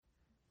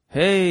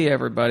Hey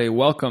everybody,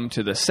 welcome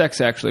to the Sex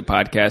Actually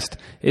podcast.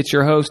 It's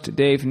your host,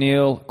 Dave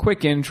Neal.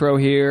 Quick intro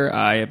here.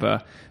 I have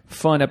a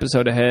fun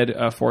episode ahead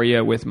for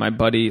you with my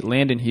buddy,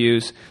 Landon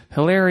Hughes.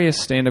 Hilarious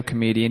stand-up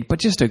comedian, but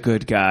just a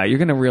good guy. You're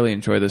going to really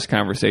enjoy this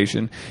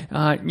conversation.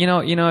 You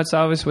know, it's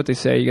obvious what they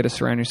say. You got to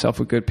surround yourself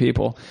with good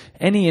people.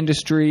 Any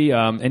industry,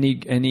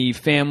 any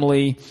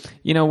family,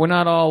 you know, we're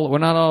not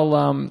all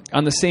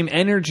on the same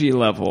energy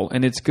level,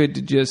 and it's good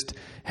to just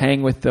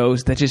hang with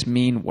those that just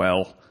mean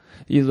well.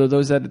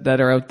 Those that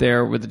are out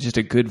there with just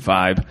a good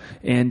vibe.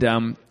 And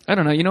I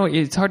don't know,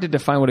 it's hard to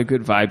define what a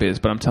good vibe is,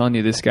 but I'm telling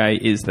you, this guy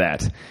is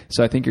that.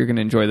 So I think you're going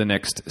to enjoy the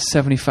next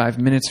 75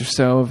 minutes or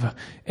so of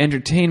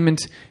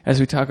entertainment as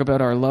we talk about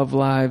our love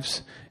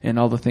lives and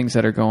all the things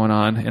that are going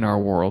on in our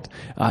world.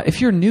 If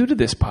you're new to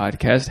this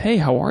podcast, hey,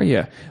 how are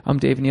you? I'm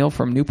Dave Neal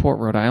from Newport,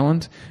 Rhode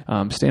Island,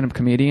 stand-up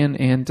comedian,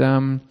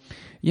 and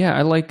yeah,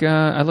 I like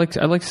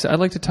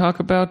to talk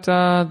about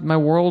my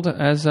world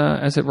as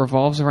it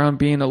revolves around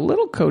being a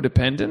little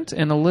codependent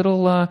and a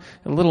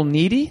little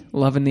needy,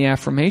 loving the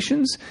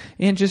affirmations,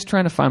 and just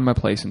trying to find my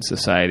place in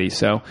society.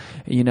 So,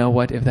 you know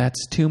what? If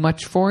that's too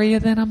much for you,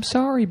 then I'm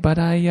sorry, but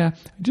I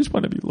just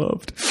want to be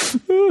loved.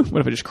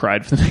 What if I just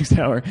cried for the next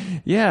hour?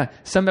 Yeah,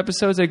 some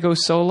episodes I go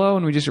solo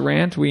and we just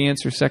rant. We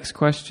answer sex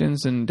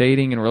questions and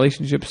dating and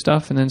relationship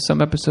stuff, and then some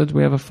episodes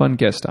we have a fun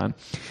guest on.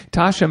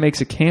 Tasha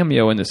makes a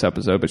cameo in this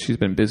episode, but she's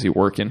been busy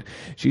working.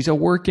 She's a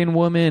working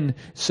woman,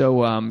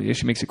 so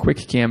she makes a quick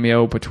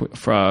cameo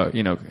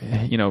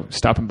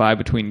stopping by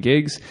between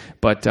gigs.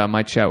 But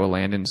my chat with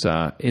Landon's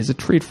is a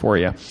treat for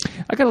you.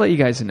 I gotta let you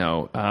guys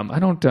know. I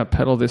don't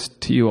peddle this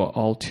to you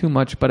all too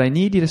much, but I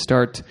need you to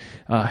start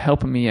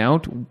helping me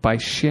out by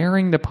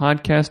sharing the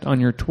podcast on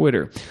your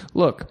Twitter.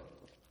 Look,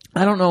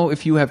 I don't know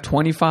if you have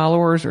 20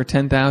 followers or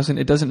 10,000.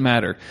 It doesn't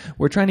matter.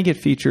 We're trying to get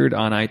featured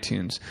on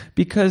iTunes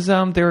because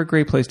they're a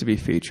great place to be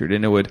featured,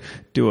 and it would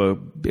do a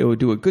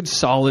good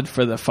solid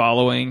for the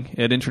following.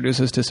 It'd introduce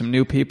us to some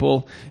new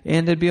people,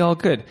 and it'd be all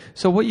good.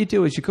 So what you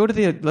do is you go to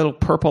the little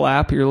purple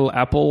app, your little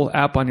Apple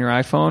app on your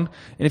iPhone,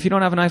 and if you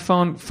don't have an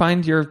iPhone,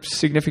 find your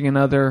significant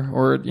other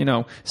or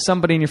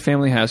somebody in your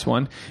family has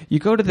one. You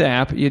go to the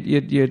app,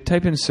 you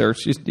type in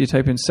search, you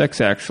type in Sex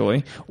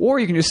Actually, or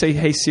you can just say,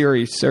 "Hey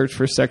Siri, search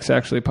for Sex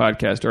Actually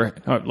podcast," or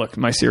look,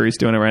 my Siri's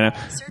doing it right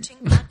now. Searching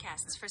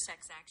podcasts for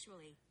Sex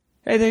Actually.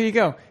 Hey, there you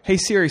go. Hey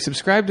Siri,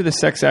 subscribe to the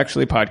Sex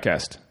Actually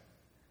podcast.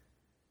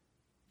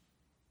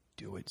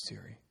 Do it,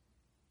 Siri.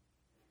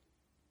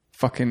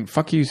 Fuck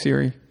you,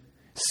 Siri.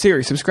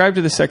 Siri, subscribe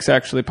to the Sex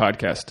Actually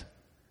podcast.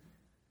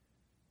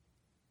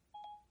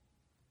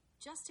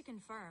 Just to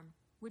confirm,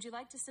 would you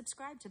like to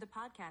subscribe to the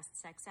podcast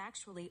Sex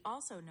Actually,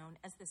 also known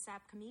as the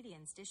SAP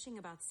Comedians Dishing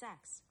About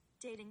Sex,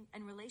 Dating,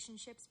 and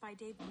Relationships by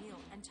Dave Neal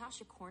and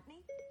Tasha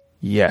Courtney?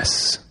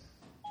 Yes.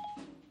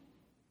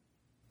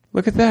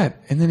 Look at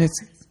that. And then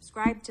it's...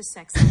 Subscribe to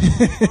Sex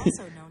Actually,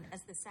 also known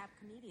as the SAP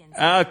Comedians.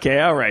 Okay,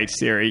 all right,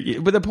 Siri.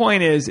 But the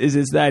point is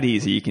it's that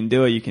easy. You can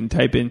do it. You can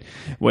type in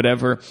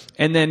whatever.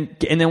 And then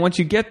once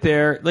you get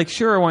there, like,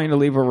 sure, I want you to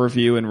leave a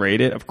review and rate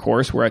it. Of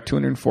course, we're at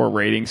 204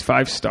 ratings,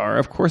 5-star.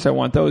 Of course, I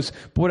want those.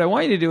 But what I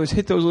want you to do is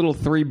hit those little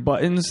 3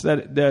 buttons,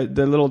 that the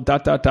little ...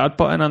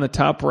 button on the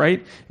top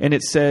right, and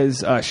it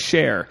says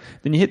share.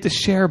 Then you hit the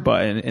share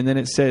button, and then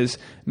it says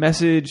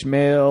message,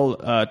 mail,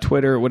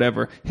 Twitter,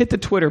 whatever. Hit the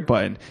Twitter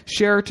button.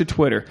 Share it to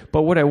Twitter.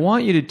 But what I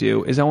want you to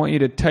do is I want you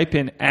to type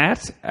in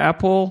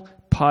 @Apple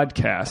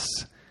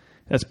Podcasts.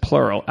 That's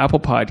plural, Apple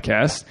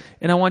Podcasts.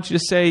 And I want you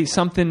to say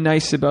something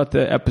nice about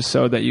the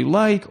episode that you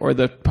like or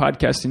the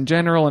podcast in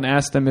general and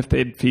ask them if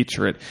they'd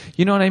feature it.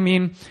 You know what I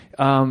mean?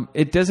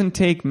 It doesn't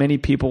take many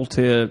people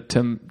to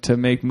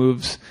make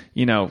moves.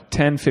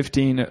 10,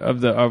 15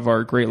 of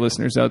our great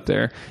listeners out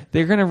there,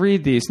 they're going to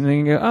read these and they're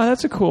going to go, "Oh,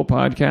 that's a cool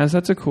podcast.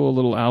 That's a cool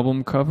little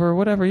album cover or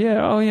whatever.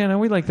 Yeah. Oh, yeah, no,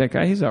 we like that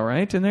guy. He's all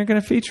right." And they're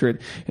going to feature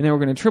it. And then we're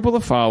going to triple the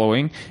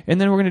following.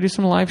 And then we're going to do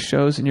some live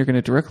shows, and you're going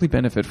to directly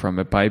benefit from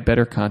it by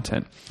better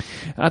content.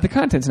 The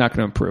content's not going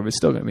to improve. It's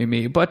still going to be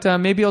me. But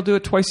maybe I'll do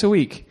it twice a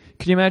week.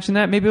 Can you imagine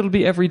that? Maybe it'll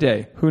be every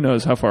day. Who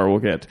knows how far we'll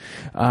get.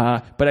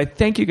 But I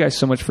thank you guys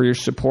so much for your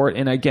support.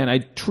 And again, I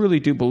truly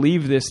do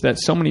believe this, that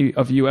so many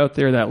of you out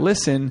there that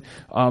listen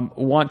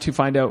want to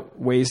find out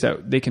ways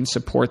that they can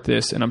support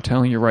this. And I'm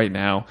telling you right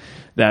now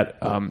that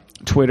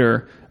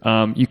Twitter,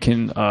 you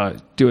can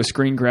do a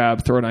screen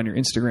grab, throw it on your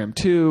Instagram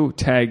too,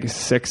 tag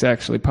Sex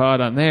Actually Pod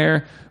on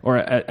there, or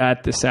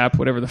at this app,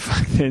 whatever the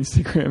fuck the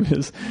Instagram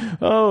is.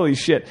 Holy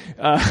shit.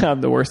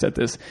 I'm the worst at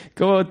this.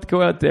 Go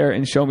out there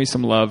and show me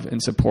some love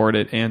and support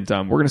it. And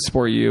we're going to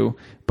support you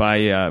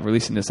by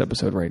releasing this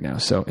episode right now.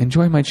 So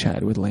enjoy my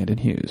chat with Landon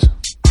Hughes.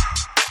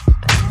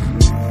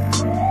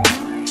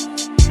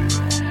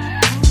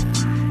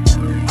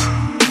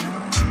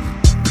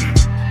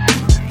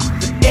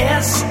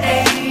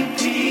 SAP,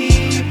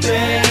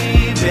 baby.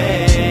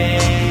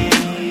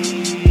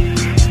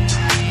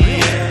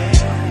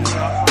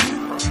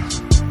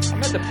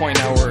 I'm at the point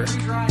now where...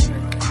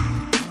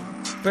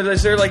 But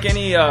is there like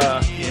any...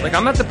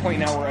 I'm at the point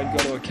now where I'd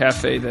go to a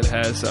cafe that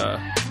has...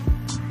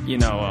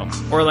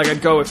 or like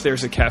I'd go if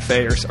there's a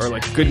cafe or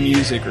like good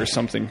music or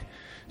something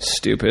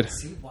stupid.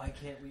 See, why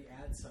can't we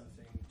add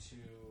something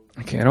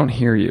to... Okay, I don't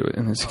hear you,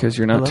 and it's because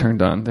you're not Hello?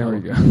 turned on. There we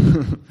go.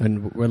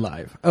 And we're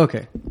live.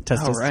 Okay.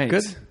 Test. All right.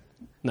 Good?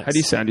 Nice. How do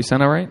you sound? Do you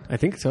sound all right? I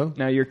think so.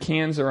 Now, your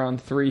cans are on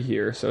 3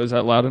 here, so is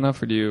that loud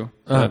enough, or do you...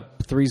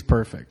 3's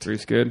perfect.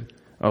 3's good?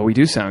 Oh, we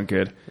do sound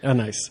good. Oh,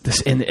 nice.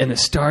 And the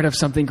start of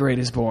something great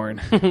is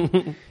born.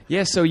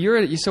 Yeah, so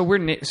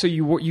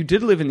you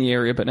did live in the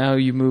area, but now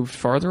you moved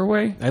farther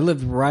away? I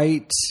lived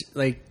right,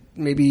 like,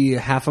 maybe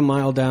half a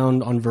mile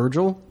down on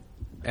Virgil.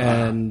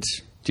 And...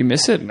 Do you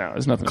miss it? No,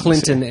 there's nothing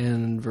Clinton to miss.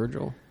 and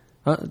Virgil.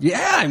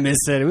 Yeah, I miss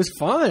it. It was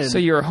fun. So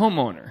you're a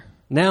homeowner.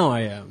 Now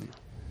I am.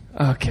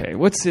 Okay,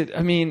 what's it?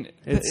 I mean,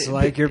 It's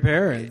like your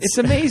parents. it's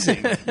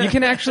amazing. You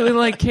can actually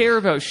like care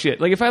about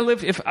shit. Like if I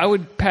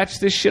would patch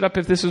this shit up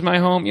if this was my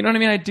home. You know what I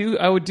mean?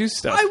 I would do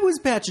stuff. I was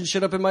patching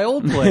shit up in my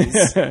old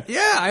place.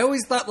 Yeah, I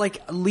always thought,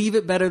 like, leave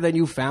it better than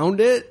you found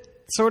it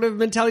sort of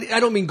mentality. I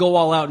don't mean go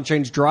all out and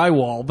change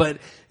drywall, but,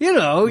 you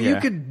know, you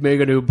Yeah. could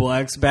make a new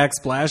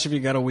backsplash if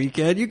you got a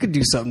weekend. You could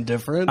do something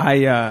different.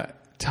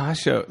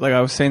 Tasha, like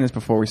I was saying this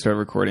before we started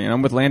recording, and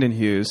I'm with Landon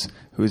Hughes,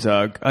 who's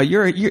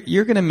you're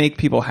going to make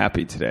people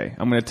happy today.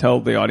 I'm going to tell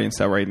the audience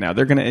that right now.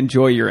 They're going to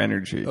enjoy your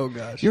energy. Oh,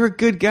 gosh. You're a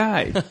good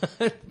guy.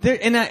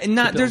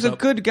 There's a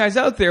good guys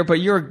out there, but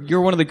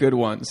you're one of the good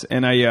ones,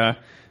 and I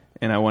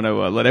want to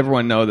let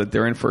everyone know that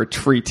they're in for a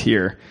treat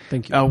here.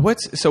 Thank you.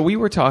 So we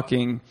were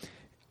talking.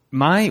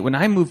 When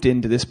I moved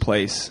into this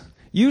place,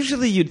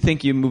 usually you'd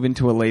think you move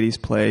into a lady's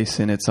place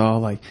and it's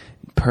all like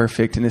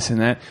perfect and this and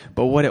that.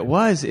 But what it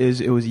was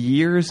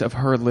years of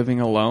her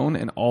living alone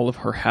and all of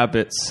her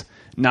habits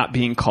not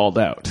being called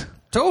out.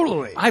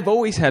 Totally. I've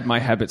always had my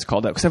habits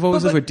called out because I've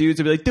always lived with dudes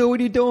that be like, dude, what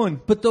are you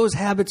doing? But those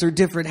habits are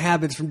different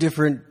habits from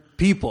different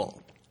people.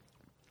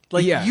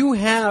 Like, Yeah.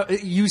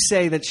 you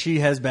say that she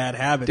has bad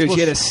habits. Dude, Well,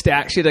 she had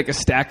a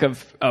stack of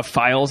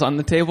files on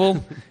the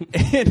table,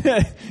 and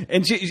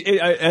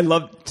I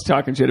love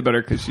talking shit about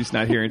her because she's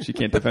not here and she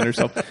can't defend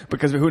herself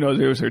because who knows,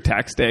 it was her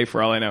tax day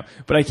for all I know.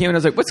 But I came in and I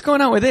was like, "What's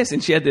going on with this?"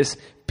 And she had this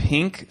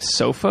pink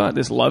sofa,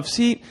 this love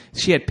seat.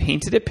 She had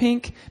painted it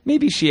pink.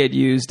 Maybe she had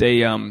used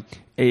a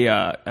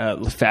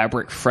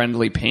fabric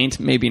friendly paint.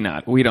 Maybe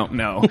not. We don't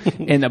know.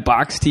 And the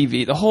box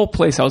TV, the whole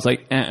place. I was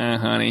like,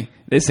 honey,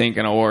 this ain't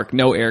gonna work.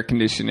 No air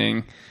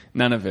conditioning.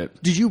 None of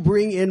it. Did you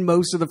bring in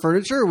most of the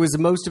furniture, or was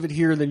most of it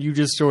here and then you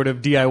just sort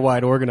of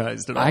DIY'd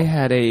organized it all? I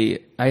had a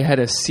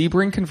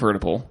Sebring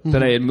convertible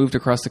that I had moved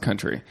across the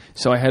country.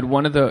 So I had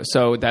one of the.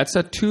 So that's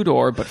a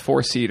 2-door but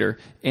 4-seater,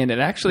 and it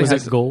actually Was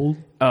has it gold?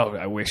 Oh,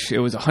 I wish it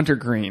was a hunter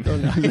green. Oh,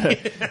 no.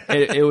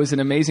 it was an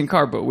amazing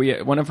car, but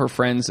one of her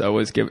friends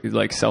was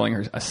selling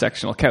her a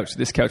sectional couch.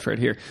 This couch right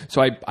here.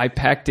 So I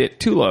packed it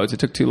 2 loads. It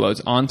took 2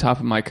 loads on top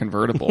of my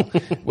convertible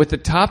with the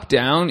top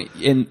down.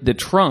 In the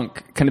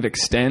trunk kind of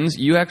extends.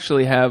 You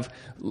actually have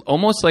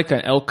almost like an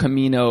El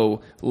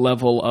Camino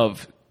level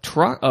of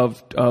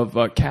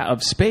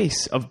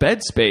space, of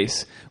bed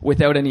space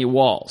without any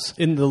walls.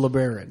 In the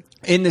LeBaron.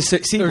 In the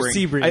Sebring.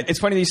 Sebring. It's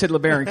funny that you said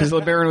LeBaron because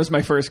LeBaron was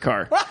my first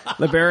car.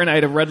 LeBaron, I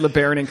had a red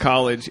LeBaron in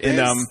college. And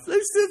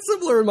It's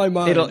similar in my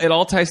mind. it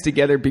all ties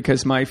together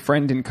because my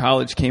friend in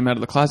college came out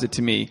of the closet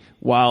to me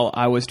while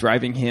I was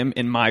driving him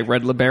in my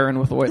red LeBaron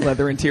with a white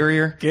leather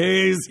interior.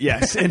 Gaze.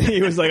 Yes, and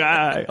he was like,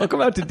 "I'll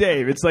come out to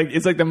Dave. It's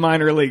like the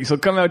minor leagues. So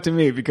come out to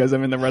me because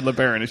I'm in the red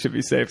LeBaron. It should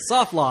be safe."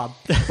 Soft lob.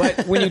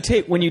 But when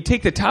you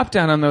take the top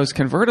down on those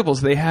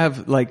convertibles, they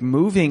have like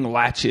moving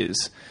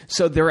latches,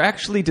 so they're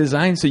actually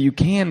designed so you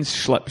can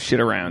schlep shit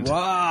around.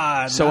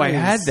 Wow, So nice. I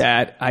had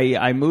that.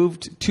 I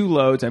moved 2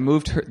 loads. I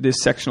moved this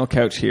sectional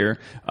couch here.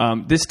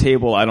 This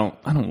table, I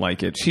don't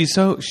like it. She's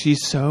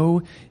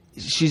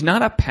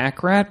not a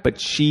pack rat,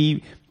 but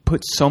she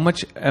puts so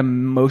much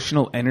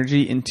emotional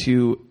energy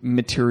into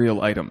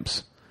material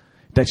items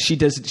that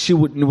she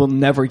will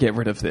never get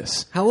rid of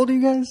this. How old are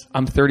you guys?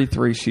 I'm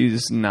 33.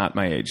 She's not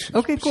my age.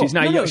 Okay, cool. She's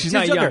not young. She's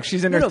not younger. young.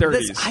 She's in her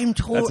 30s. I'm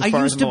told. That's as I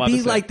far used as I'm to allowed be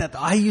say. like that.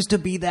 I used to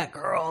be that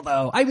girl,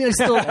 though. I mean, I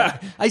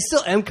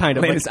still am kind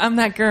of. Ladies, I'm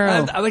that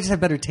girl. I just have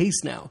better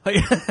taste now.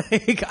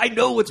 I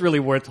know what's really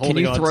worth holding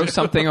Can you on throw to.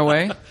 something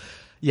away?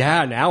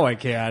 Yeah, now I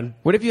can.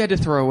 What if you had to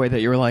throw away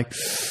that you were like,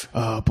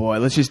 oh boy,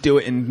 let's just do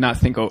it and not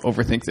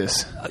overthink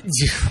this?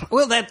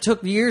 Well, that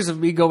took years of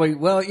me going,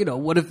 well,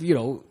 what if,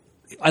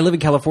 I live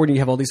in California,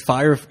 you have all these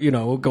fire,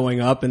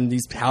 going up in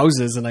these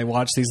houses, and I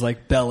watch these,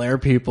 like, Bel Air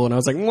people, and I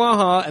was like,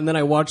 waha, and then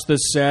I watched this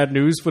sad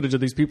news footage of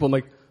these people, I'm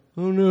like,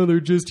 oh no, they're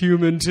just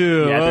human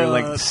too. Yeah, they're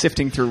like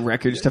sifting through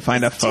wreckage to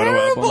find a photo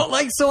terrible. album.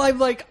 Like, so I'm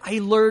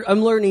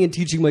learning and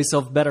teaching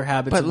myself better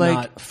habits. But of like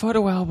not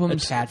photo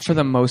albums, attaching. for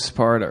the most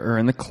part, are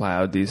in the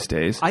cloud these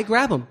days. I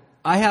grab them.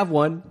 I have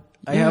one.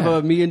 I have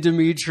a me and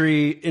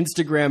Dimitri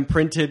Instagram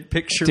printed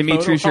picture.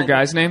 Dimitri's photo your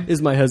guy's name?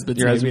 Is my husband's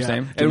Your name. husband's yeah.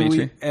 name?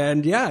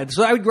 And Dimitri?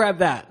 so I would grab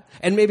that.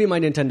 And maybe my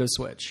Nintendo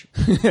Switch.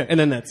 And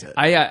then that's it.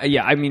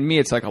 I mean, me,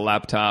 it's like a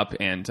laptop,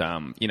 and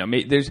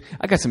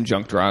I got some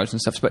junk drawers and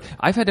stuff. But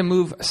I've had to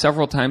move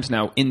several times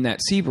now in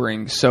that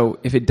Sebring. So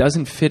if it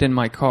doesn't fit in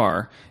my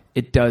car,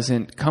 it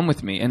doesn't come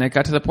with me. And I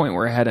got to the point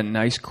where I had a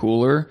nice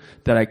cooler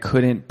that I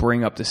couldn't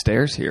bring up the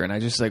stairs here. And I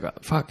just like,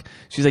 fuck.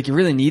 She's like, you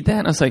really need that?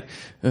 And I was like,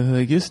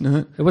 I guess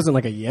not. It wasn't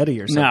like a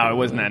Yeti or something. No, it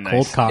wasn't that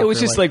Cold nice. cock It was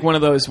or just like one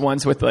of those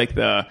ones with like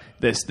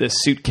this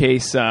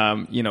suitcase,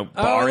 bar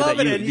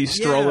that you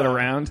stroll it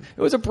around.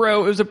 It was a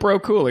bro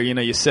cooler.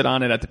 You sit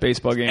on it at the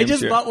baseball game. I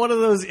just bought one of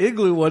those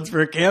igloo ones for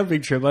a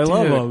camping trip. I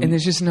love them. And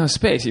there's just no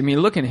space. I mean,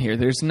 look in here.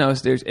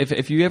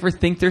 If you ever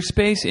think there's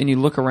space and you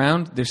look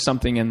around, there's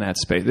something in that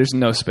space. There's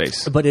no space.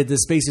 But the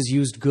space is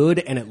used good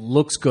and it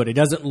looks good. It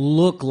doesn't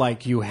look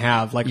like you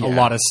have a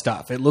lot of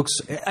stuff. It looks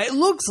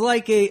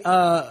like a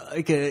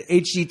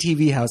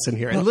HGTV house in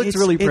here. It looks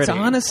really pretty. It's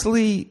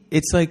honestly,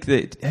 it's like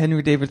the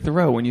Henry David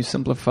Thoreau, when you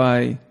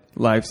simplify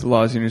life, the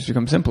laws of the universe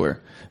become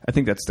simpler. I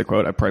think that's the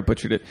quote. I probably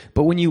butchered it.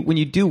 But when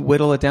you do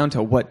whittle it down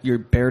to what your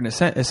bare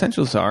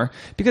essentials are,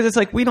 because it's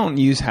like we don't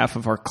use half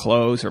of our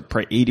clothes or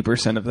probably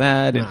 80% of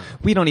that, and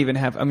we don't even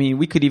have. I mean,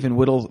 we could even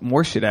whittle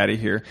more shit out of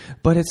here.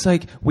 But it's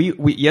like we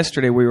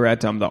yesterday we were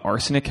at the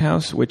Arsenic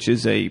House, which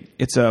is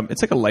it's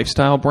like a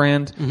lifestyle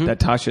brand that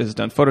Tasha has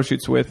done photo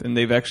shoots with, and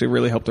they've actually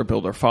really helped her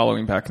build her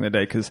following back in the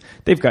day because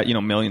they've got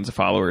millions of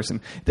followers, and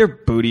they're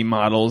booty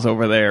models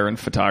over there and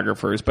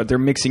photographers, but they're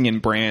mixing in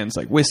brands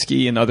like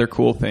whiskey and other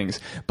cool things,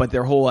 but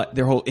their whole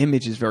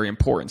image is very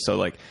important. So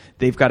like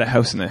they've got a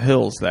house in the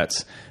hills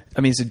it's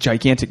a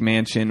gigantic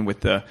mansion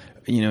with the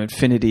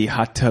infinity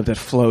hot tub that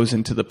flows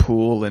into the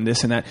pool and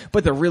this and that,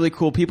 but they're really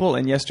cool people.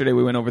 And yesterday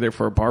we went over there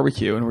for a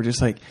barbecue and we're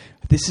just like,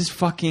 this is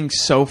fucking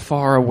so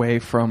far away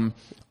from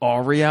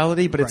all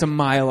reality, but it's a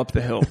mile up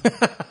the hill.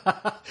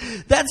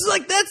 That's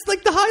like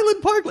the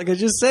Highland Park, like I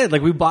just said.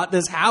 Like we bought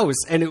this house,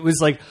 and it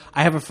was like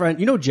I have a friend,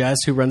 Jess,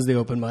 who runs the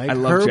open mic. I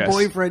love her Jess.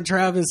 Boyfriend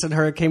Travis and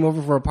her came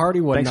over for a party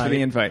one night. Thanks for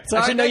the invite.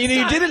 Sorry, actually, no,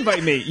 you did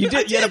invite me. You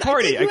did. You had a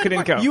party. I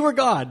couldn't go. You were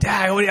gone.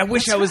 I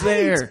wish I was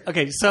there.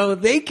 Okay, so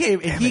they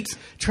came, and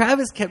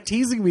Travis kept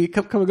teasing me,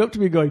 kept coming up to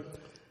me, going,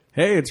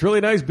 "Hey, it's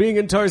really nice being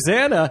in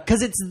Tarzana,"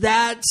 because it's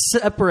that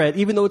separate,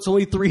 even though it's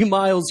only 3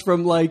 miles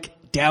from like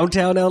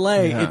downtown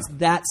LA. Yeah. It's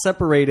that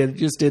separated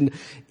just in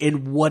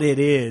what it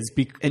is.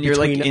 And you're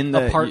like in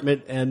the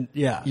apartment and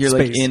you're space.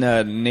 like in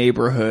a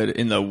neighborhood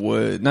in the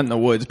wood, not in the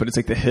woods, but it's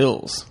like the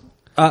hills.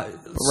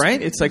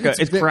 Right? It's like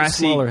it's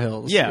grassy, smaller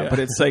hills. Yeah, but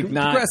it's like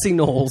not grassy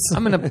knolls.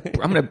 I'm in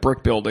a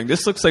brick building.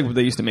 This looks like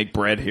they used to make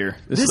bread here.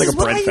 This is like a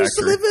what bread I factory. used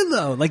to live in,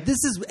 though. Like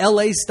this is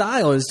LA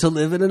style: is to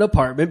live in an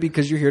apartment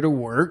because you're here to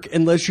work.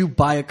 Unless you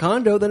buy a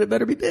condo, then it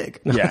better be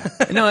big. Yeah,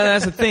 no,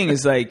 that's the thing.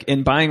 Is like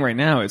in buying right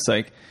now, it's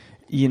like.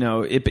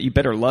 You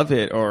better love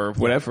it or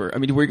whatever. I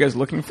mean, were you guys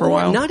looking for a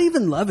while? Not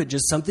even love it,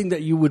 just something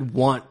that you would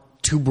want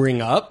to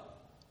bring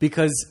up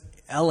because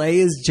LA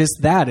is just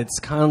that. It's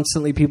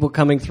constantly people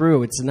coming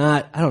through. It's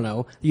not, I don't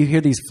know. You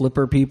hear these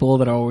flipper people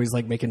that are always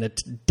like making a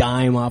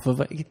dime off of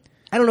it.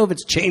 I don't know if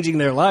it's changing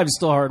their lives. It's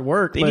still hard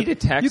work. They need to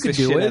tax the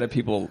shit out of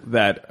people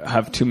that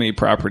have too many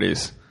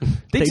properties.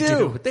 They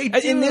do.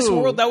 In this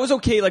world, that was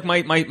okay. Like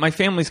my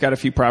family's got a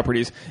few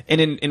properties,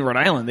 and in Rhode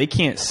Island, they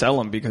can't sell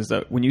them because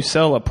when you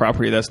sell a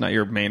property, that's not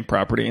your main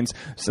property. And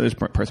so there's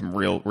probably some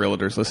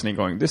realtors listening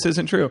going, "This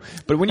isn't true."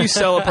 But when you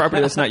sell a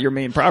property that's not your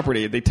main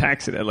property, they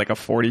tax it at like a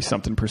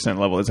 40-something%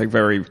 level. It's like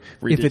very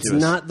ridiculous. If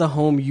it's not the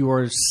home you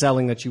are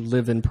selling that you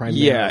live in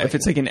primarily, yeah. If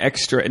it's like an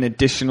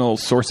additional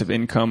source of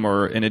income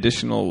or an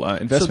additional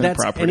investment so that's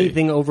property,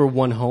 anything over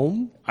one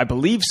home. I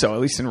believe so,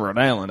 at least in Rhode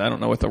Island. I don't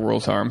know what the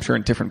rules are. I'm sure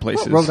in different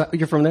places.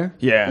 You're from there?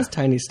 Yeah. It's a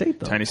tiny state,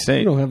 though. Tiny state.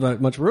 You don't have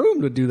that much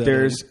room to do that.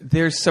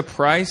 There's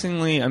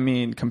surprisingly, I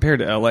mean, compared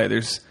to LA,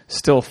 there's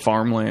still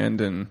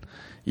farmland and,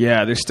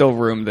 yeah, there's still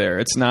room there.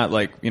 It's not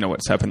like,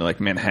 what's happened to like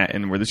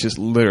Manhattan where there's just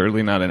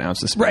literally not an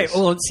ounce of space. Right.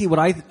 Well, see, what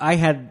I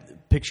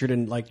had pictured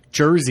in like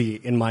Jersey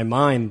in my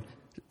mind,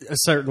 a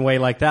certain way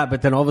like that,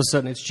 but then all of a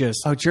sudden it's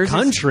just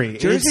country.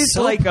 Jersey's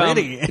so like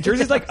pretty.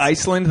 Jersey's like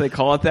Iceland. They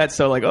call it that.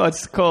 So like, oh,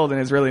 it's cold,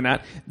 and it's really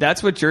not.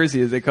 That's what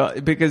Jersey is. They call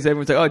it because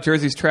everyone's like, oh,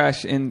 Jersey's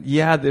trash, and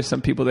yeah, there's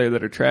some people there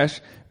that are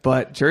trash,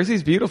 but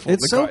Jersey's beautiful.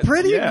 It's so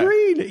pretty and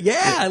green.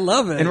 Yeah, I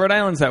love it. And Rhode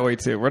Island's that way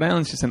too. Rhode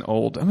Island's just it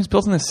was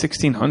built in the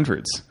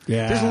 1600s.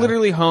 Yeah, there's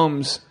literally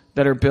homes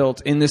that are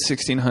built in the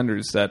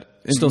 1600s that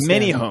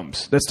many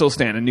homes that still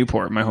stand in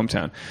Newport, my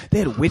hometown. They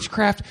had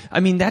witchcraft. I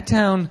mean, that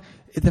town.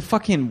 The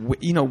fucking,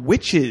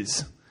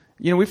 witches.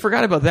 We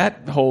forgot about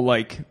that whole,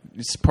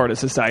 part of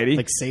society.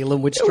 Like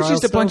Salem witch trials. It was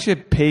just a stuff? bunch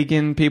of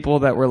pagan people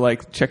that were,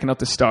 checking out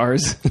the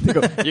stars. They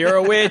go, you're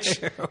a witch.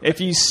 If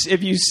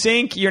you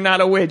sink, you're not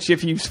a witch.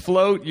 If you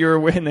float, you're a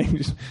witch. And they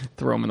just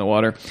throw them in the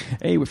water.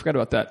 Hey, we forgot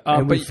about that.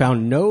 And we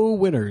found no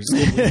winners.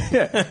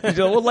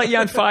 We'll light you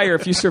on fire.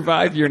 If you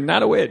survive, you're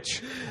not a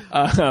witch.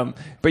 But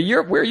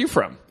where are you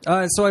from?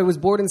 So I was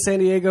born in San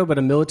Diego, but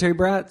a military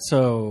brat,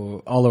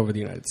 so all over the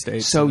United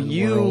States. So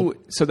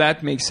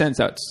that makes sense.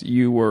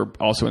 You were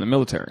also in the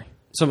military.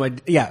 So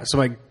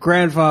my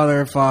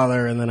grandfather,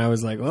 father, and then I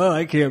was like, well,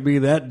 I can't be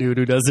that dude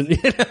who doesn't,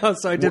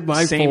 So I did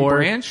my same 4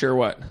 branch or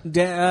what?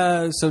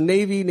 So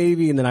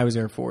Navy, and then I was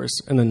Air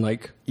Force, and then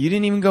you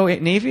didn't even go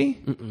Navy.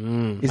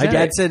 My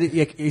dad said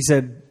he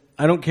said,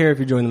 I don't care if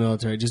you join the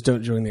military, just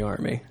don't join the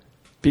Army.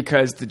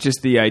 Because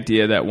just the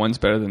idea that one's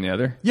better than the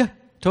other? Yeah,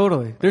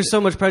 totally. There's so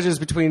much prejudice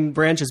between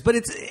branches, but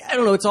I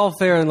don't know, it's all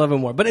fair in love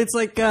and war. But it's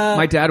like...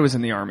 My dad was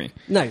in the Army.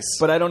 Nice.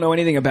 But I don't know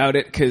anything about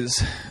it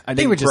because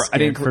They were just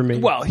scared for me.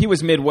 Well, he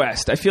was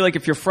Midwest. I feel like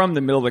if you're from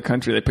the middle of the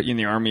country, they put you in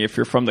the Army. If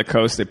you're from the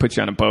coast, they put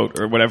you on a boat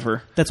or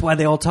whatever. That's why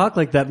they all talk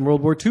like that in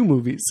World War II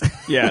movies.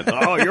 Yeah.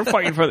 Oh, you're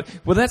fighting for...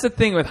 Well, that's the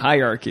thing with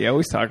hierarchy. I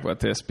always talk about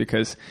this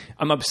because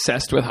I'm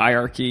obsessed with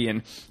hierarchy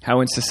and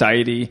how in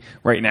society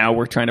right now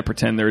we're trying to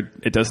pretend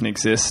it doesn't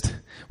exist.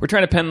 We're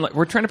trying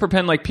to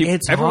pretend like people...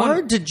 It's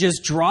hard to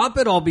just drop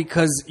it all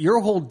because your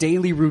whole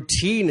daily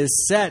routine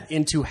is set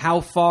into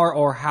how far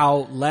or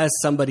how less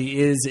somebody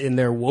is in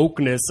their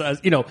wokeness,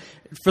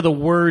 for the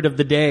word of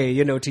the day,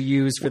 to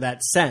use for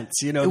that sense,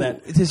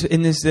 that...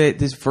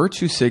 This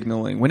virtue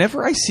signaling.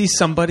 Whenever I see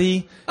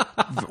somebody,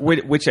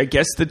 which I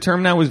guess the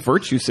term now is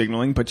virtue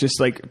signaling, but just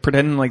like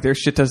pretending like their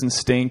shit doesn't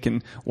stink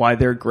and why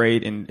they're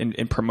great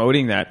and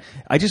promoting that,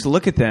 I just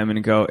look at them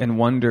and go and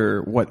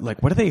wonder what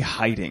are they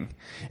hiding?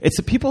 It's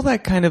the people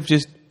that kind of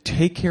just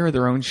take care of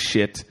their own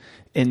shit.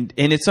 And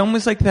it's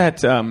almost like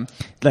that,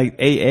 like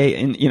AA,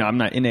 and I'm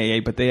not in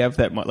AA, but they have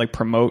that like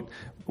promote.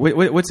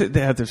 What's it?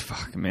 They have this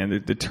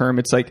the term.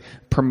 It's like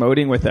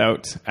promoting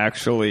without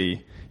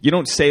actually. You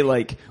don't say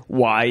like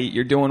why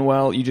you're doing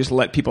well. You just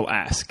let people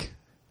ask,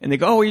 and they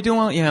go, "Oh, are you doing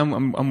well? Yeah,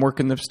 I'm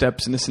working the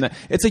steps and this and that."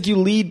 It's like you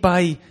lead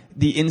by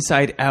the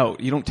inside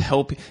out. You don't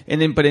help.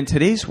 But in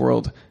today's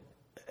world,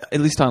 at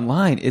least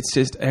online, it's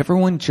just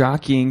everyone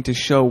jockeying to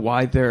show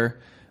why they're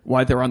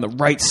on the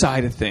right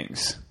side of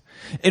things.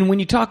 And when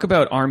you talk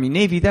about Army,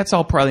 Navy, that's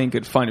all probably in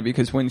good fun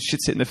because when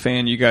shit's hitting the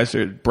fan, you guys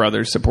are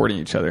brothers supporting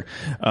each other.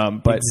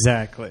 But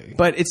exactly.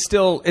 But it's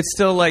still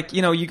like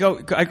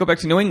I go back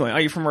to New England.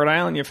 Are you from Rhode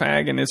Island? You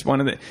fag, and it's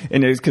one of the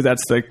because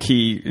that's the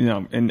key.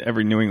 And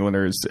every New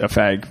Englander is a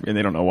fag, and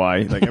they don't know why.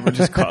 Like everyone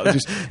just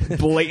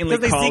blatantly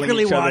they calling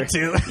secretly each other. Want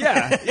to.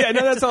 Yeah.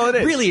 No, that's all it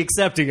is. Really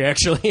accepting,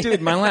 actually.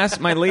 Dude,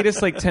 my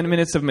latest like 10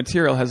 minutes of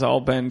material has all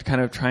been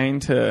kind of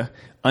trying to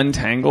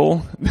untangle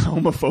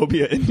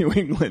homophobia in New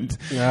England.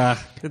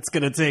 It's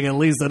going to take at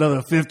least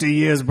another 50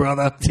 years,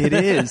 brother. It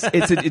is.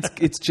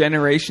 It's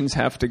generations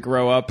have to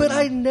grow up. But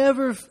I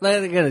never,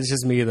 again, it's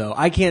just me though.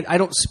 I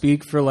don't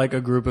speak for like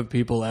a group of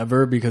people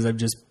ever because I've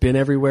just been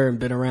everywhere and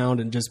been around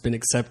and just been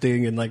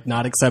accepting and like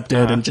not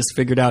accepted and just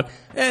figured out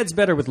it's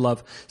better with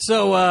love.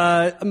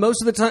 So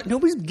most of the time,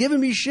 nobody's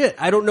giving me shit.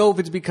 I don't know if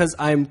it's because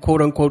I'm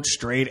quote unquote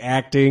straight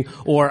acting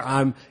or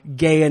I'm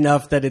gay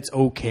enough that it's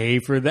okay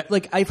for that.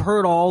 Like I've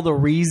heard all the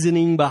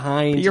reasoning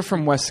behind. You're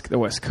from the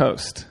West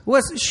Coast.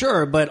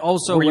 Sure, but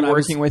also were you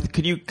working with?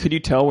 Could you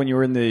tell when you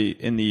were in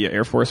the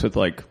Air Force with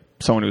like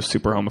someone who's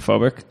super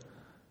homophobic,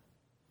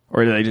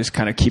 or did they just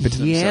kind of keep it to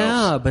themselves?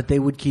 Yeah, but they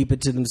would keep it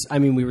to themselves. I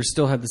mean, we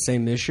still had the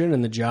same mission,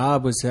 and the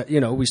job was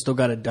we still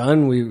got it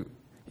done.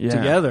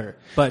 Together,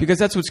 but because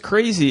that's what's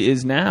crazy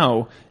is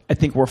now I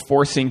think we're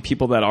forcing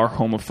people that are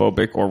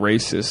homophobic or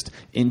racist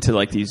into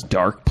like these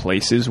dark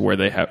places where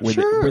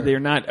where they're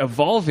not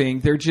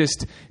evolving. They're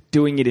just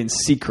doing it in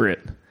secret,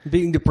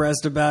 being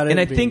depressed about it. And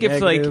I think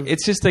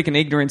it's just like an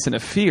ignorance and a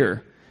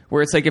fear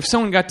where it's like if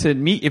someone got to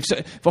meet if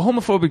a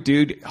homophobic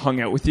dude hung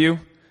out with you,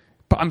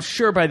 I'm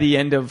sure by the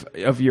end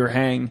of your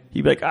hang,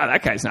 he'd be like,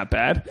 that guy's not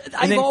bad.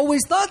 I've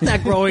always thought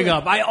that growing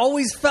up. I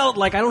always felt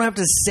like I don't have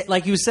to,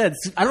 like you said,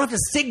 I don't have to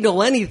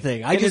signal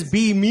anything. I just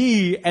be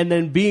me, and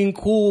then being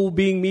cool,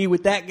 being me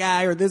with that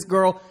guy or this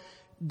girl,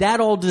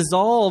 that all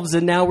dissolves,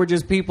 and now we're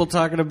just people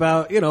talking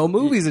about,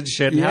 movies and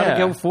shit, and how to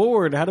go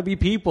forward, how to be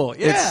people.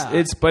 Yeah.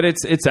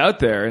 It's out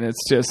there, and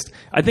it's just,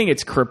 I think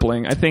it's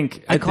crippling.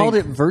 I called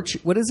it virtue.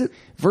 What is it?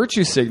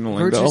 Virtue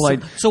signaling.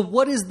 So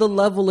what is the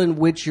level in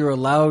which you're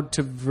allowed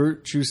to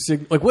virtue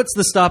signal? Like, what's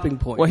the stopping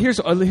point? Well, here's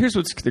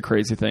what's the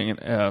crazy thing.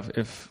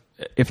 If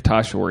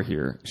Tasha were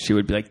here, she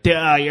would be like,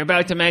 duh, you're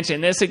about to mention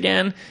this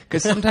again?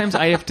 Because sometimes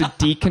I have to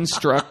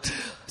deconstruct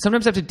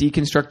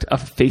a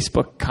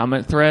Facebook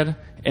comment thread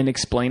and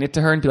explain it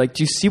to her and be like,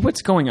 do you see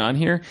what's going on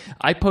here?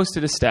 I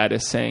posted a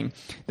status saying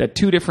that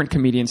 2 different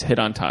comedians hit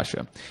on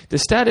Tasha. The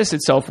status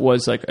itself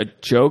was like a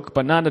joke,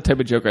 but not the type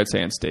of joke I'd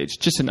say on stage,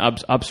 just an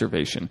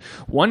observation.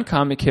 One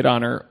comic hit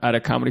on her at a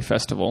comedy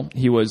festival.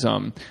 He was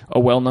a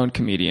well-known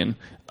comedian.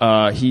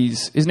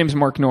 His name's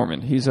Mark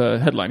Norman. He's a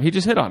headliner. He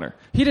just hit on her.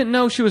 He didn't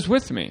know she was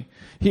with me.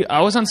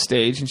 I was on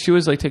stage and she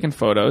was like taking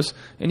photos,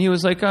 and he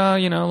was like, hey,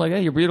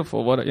 you're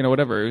beautiful.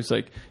 Whatever. It's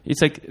like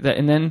that.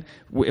 And then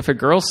if a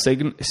girl's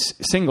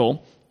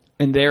single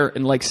and they're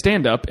in like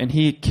stand up and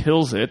he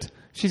kills it,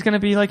 she's going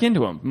to be like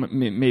into him,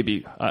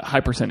 maybe a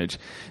high percentage.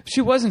 If she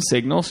wasn't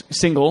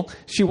single,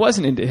 she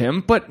wasn't into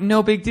him, but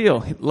no big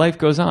deal. Life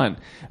goes on.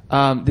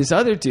 This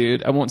other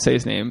dude, I won't say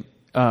his name,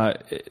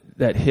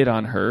 that hit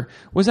on her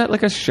was at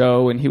like a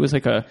show, and he was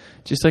like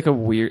just like a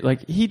weird,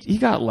 like he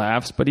got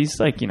laughs, but he's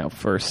like,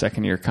 first,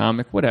 second year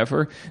comic,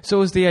 whatever. So it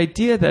was the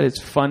idea that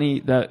it's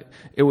funny that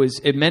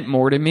it meant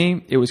more to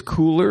me. It was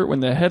cooler when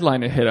the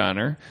headliner hit on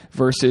her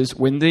versus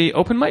when the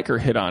open micer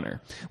hit on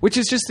her, which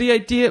is just the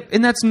idea,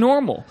 and that's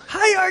normal.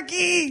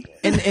 Hierarchy!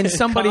 And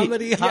somebody...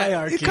 Comedy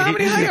hierarchy.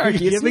 Comedy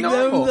hierarchy.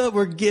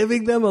 We're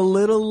giving them a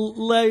little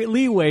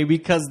leeway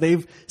because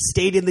they've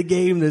stayed in the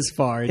game this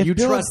far, and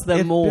trust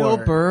them more.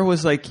 Bill Burr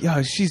was like,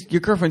 "Yo,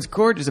 your girlfriend's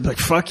gorgeous," I'd be like,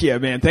 "Fuck yeah,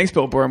 man! Thanks,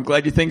 Bill Burr. I'm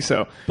glad you think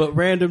so." But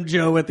random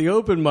Joe at the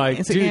open mic,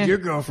 it's dude, like, your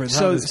girlfriend's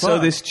so. hot as So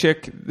fuck. this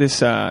chick,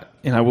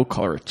 and I will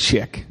call her a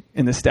chick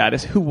in the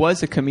status, who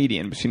was a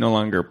comedian, but she no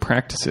longer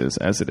practices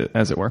as it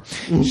were.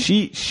 Mm-hmm.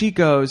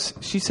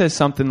 She says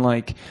something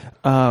like,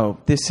 "Oh,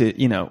 this is,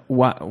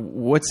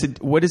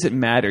 what does it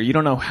matter? You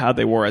don't know how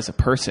they were as a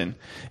person."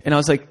 And I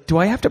was like, "Do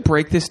I have to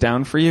break this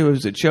down for you? It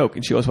was a joke."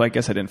 And she goes, "Well, I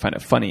guess I didn't find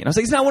it funny." And I was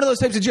like, "It's not one of those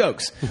types of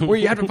jokes where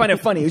you have to find it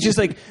funny. It was just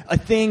like a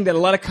thing that a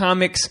lot of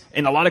comics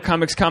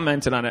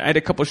commented on it." I had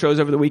a couple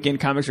shows over the weekend.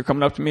 Comics were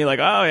coming up to me like,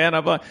 "Oh yeah,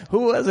 blah, blah, who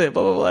was it?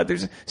 Blah blah blah."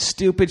 There's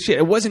stupid shit.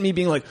 It wasn't me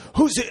being like,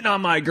 "Who's hitting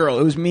on my girl?"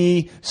 It was me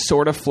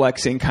sort of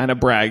flexing, kind of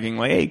bragging,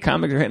 like, "Hey,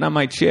 comics are hitting on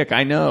my chick.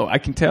 I know, I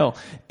can tell."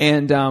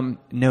 And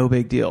no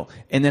big deal.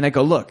 And then I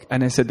go, "Look,"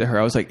 and I said to her,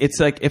 I was like, "It's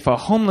like if a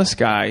homeless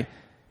guy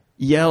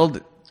yelled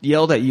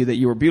at you that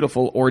you were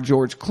beautiful, or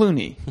George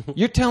Clooney.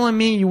 You're telling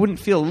me you wouldn't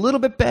feel a little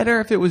bit better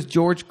if it was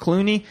George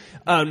Clooney?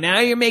 Oh, now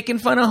you're making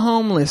fun of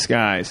homeless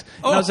guys."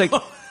 And I was like,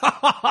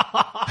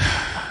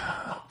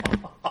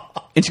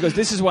 and she goes,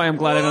 "This is why I'm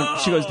glad I don't."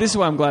 She goes, "This is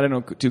why I'm glad I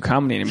don't do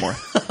comedy anymore."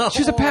 She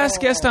was a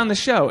past guest on the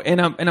show, and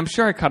I'm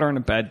sure I caught her on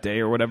a bad day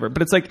or whatever.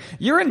 But it's like,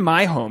 you're in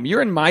my home,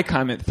 you're in my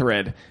comment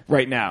thread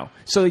right now,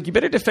 so like you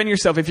better defend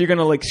yourself if you're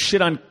gonna like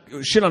shit on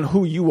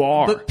who you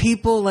are. But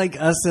people like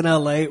us in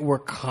LA were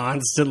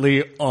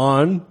constantly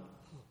on.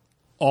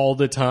 All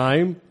the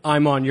time.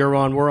 I'm on, you're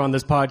on, we're on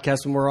this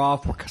podcast when we're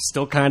off. We're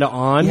still kind of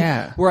on.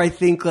 Yeah. Where I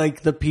think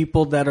like the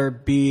people that are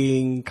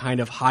being kind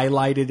of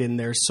highlighted in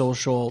their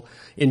social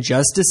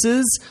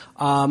injustices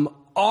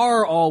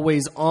are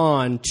always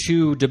on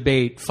to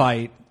debate,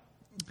 fight,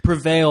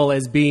 prevail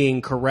as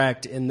being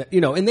correct. And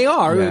they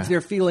are if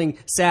they're feeling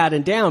sad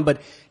and down.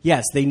 But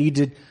yes, they need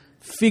to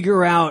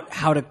figure out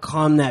how to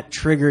calm that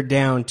trigger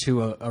down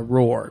to a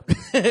roar.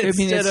 I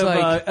mean,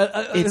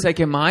 it's like,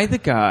 am I the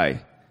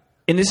guy?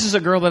 And this is a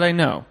girl that I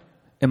know.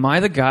 Am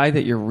I the guy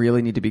that you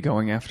really need to be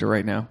going after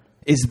right now?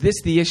 Is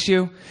this the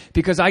issue?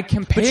 Because I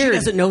compared... But she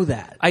doesn't know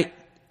that.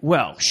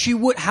 She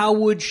would. How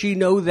would she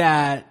know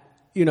that,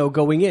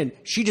 going in?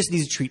 She just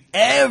needs to treat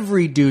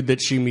every dude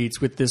that she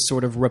meets with this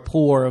sort of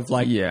rapport of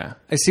like, yeah,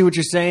 I see what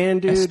you're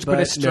saying, dude.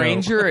 But a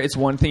stranger, it's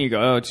one thing. You go,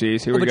 "Oh,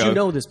 geez, here we go." But you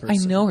know this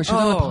person. I know her. She's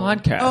on the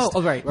podcast.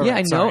 Oh, right. Yeah,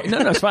 I know.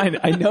 No, it's fine.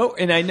 I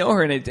know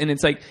her, and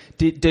it's like,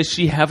 does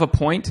she have a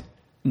point?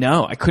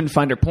 No, I couldn't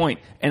find her point.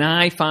 And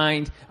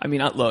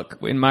look,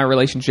 in my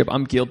relationship,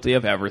 I'm guilty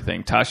of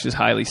everything. Tasha's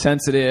highly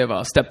sensitive.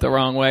 I'll step the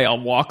wrong way. I'll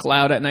walk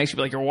loud at night. She'll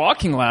be like, "You're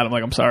walking loud." I'm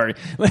like, "I'm sorry."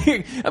 I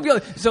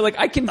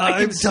can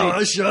see.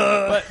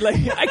 Tasha. But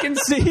I can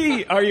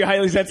see. Are you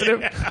highly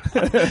sensitive?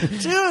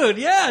 Dude,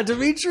 yeah.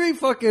 Dimitri,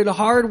 fucking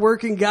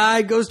hard-working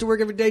guy, goes to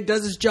work every day,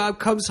 does his job,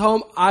 comes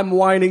home. I'm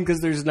whining because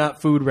there's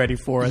not food ready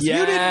for us. Yes,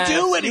 you didn't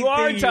do anything. You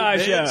are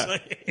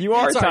Tasha. You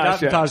are Sorry,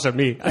 Tasha. Not Tasha,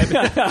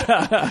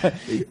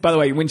 me. By the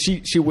way, when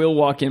she will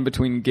walk in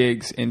between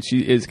gigs, and she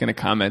is going to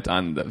comment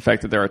on the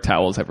fact that there are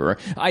towels everywhere.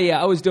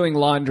 I was doing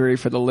laundry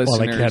for the listeners.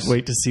 Well, I can't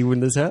wait to see when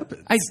this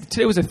happens.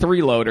 Today was a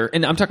 3-loader,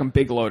 and I'm talking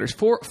big loaders.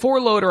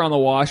 4-loader on the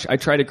wash. I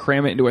tried to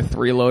cram it into a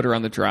 3-loader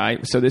on the dry.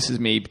 So this is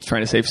me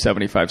trying to save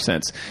 75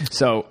 cents.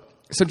 So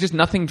just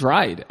nothing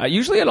dried.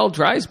 Usually it all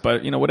dries,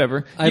 but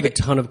whatever. I have a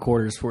ton of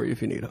quarters for you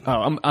if you need them.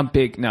 Oh, I'm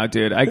big now,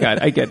 dude. I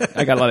got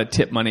a lot of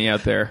tip money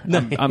out there.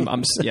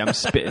 I'm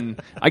spitting.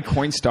 I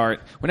coin start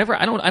whenever.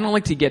 I don't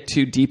like to get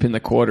too deep in the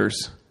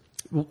quarters.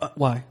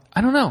 Why? I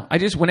don't know. I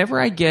just, whenever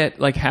I get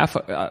like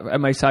at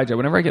my side job,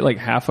 whenever I get like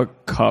half a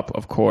cup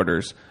of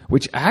quarters,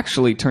 which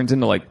actually turns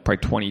into like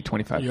probably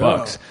 20-25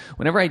 bucks.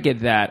 Whenever I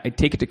get that, I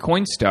take it to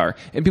Coinstar,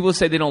 and people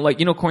say they don't like,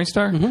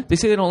 Coinstar? Mm-hmm. They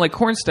say they don't like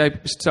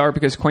Coinstar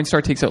because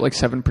Coinstar takes out like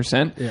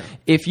 7%. Yeah.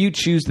 If you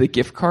choose the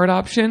gift card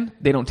option,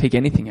 they don't take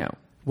anything out.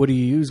 What do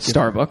you use?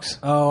 Starbucks.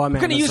 Oh, I'm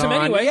going to use them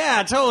anyway.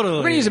 Yeah, totally.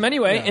 We're going to use them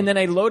anyway, and then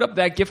I load up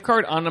that gift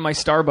card onto my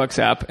Starbucks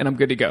app, and I'm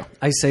good to go.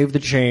 I save the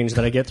change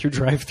that I get through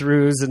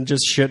drive-thrus and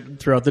just shit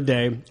throughout the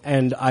day,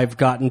 and I've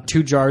gotten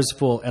 2 jars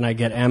full, and I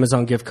get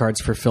Amazon gift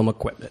cards for film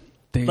equipment.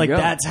 There you go.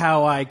 That's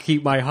how I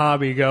keep my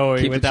hobby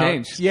going. Keep the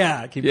change.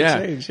 Yeah, keep the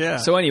change, yeah.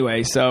 So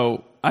anyway,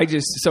 so with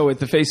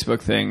the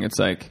Facebook thing, it's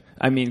like,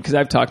 because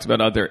I've talked about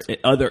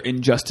other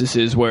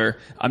injustices where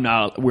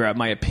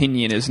my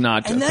opinion is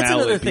not valid. And that's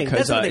another thing.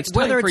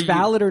 Whether it's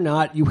valid or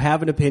not, you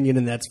have an opinion,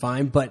 and that's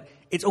fine. But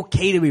it's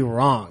okay to be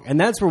wrong, and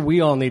that's where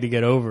we all need to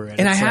get over it.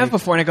 And I have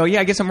before, and I go,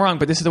 "Yeah, I guess I'm wrong,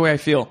 but this is the way I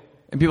feel."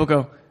 And people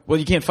go, "Well,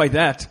 you can't fight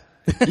that."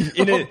 So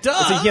you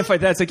can't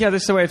fight that. It's like, yeah,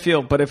 this is the way I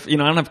feel. But if I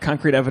don't have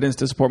concrete evidence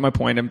to support my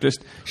point, I'm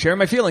just sharing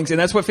my feelings, and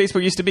that's what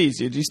Facebook used to be.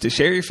 You used to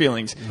share your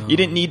feelings. You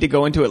didn't need to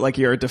go into it like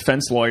you're a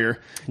defense lawyer.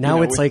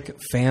 Now it's like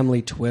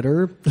family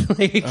Twitter.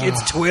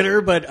 It's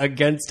Twitter, but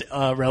against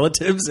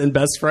relatives and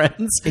best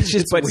friends. It's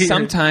just, but weird.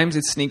 Sometimes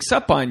it sneaks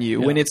up on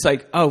you when it's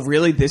like, oh,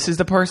 really? This is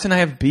the person I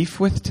have beef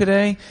with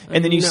today,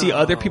 and then you see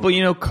other people,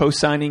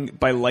 co-signing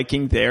by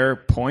liking their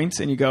points,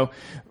 and you go,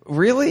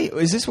 really?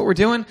 Is this what we're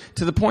doing?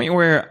 To the point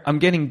where I'm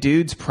getting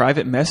dudes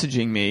private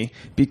messaging me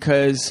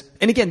because,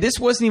 and again, this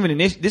wasn't even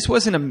an issue. This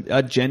wasn't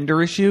a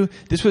gender issue.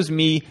 This was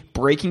me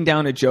breaking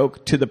down a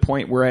joke to the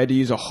point where I had to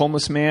use a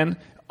homeless man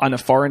on the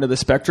far end of the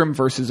spectrum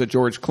versus a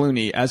George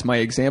Clooney as my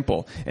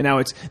example. And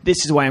now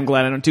this is why I'm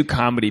glad I don't do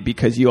comedy,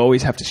 because you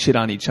always have to shit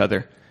on each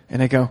other.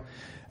 And I go,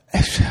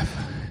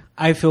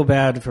 I feel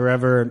bad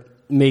forever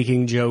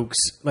making jokes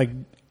like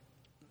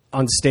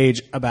on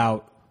stage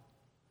about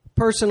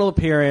personal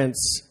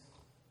appearance.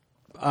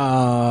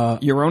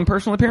 Your own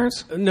personal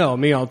appearance? No,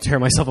 me, I'll tear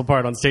myself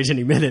apart on stage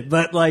any minute.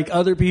 But like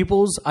other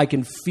people's, I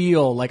can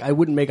feel like I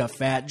wouldn't make a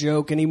fat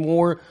joke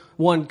anymore.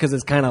 One, because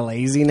it's kind of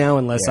lazy now,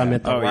 unless I'm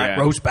at the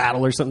roast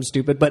battle or something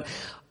stupid. But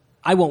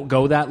I won't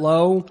go that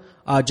low.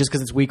 Just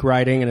because it's weak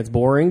writing and it's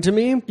boring to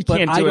me. You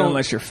can't do it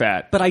unless you're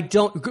fat. But I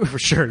don't, for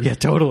sure, yeah,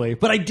 totally.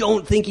 But I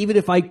don't think even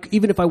if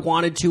I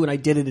wanted to and I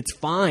did it, it's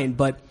fine.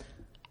 But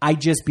I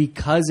just,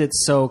 because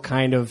it's so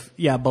kind of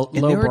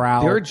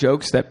lowbrow. There are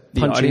jokes that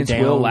the audience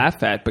will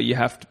laugh at, but you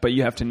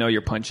have to know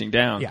you're punching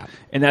down. Yeah,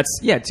 and that's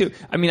too.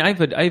 I mean, I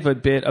have a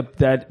bit of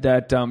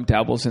that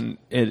dabbles in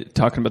it,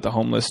 talking about the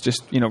homeless.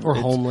 Just or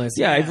homeless.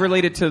 Yeah, I've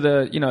related to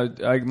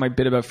the my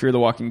bit about Fear the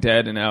Walking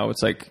Dead, and how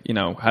it's like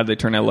how they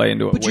turn LA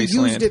into a wasteland. But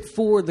you used it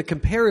for the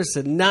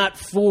comparison, not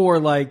for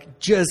like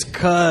just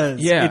cause.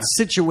 Yeah, it's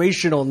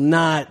situational,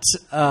 not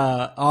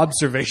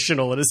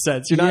observational in a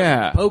sense. You're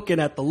not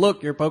poking at the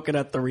look; you're poking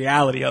at the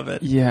reality of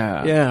it.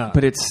 Yeah.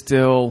 But it's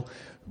still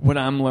what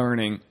I'm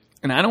learning.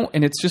 And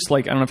it's just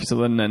like, I don't know if it's a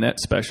Nanette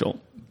special,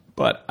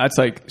 but it's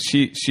like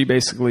she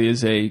basically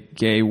is a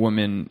gay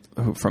woman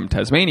from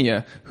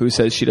Tasmania who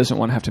says she doesn't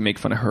want to have to make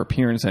fun of her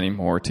appearance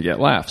anymore to get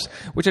laughs,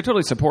 which I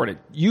totally support it.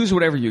 Use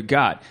whatever you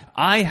got.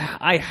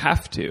 I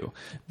have to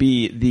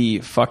be the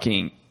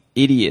fucking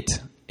idiot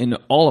in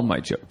all of my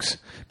jokes,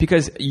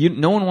 because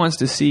no one wants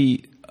to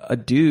see a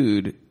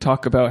dude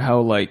talk about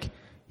how like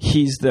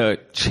he's the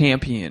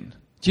champion.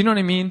 Do you know what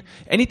I mean?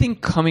 Anything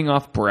coming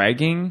off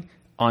bragging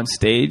on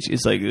stage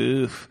is like,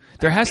 ugh.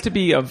 There has to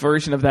be a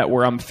version of that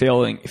where I'm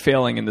failing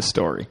in the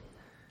story.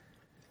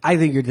 I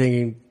think you're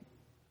thinking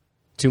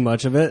too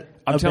much of it.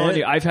 I'm telling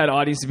you, I've had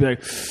audiences be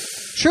like,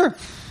 sure,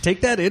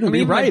 take that in and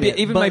rewrite it.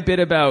 Even my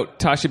bit about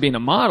Tasha being a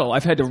model,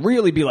 I've had to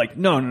really be like,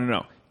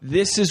 no.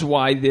 This is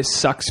why this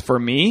sucks for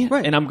me,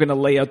 right. And I'm going to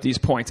lay out these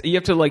points. You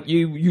have to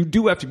you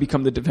do have to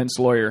become the defense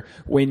lawyer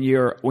when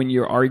you're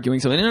arguing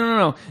something.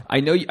 No.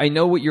 I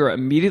know what you're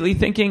immediately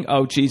thinking.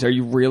 Oh, geez, are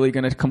you really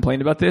going to complain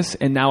about this?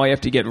 And now I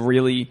have to get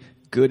really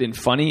good and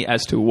funny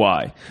as to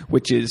why,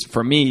 which is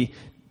for me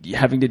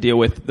having to deal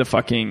with the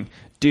fucking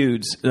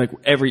dudes like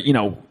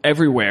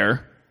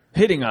everywhere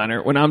hitting on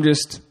her when I'm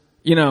just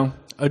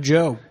a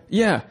Joe.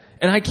 Yeah,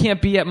 and I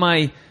can't be at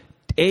my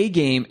A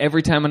game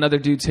every time another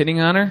dude's hitting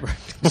on her.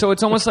 So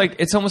it's almost like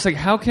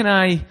how can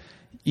I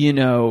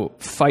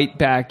fight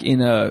back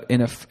in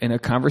a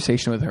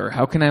conversation with her?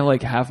 How can I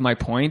like have my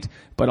point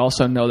but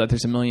also know that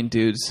there's a million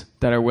dudes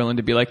that are willing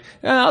to be like,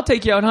 I'll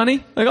take you out,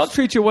 honey. Like I'll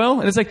treat you well.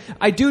 And it's like,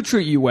 I do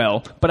treat you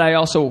well, but I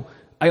also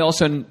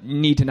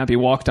need to not be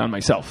walked on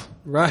myself.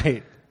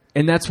 Right.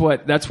 And that's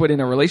what in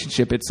a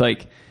relationship it's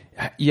like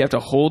you have to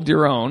hold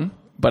your own,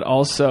 but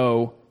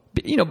also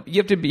you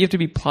have to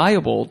be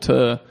pliable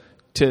to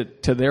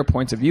their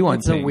points of view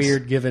on things. It's a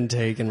weird give and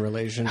take in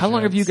relationships. How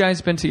long have you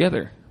guys been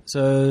together?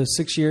 So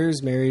 6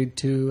 years, married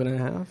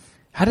 2.5.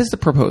 How does the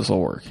proposal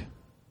work?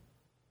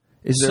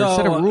 Is there a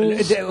set of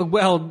rules?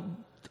 Well,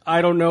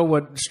 I don't know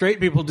what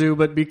straight people do,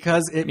 but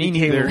because it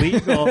became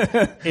legal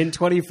in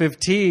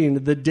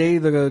 2015, the day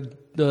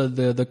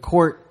the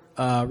court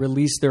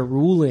released their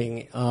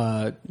ruling,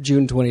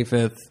 June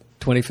 25th,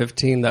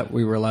 2015, that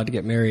we were allowed to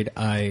get married,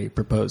 I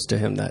proposed to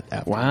him that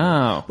afternoon.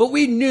 Wow. But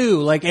we knew,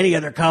 like any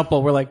other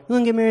couple, we're like, we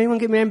want to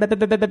get married, blah,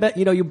 blah, blah, blah.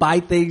 You buy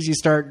things, you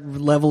start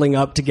leveling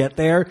up to get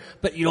there,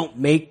 but you don't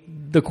make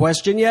the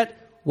question yet.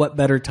 What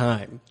better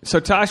time? So,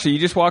 Tasha, you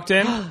just walked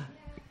in?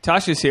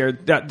 Tasha's here.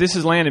 This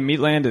is Landon. Meet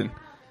Landon.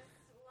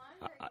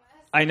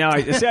 I know.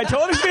 I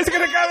told her she's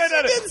going to comment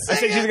on it. I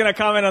said she's going to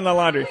comment on the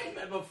laundry.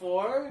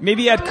 Before?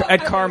 Maybe at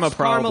Karma,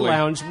 probably. Karma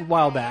Lounge a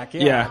while back,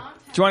 yeah.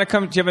 Do you want to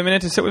come? Do you have a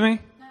minute to sit with me?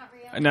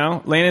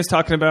 No? Landon's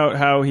talking about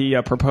how he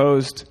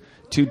proposed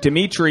to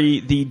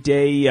Dimitri the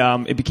day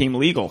it became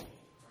legal.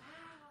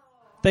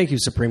 Thank you,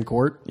 Supreme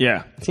Court.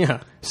 Yeah.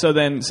 Yeah. So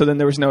then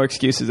there was no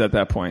excuses at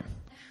that point.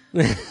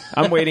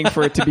 I'm waiting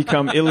for it to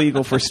become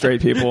illegal for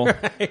straight people.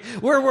 Right.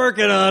 We're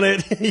working on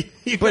it.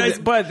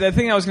 But the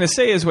thing I was going to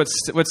say is what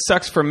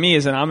sucks for me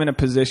is that I'm in a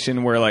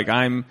position where like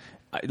I'm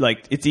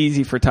like it's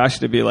easy for Tasha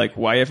to be like,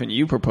 why haven't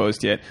you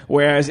proposed yet?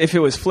 Whereas if it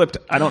was flipped,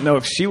 I don't know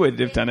if she would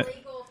have done it.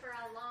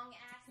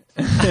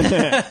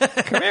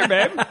 Come here,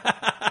 babe.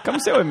 Come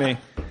sit with me.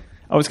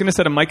 I was going to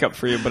set a mic up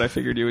for you, but I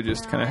figured you would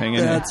just kind of hang in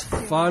there. That's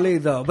funny,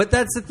 though. But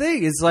that's the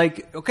thing. It's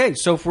like, okay,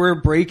 so if we're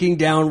breaking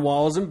down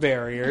walls and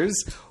barriers,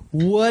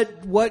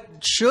 what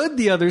should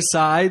the other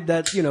side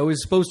that,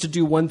 is supposed to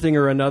do one thing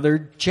or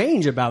another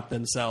change about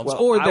themselves?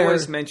 Well, I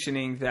was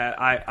mentioning that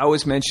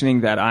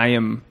I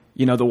am,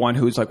 the one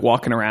who's like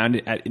walking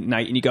around at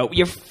night and you go,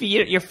 your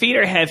feet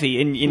are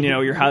heavy and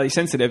you're highly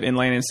sensitive. And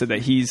Landon said that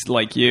he's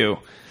like you.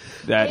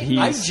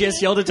 I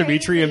just yelled at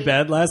Dimitri in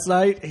bed last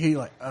night. He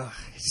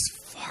just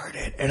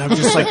farted. And I'm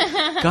just like,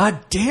 God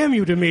damn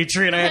you,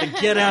 Dimitri. And I had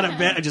to get out of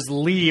bed and just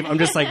leave. I'm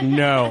just like,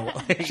 no.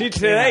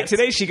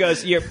 Today she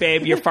goes, your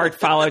fart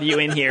followed you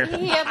in here.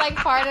 He had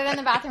farted in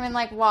the bathroom and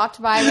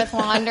walked by with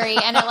laundry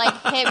and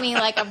it hit me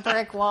like a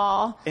brick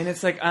wall. And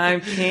it's like,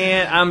 I'm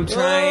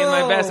trying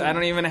my best. I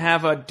don't even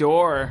have a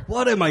door.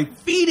 What am I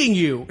feeding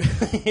you?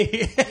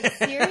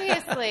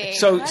 Seriously.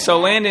 So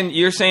Landon,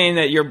 you're saying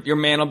that your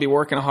man will be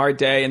working a hard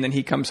day and then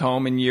he comes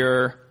home and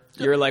you're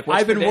like, what's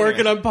I've been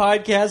working on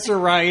podcasts or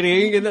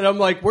writing, and then I'm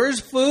like,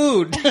 where's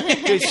food?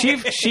 Dude,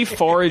 she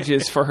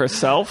forages for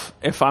herself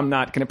if I'm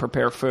not going to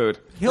prepare food.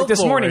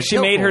 This morning, she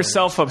made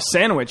herself a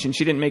sandwich, and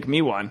she didn't make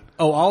me one.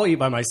 Oh, I'll eat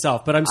by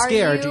myself, but I'm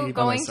scared to eat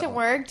by myself. Are you going to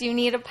work? Do you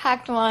need a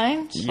packed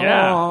lunch? Yeah.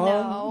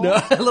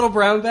 No. A little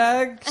brown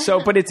bag?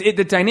 So, but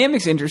the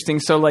dynamic's interesting.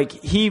 So,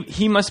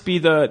 he must be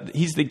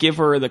he's the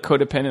giver, the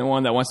codependent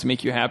one that wants to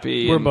make you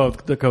happy. We're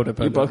both the codependent.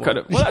 We're both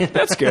codependent. Well,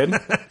 that's good.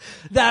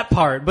 That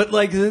part. But,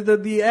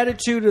 the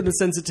attitude and the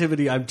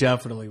sensitivity,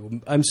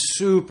 I'm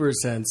super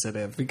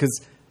sensitive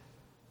because,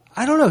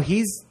 I don't know,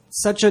 he's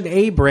such an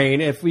A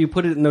brain if we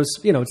put it in those,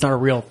 it's not a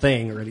real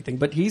thing or anything,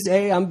 but he's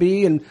A, I'm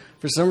B, and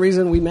for some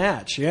reason we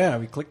match. Yeah,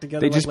 we click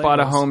together. They just bought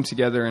a home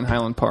together in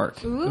Highland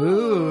Park.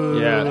 Ooh.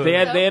 Yeah, they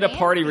had a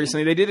party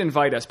recently. They did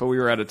invite us, but we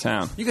were out of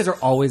town. You guys are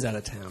always out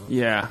of town.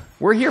 Yeah,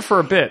 we're here for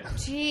a bit.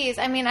 Jeez,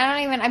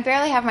 I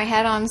barely have my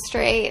head on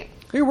straight.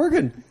 You're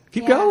working.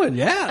 Keep going.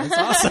 Yeah,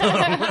 that's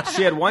awesome.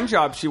 She had one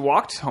job she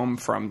walked home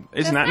from.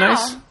 Isn't that now.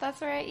 nice?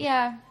 That's right,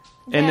 yeah.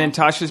 And then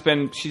Tasha's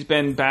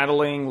been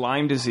battling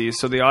Lyme disease,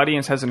 so the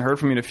audience hasn't heard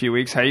from you in a few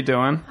weeks. How you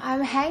doing?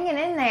 I'm hanging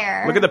in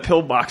there. Look at the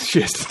pill box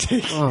she has to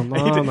take. Oh,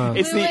 Mama.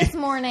 Blue is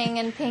morning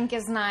and pink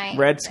is night.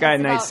 Red Sky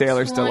it's Night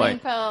Sailor's Delight.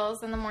 20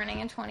 pills in the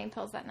morning and 20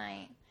 pills at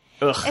night.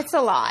 Ugh. It's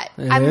a lot.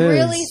 It I'm is.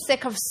 really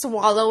sick of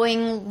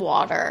swallowing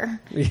water.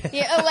 Yeah.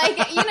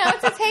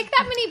 To take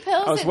that many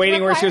pills. I was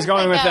waiting where she was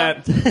going with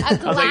that. A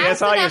glass I was like,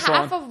 that's all and you're a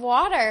half swallowing. of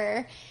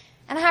water.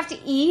 And I have to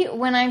eat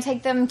when I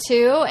take them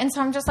too. And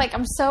so I'm just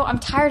I'm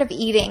tired of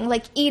eating.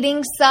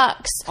 Eating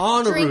sucks.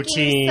 On a Drinking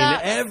routine.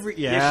 sucks.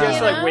 She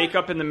has to wake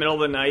up in the middle of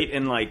the night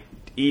and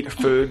eat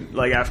food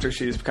after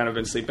she's kind of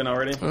been sleeping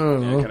already.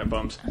 Oh. Yeah, kind of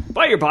bums.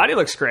 But your body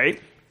looks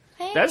great.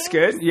 Thanks. That's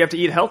good. You have to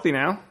eat healthy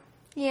now.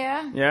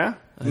 Yeah. Yeah.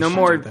 No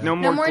more No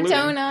more gluten.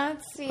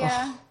 donuts.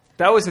 Yeah.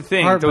 That was the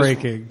thing.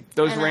 Heartbreaking.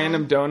 Those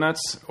random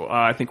donuts.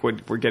 I think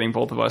we're getting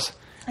both of us.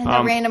 And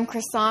the random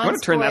croissants. You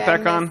want to turn that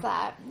back on?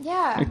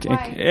 Yeah.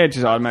 It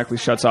just automatically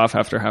shuts off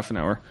after half an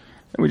hour.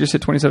 And we just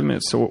hit 27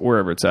 minutes, so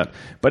wherever it's at.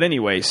 But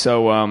anyway,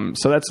 so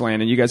that's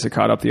Landon. You guys have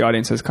caught up. The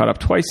audience has caught up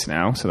twice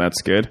now, so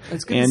that's good.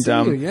 It's good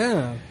to see you,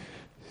 yeah.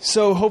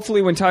 So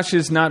hopefully when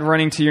Tasha's not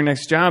running to your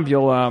next job,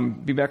 you'll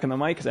be back on the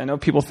mic, because I know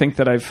people think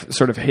that I've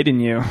sort of hidden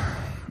you.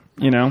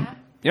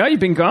 Yeah,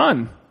 you've been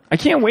gone. I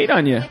can't wait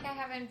on you. I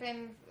haven't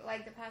been,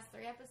 the past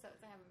 3 episodes,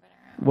 I haven't been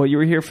around. Well, you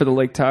were here for the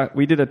Lake Tahoe.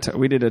 We did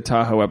a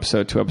Tahoe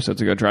episode 2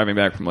 episodes ago, driving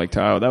back from Lake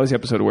Tahoe. That was the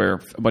episode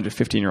where a bunch of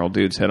 15-year-old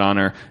dudes hit on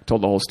her,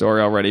 told the whole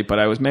story already. But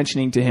I was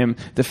mentioning to him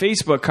the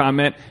Facebook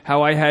comment,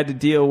 how I had to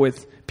deal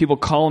with people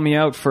calling me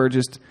out for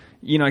just,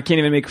 I can't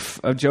even make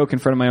a joke in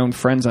front of my own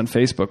friends on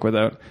Facebook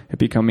without it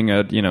becoming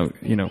a, Being a little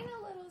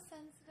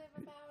sensitive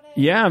about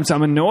it. Yeah,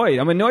 I'm annoyed.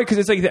 I'm annoyed because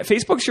it's like that.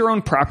 Facebook's your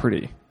own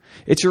property.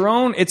 It's your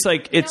own. It's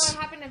like it's. You know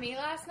what happened to me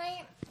last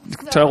night?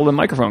 Tell the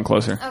microphone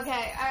closer.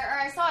 Okay,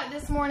 I saw it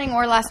this morning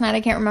or last night. I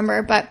can't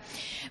remember, but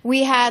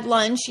we had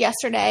lunch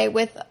yesterday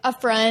with a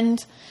friend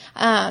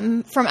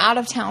from out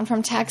of town,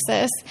 from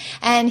Texas,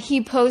 and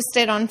he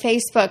posted on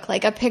Facebook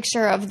a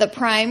picture of the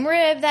prime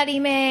rib that he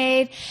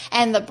made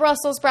and the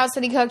Brussels sprouts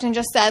that he cooked, and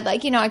just said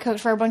I cooked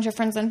for a bunch of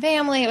friends and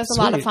family. It was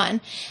a lot of fun.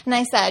 And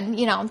I said,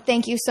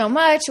 thank you so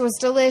much. It was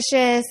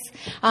delicious.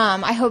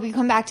 I hope you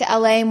come back to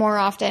LA more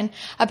often.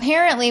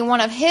 Apparently,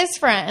 one of his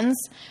friends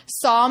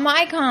saw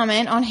my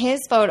comment on his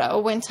photo,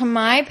 went to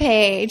my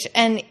page,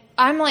 and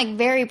I'm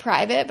very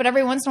private, but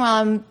every once in a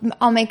while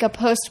I'll make a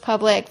post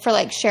public for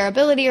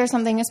shareability or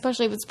something,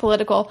 especially if it's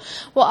political.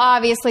 Well,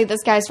 obviously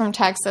this guy's from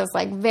Texas,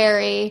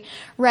 very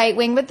right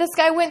wing, but this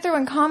guy went through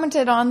and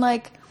commented on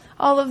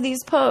all of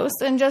these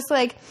posts and just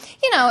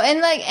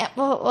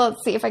well,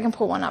 let's see if I can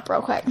pull one up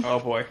real quick. Oh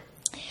boy.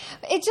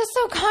 it's just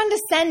so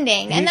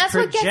condescending, and He's that's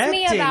what gets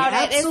me projecting. about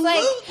it. It's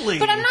Absolutely. like,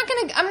 but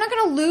I'm not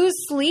gonna lose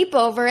sleep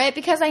over it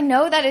because I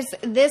know that it's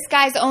this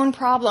guy's own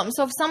problem.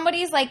 So if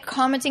somebody's like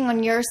commenting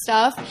on your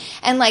stuff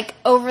and like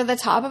over the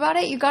top about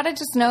it, you got to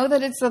just know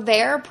that it's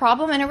their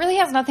problem, and it really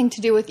has nothing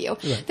to do with you.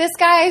 Right. This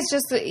guy is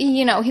just,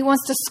 he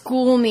wants to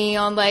school me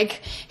on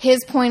like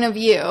his point of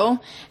view,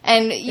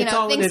 and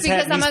thinks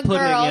because I'm a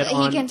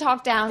girl he can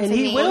talk down to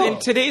me. In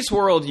today's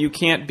world, you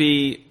can't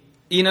be.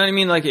 You know what I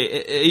mean? Like,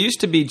 it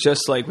used to be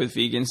just like with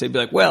vegans. They'd be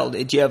like, well,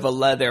 did you have a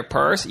leather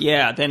purse?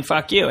 Yeah, then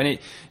fuck you. And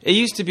it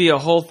used to be a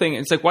whole thing.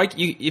 It's like,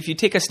 if you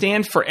take a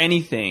stand for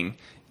anything,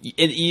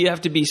 you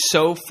have to be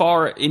so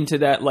far into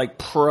that, like,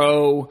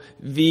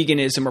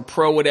 pro-veganism or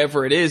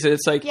pro-whatever it is. That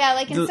it's like... Yeah,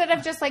 like, instead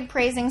of just, like,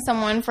 praising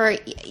someone for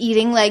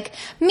eating, like,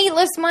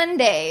 meatless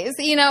Mondays,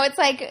 it's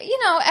like,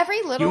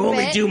 every little bit... You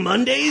only do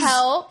Mondays?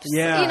 ...helps.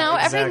 Yeah,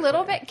 exactly. Every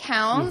little bit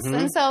counts. Mm-hmm.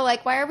 And so,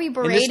 like, why are we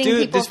berating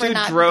people for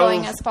not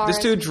going as far This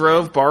dude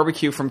drove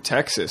barbecue from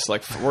Texas.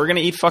 Like, we're going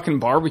to eat fucking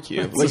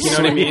barbecue. Like, you know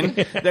what I mean?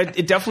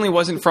 It definitely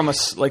wasn't from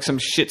some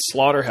shit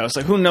slaughterhouse.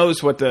 Like, who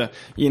knows what the...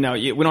 we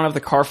don't have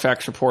the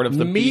Carfax report of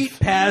the beef.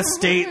 Past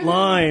state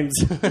lines.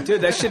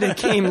 Dude, that shit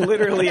came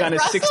literally on a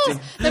 60.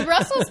 The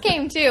Brussels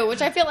came too,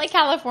 which I feel like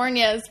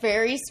California is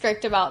very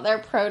strict about their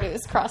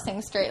produce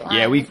crossing straight lines.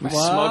 Yeah, we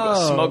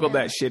smuggled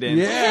that shit in.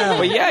 Yeah.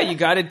 But yeah, you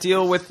got to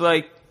deal with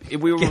like...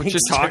 We were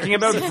just talking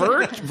about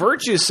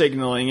virtue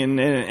signaling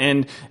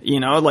and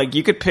like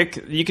you could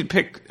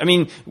pick. I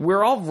mean,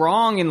 we're all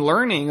wrong in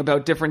learning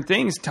about different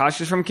things.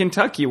 Tasha's from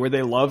Kentucky, where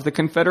they love the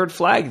Confederate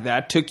flag.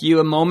 That took you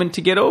a moment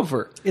to get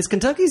over. Is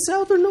Kentucky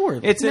south or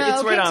north? It's right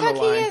on the line.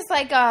 Kentucky is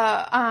like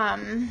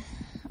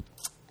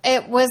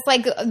it was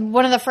like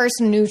one of the first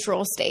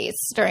neutral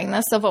states during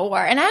the Civil War.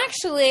 And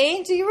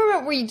actually, do you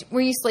remember, were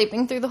you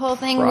sleeping through the whole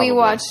thing? Probably. We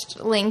watched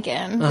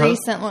Lincoln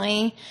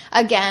recently.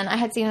 Again, I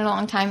had seen it a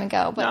long time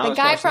ago. But the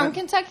guy from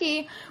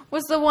Kentucky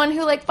was the one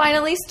who like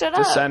finally stood up.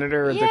 The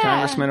senator or the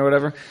congressman or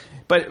whatever.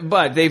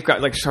 But they've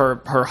got, like,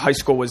 her high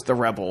school was the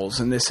rebels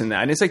and this and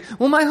that. And it's like,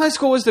 well, my high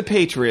school was the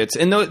Patriots.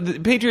 And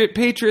the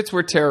Patriots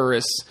were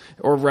terrorists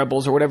or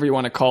rebels or whatever you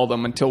want to call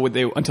them until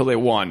they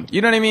won. You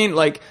know what I mean?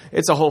 Like,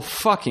 it's a whole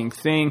fucking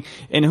thing.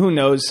 And who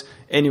knows?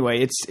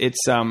 Anyway,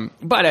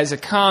 but as a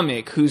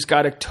comic who's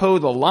got to toe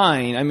the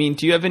line, I mean,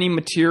 do you have any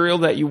material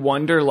that you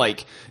wonder,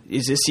 like,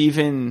 is this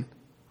even...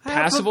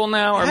 passable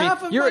now?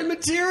 Half of my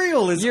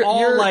material is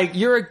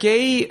you're a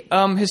gay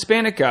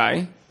Hispanic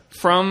guy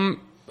from...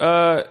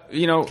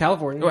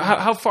 California.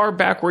 How far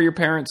back were your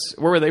parents?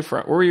 Where were they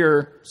from? Where were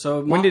your?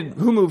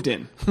 Who moved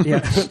in?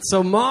 Yeah.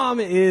 So mom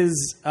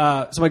is.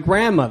 So my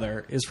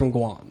grandmother is from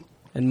Guam,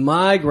 and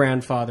my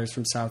grandfather's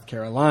from South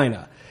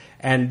Carolina.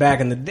 And back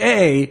in the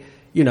day,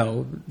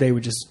 they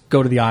would just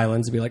go to the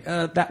islands and be like,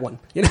 that one.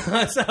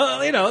 So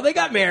they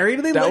got married.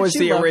 That was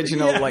the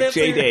original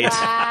J date.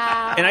 Wow.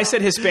 And I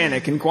said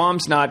Hispanic, and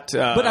Guam's not.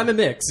 But I'm a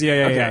mix.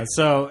 Yeah.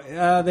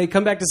 So they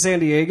come back to San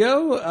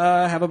Diego,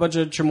 have a bunch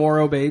of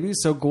Chamorro babies.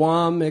 So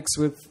Guam mixed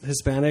with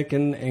Hispanic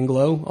and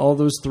Anglo, all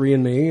those three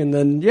and me, and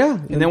then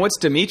And then what's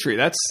Dimitri?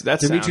 That's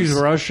Dimitri's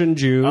Russian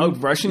Jew. Oh,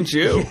 Russian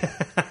Jew.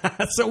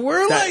 So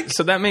we're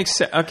so that makes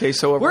sense. Okay,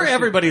 so we're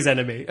everybody's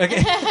enemy.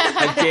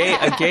 Okay,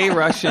 a gay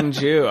Russian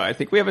Jew. I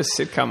think we have a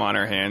sitcom on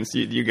our hands.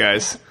 You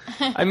guys.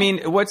 I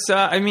mean,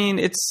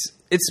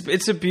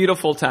 it's a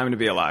beautiful time to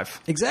be alive.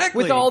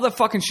 Exactly. With all the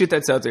fucking shit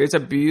that's out there, it's a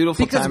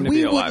beautiful time to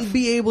be alive. Because we wouldn't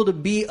be able to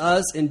be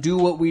us and do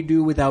what we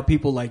do without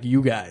people like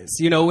you guys.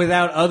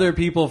 Without other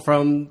people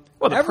from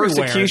the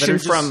everywhere persecution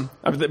from...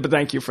 But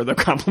thank you for the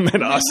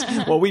compliment, us.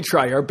 Well, we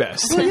try our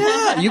best. Well,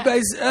 yeah, you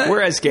guys...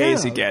 we're as gay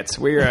as it gets.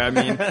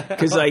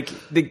 Because like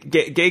the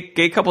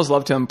gay couples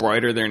love to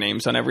embroider their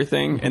names on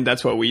everything, and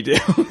that's what we do.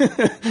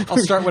 I'll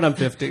start when I'm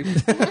 50.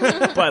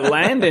 But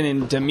Landon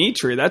and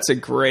Dimitri, that's a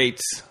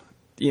great...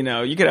 you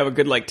could have a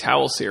good like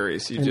towel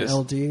series.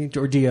 LD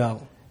or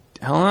DL?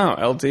 I don't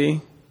know.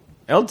 LD.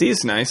 LD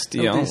is nice.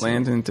 DL.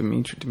 Landon,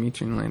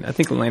 Dimitri, and Landon. I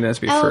think Landon has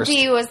to be first.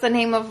 LD was the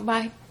name of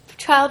my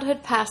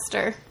childhood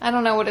pastor. I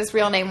don't know what his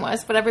real name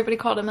was, but everybody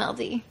called him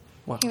LD.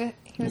 Wow.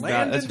 He was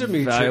Landon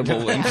Dimitri.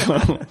 Valuable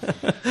info.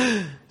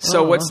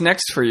 So what's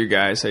next for you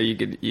guys? What are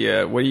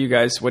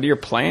your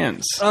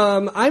plans?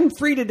 I'm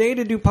free today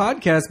to do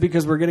podcasts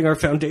because we're getting our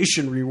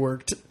foundation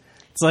reworked.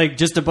 It's like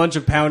just a bunch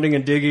of pounding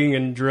and digging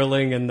and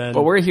drilling, and then.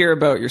 But we're here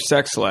about your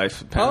sex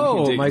life.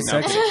 My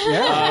sex life.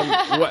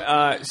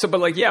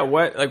 Yeah.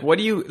 What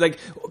do you like?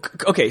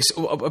 Okay,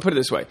 so I'll put it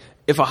this way: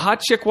 if a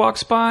hot chick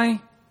walks by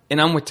and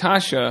I'm with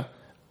Tasha,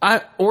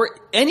 or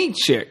any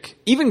chick,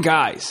 even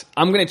guys,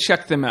 I'm gonna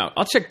check them out.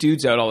 I'll check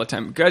dudes out all the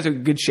time. Guys are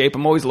in good shape.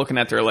 I'm always looking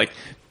at their like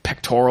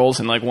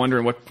pectorals and like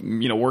wondering what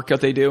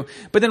workout they do.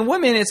 But then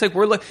women, it's like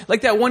we're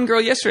like that one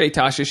girl yesterday,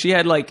 Tasha. She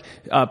had like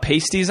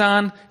pasties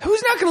on.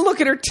 Who's not going to look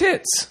at her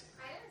tits?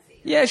 I didn't see.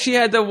 Yeah, she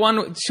had the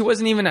one. She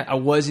wasn't even.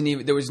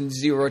 There was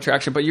zero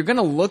attraction. But you're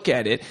gonna look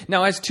at it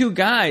now. As two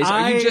guys,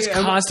 are you just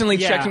constantly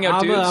checking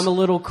out dudes? I'm a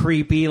little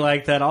creepy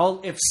like that.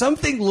 If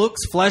something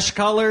looks flesh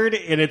colored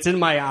and it's in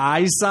my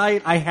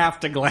eyesight, I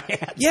have to glance.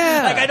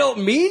 Yeah, like I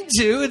don't mean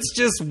to. It's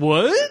just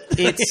what?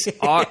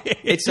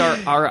 It's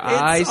our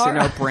eyes and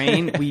our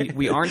brain.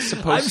 We aren't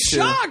supposed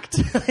to. I'm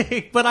shocked.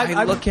 But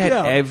I look at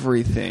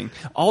everything.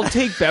 I'll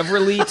take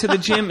Beverly to the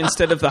gym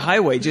instead of the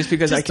highway just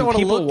because I can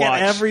people look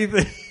watch at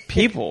everything.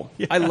 People.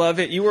 Yeah. I love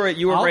it. You were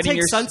writing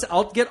your...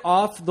 I'll get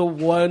off the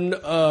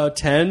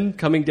 110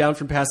 coming down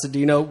from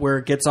Pasadena where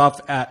it gets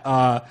off at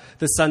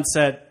the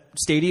Sunset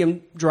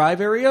Stadium Drive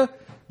area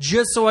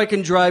just so I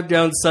can drive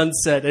down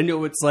Sunset. I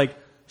know it's like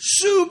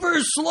super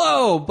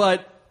slow,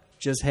 but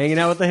just hanging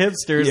out with the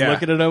hipsters,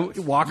 looking at them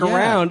walk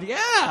around. Yeah.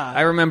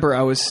 I remember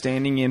I used to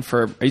stand in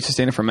for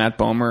Matt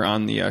Bomer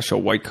on the show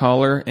White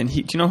Collar, and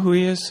do you know who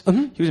he is?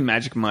 Mm-hmm. He was in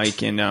Magic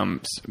Mike and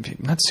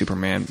not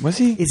Superman. Was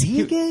he? Is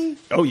he gay?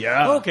 Oh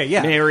yeah. Okay,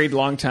 yeah. Married,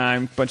 long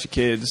time, bunch of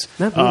kids.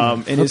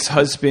 And his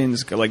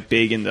husband's like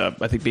big in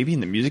maybe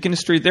in the music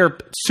industry. They're a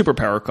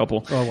superpower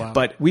couple. Oh wow.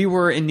 But we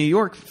were in New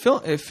York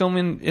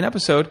filming an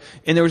episode,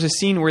 and there was a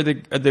scene where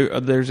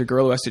there's a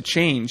girl who has to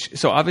change.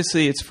 So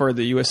obviously it's for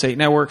the USA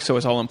Network, so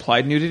it's all implied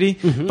nudity,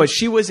 but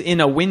she was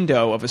in a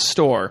window of a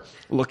store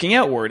looking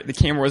outward. The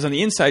camera was on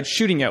the inside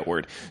shooting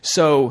outward.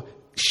 So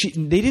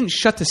they didn't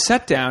shut the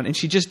set down, and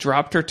she just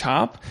dropped her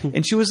top,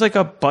 and she was like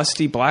a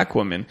busty black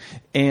woman,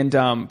 and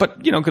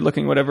but good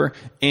looking, whatever.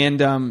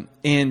 And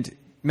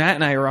Matt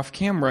and I are off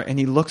camera, and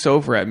he looks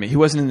over at me. He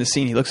wasn't in the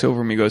scene. He looks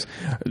over at me and goes,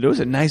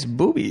 "Those are nice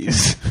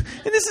boobies."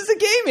 And this is a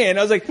gay man.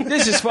 I was like,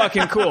 "This is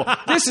fucking cool.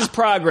 This is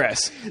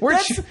progress."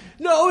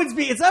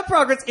 It's not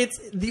progress.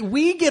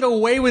 We get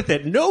away with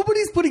it.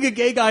 Nobody's putting a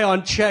gay guy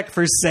on check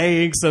for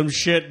saying some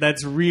shit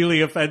that's really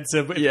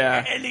offensive.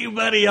 Yeah.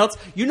 Anybody else?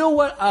 You know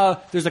what?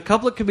 There's a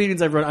couple of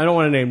comedians I've run. I don't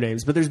want to name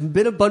names, but there's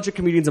been a bunch of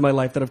comedians in my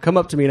life that have come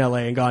up to me in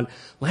LA and gone,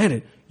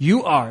 "Landon,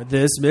 you are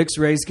this mixed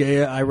race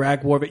gay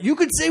Iraq war vet. You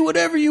could say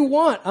whatever you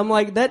want." I'm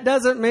like, that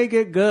doesn't make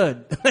it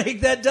good.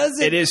 Like that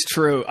doesn't. It is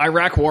true.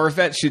 Iraq war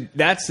vet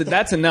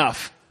that's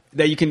enough.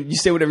 That you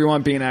say whatever you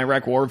want being an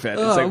Iraq war vet.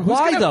 It's like,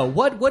 why though?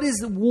 What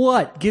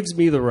gives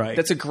me the right?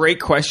 That's a great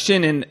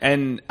question,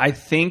 and I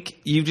think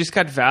you've just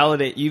got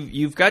validate.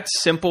 You've got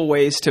simple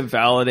ways to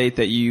validate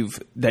that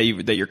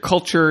you're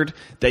cultured,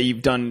 that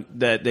you've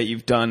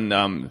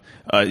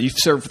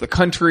served the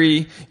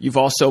country. You've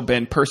also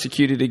been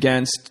persecuted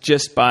against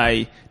just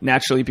by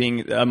naturally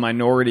being a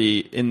minority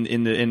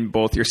in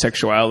both your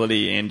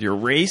sexuality and your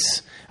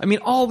race. I mean,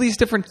 all these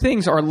different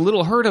things are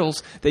little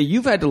hurdles that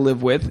you've had to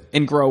live with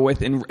and grow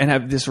with and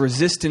have this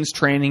resistance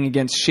training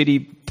against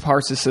shitty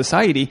parts of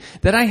society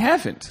that I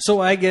haven't.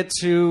 So I get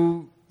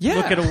to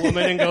look at a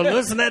woman and go,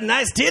 "Listen to that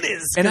nice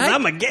titties," because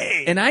I'm a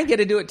gay. And I get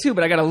to do it too,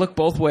 but I got to look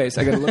both ways.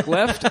 I got to look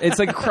left. It's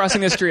like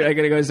crossing the street. I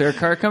got to go, "Is there a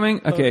car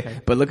coming?" Okay.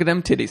 But look at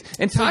them titties.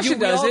 And Tasha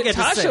does it.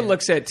 Tasha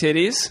looks at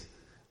titties.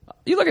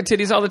 You look at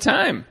titties all the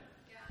time.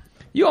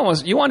 You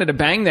wanted to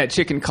bang that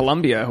chick in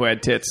Colombia who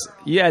had tits.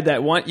 You had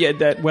that one. You had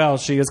that. Well,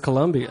 she is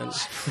Colombian.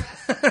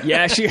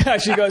 Yeah, she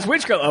goes,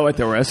 "Which girl?" "Oh, at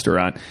the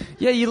restaurant."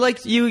 Yeah,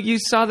 you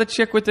saw the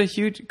chick with the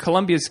huge.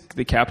 Colombia's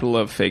the capital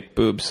of fake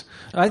boobs.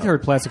 I've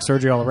heard plastic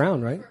surgery all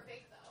around, right?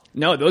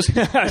 No, those.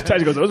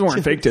 Tasha goes, "Those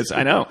weren't fake tits."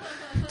 I know.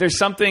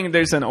 There's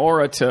an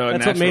aura to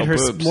That's natural what made her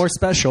boobs. More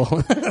special.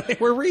 They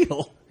were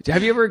real.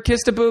 Have you ever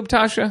kissed a boob,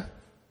 Tasha?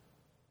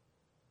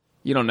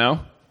 You don't know?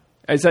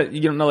 Is that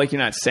you don't know? Like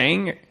you're not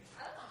saying.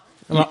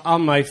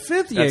 On my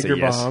fifth Jaeger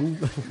bomb.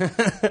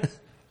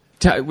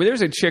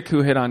 There's a chick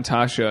who hit on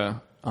Tasha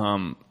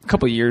a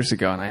couple years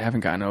ago, and I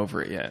haven't gotten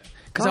over it yet.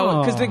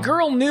 Because the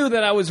girl knew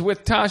that I was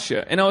with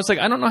Tasha, and I was like,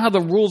 I don't know how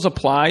the rules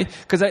apply,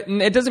 because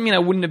it doesn't mean I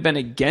wouldn't have been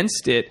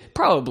against it,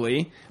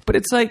 probably, but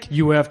it's like...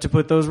 You have to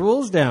put those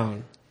rules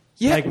down.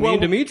 Yeah, me and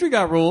Dimitri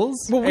got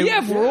rules. Well, we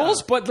have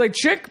rules, but the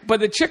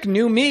chick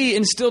knew me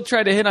and still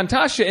tried to hit on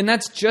Tasha, and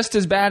that's just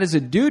as bad as a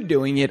dude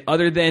doing it.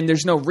 Other than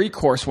there's no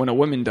recourse when a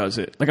woman does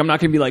it. Like I'm not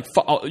gonna be like,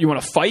 you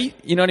want to fight?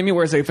 You know what I mean?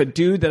 Whereas like, if a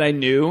dude that I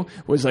knew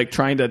was like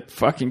trying to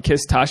fucking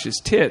kiss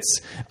Tasha's tits,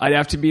 I'd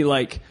have to be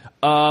like,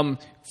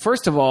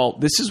 first of all,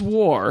 this is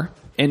war,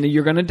 and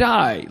you're gonna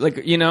die.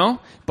 Like you know.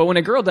 But when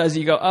a girl does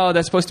it, you go, oh,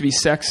 that's supposed to be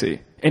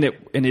sexy, and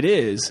it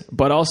is,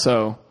 but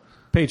also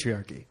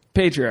patriarchy.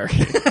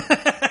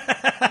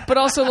 But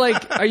also,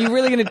 like, are you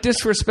really going to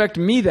disrespect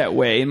me that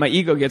way? And my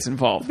ego gets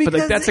involved. Because but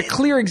like, that's a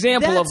clear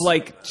example of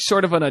like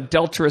sort of an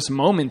adulterous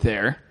moment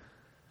there.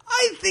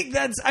 I think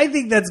that's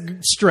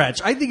stretch.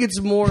 I think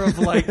it's more of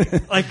like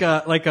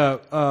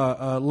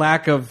a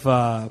lack of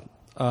what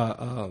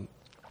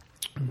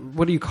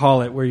do you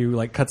call it? Where you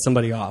like cut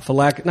somebody off? A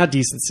lack, not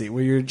decency.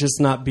 Where you're just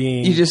not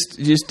being. You just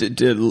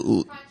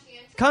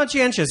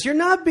conscientious. You're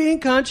not being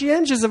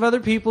conscientious of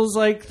other people's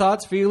like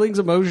thoughts, feelings,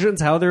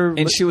 emotions, how they're.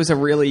 And she was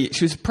probably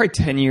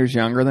 10 years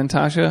younger than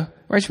Tasha.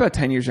 Right, she's about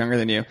 10 years younger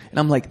than you. And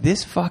I'm like,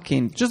 this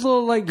fucking just a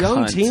little like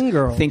young teen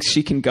girl thinks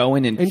she can go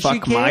in and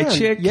fuck my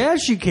chick. Yeah,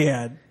 she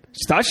can.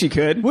 She thought she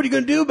could. What are you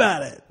going to do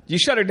about it? You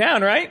shut her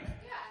down, right?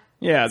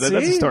 Yeah, that's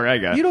the See? story I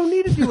got. You don't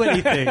need to do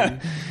anything.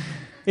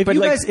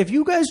 If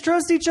you guys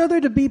trust each other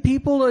to be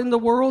people in the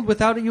world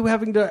without you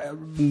having to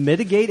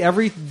mitigate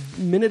every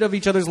minute of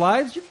each other's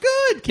lives, you're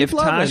good. Keep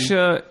loving.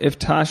 If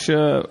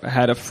Tasha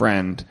had a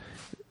friend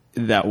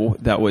that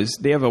was,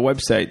 they have a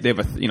website, they have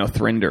a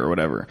Thrinder or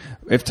whatever.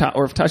 If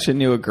Tasha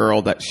knew a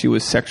girl that she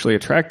was sexually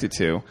attracted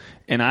to,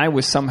 and I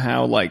was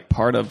somehow like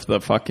part of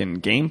the fucking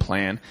game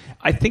plan,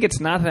 I think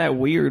it's not that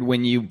weird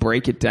when you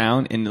break it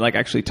down and like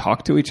actually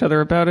talk to each other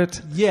about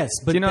it. Yes,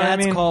 but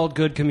that's called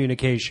good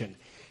communication.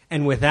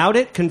 And without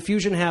it,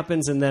 confusion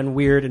happens, and then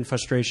weird and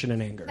frustration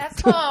and anger.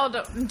 That's called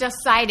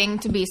deciding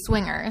to be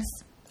swingers,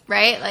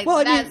 right? Like,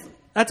 well,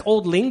 that's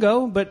old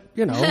lingo, but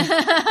sure. I'm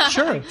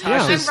from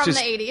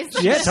the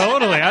 80s. Yeah,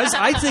 totally.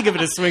 I think of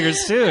it as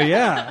swingers too.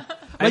 Yeah,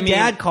 my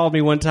dad called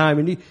me one time,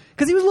 and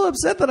because he was a little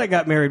upset that I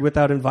got married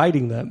without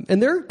inviting them,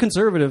 and they're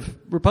conservative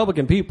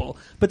Republican people,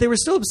 but they were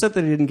still upset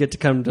that I didn't get to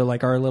come to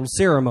like our little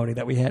ceremony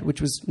that we had,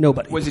 which was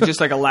nobody. Was it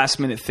just like a last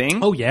minute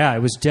thing? Oh yeah, it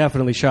was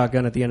definitely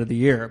shotgun at the end of the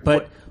year,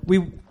 but we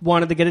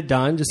wanted to get it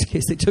done just in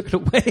case they took it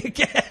away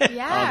again.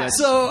 Yeah.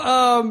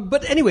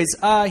 But anyways,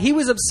 he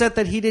was upset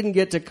that he didn't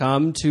get to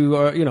come to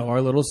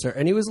our little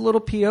and he was a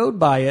little PO'd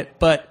by it.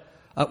 But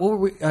what were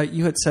we?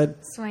 You had said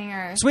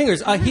swingers.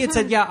 He had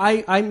said, "Yeah,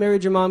 I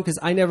married your mom because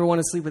I never want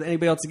to sleep with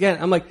anybody else again."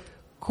 I'm like,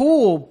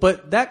 cool,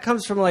 but that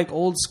comes from like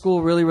old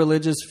school, really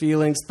religious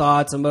feelings,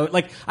 thoughts,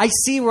 like I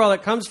see where all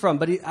that comes from.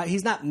 But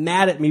he's not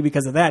mad at me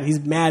because of that. He's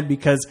mad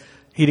because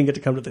he didn't get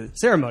to come to the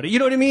ceremony. You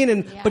know what I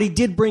mean? But he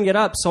did bring it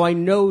up, so I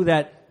know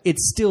that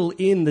it's still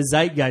in the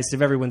zeitgeist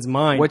of everyone's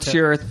mind. What's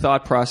your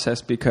thought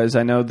process? Because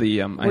I know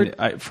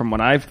from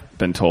what I've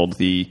been told,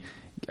 are you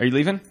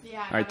leaving? Yeah.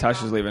 All right,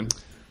 Tasha's leaving.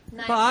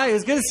 Nice. Bye. It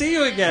was good to see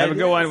you again. Have a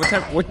good one.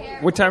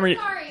 What time are you?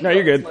 Sorry. No,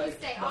 you're good. You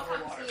stay. I'll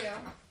come see you.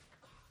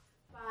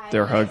 Bye.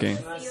 They're hugging.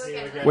 See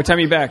you again. What time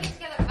are you back?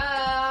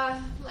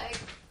 Like.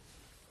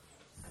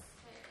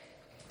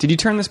 Did you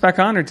turn this back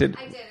on or did?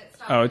 I did. It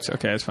stopped. Oh, it's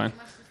okay. It's fine.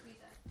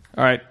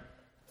 All right.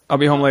 I'll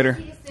be home later.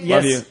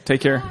 Yes. Love you.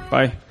 Take care.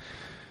 Bye.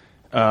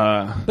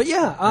 But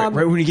yeah,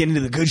 right when you get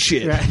into the good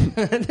shit.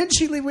 Right. And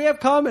then we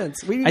have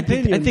comments. We need I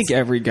opinions. think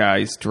every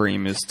guy's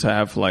dream is to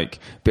have like.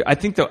 But I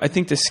think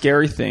the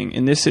scary thing,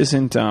 and this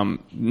isn't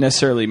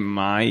necessarily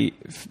my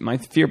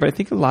fear, but I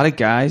think a lot of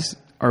guys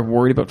are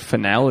worried about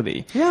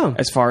finality. Yeah.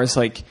 As far as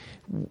like,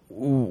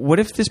 what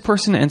if this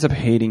person ends up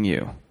hating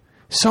you?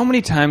 So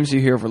many times you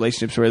hear of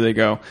relationships where they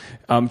go,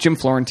 Jim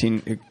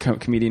Florentine, a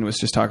comedian, was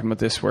just talking about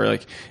this, where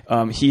like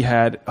he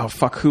had,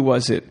 who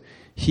was it?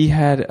 He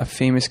had a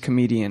famous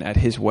comedian at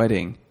his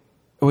wedding.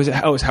 It was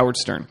Howard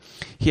Stern.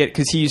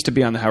 Because he used to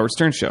be on the Howard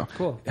Stern show.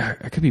 Cool.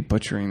 I could be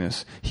butchering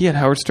this. He had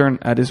Howard Stern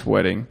at his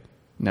wedding.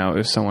 No, it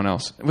was someone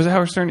else. Was it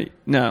Howard Stern?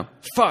 No.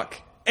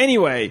 Fuck.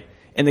 Anyway.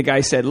 And the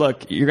guy said,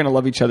 look, you're going to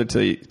love each other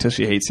till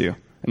she hates you.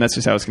 And that's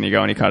just how it's going to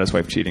go. And he caught his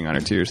wife cheating on her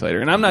 2 years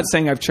later. And I'm not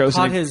saying I've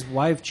chosen... Caught his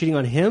wife cheating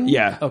on him?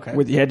 Yeah. Okay.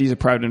 He had to use a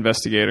private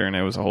investigator, and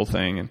it was a whole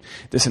thing, and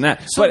this and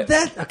that. So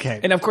okay.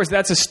 And of course,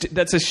 that's a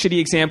shitty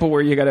example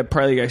where you got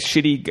probably a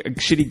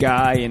shitty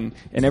guy, and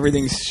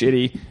everything's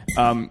shitty.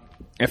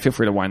 Feel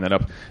free to wind that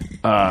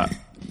up.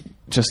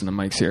 Just in the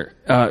mics here.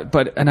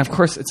 And of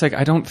course, it's like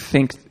I don't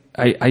think...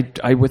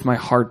 I with my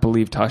heart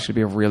believe Tasha to be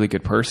a really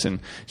good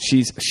person.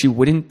 She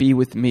wouldn't be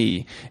with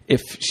me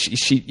if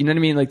she you know what I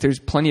mean? Like there's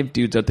plenty of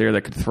dudes out there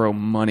that could throw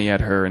money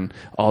at her and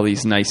all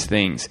these nice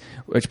things.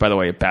 Which, by the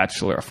way, a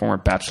former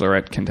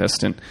Bachelorette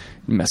contestant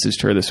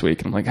messaged her this week.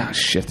 And I'm like, oh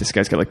shit, this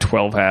guy's got like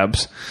 12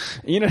 abs.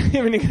 You know, I'm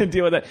even gonna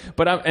deal with that.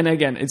 But and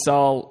again, it's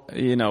all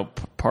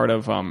part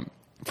of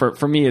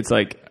for me. It's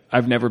like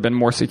I've never been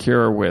more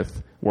secure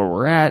with where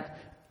we're at.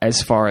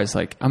 As far as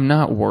like, I'm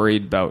not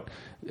worried about.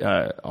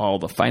 All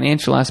the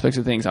financial aspects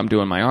of things. I'm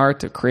doing my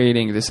art,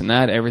 creating this and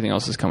that. Everything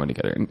else is coming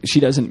together. And she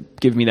doesn't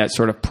give me that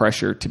sort of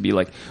pressure to be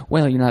like,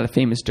 well, you're not a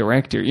famous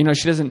director.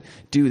 She doesn't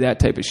do that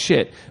type of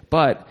shit.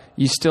 But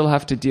you still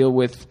have to deal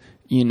with,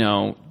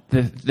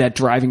 that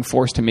driving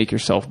force to make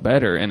yourself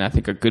better. And I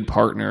think a good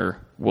partner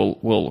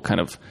will kind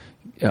of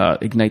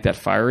ignite that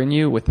fire in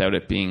you without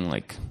it being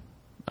like,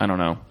 I don't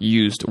know,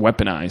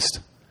 weaponized.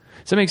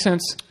 Does that make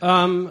sense?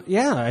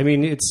 Yeah. I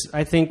mean,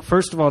 I think,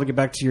 first of all, to get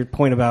back to your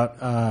point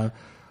about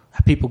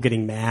people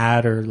getting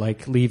mad or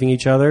like leaving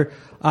each other,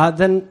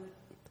 then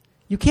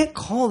you can't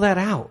call that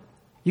out.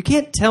 You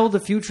can't tell the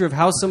future of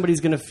how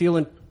somebody's going to feel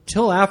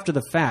until after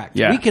the fact.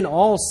 Yeah. We can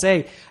all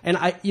say, and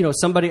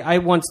I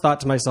once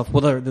thought to myself,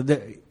 well,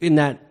 in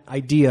that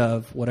idea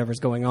of whatever's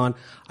going on,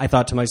 I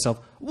thought to myself,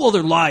 well,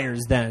 they're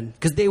liars then,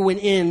 because they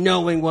went in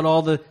knowing what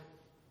all the...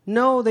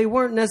 No, they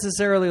weren't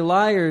necessarily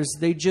liars.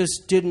 They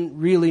just didn't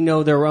really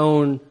know their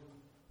own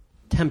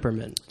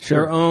temperament,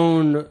 Sure. their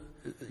own,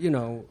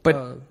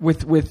 But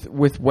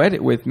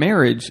with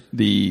marriage,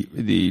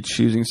 the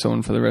choosing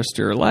someone for the rest of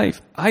your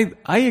life, I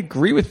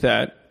agree with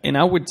that, and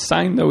I would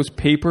sign those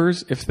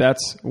papers if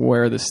that's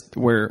where the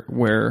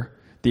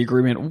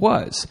agreement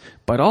was.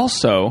 But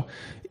also,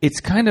 it's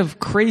kind of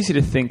crazy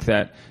to think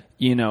that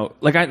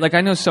like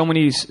I know so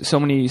many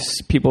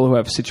people who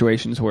have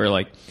situations where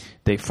like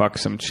they fuck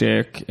some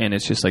chick and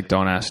it's just like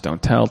don't ask,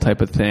 don't tell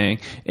type of thing,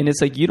 and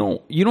it's like you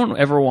don't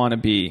ever want to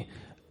be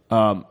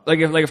like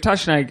if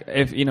Tasha and I,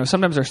 if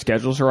sometimes our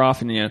schedules are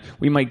off and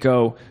we might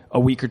go a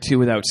week or two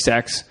without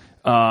sex.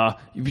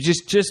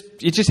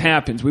 It just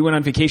happens. We went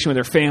on vacation with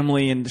our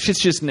family, and shit's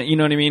just, you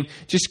know what I mean?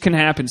 Just can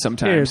happen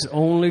sometimes. It's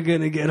only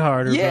gonna get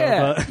harder.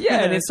 Yeah, Bubba.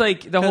 yeah, and it's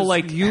like the whole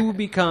like you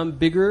become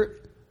bigger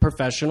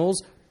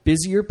professionals,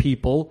 busier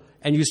people,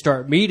 and you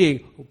start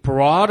meeting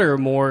broader,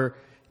 more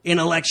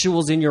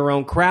intellectuals in your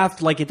own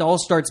craft. Like it all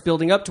starts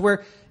building up to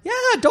where. Yeah,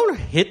 don't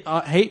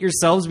hate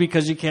yourselves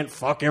because you can't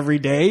fuck every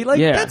day. Like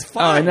that's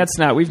fine. Oh, and that's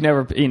not. We've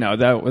never,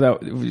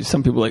 that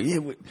some people are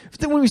like,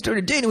 then when we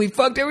started dating, we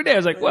fucked every day. I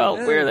was like, well,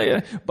 where are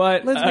they?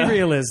 But let's be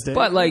realistic.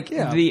 But like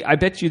I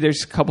bet you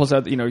there's couples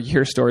out. You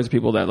hear stories of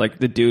people that like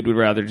the dude would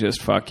rather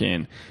just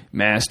fucking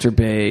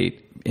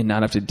masturbate and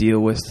not have to deal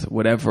with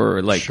whatever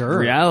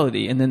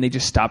reality, and then they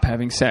just stop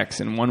having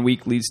sex, and 1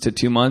 week leads to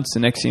 2 months, the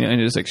next thing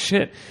and it's like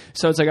shit.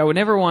 So it's like I would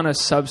never want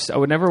us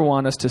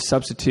to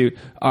substitute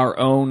our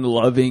own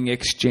loving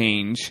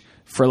exchange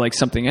for like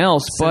something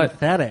else,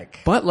 synthetic.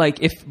 But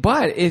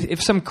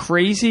if some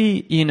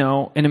crazy,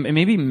 and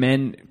maybe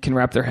men can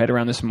wrap their head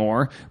around this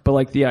more, but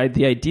like the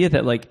idea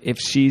that like if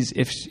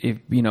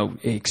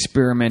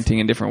experimenting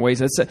in different ways,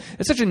 that's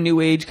such a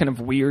new age kind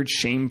of weird,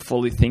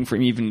 shameful thing for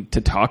me even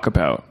to talk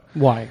about.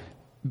 Why?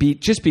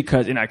 Just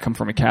because, and I come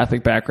from a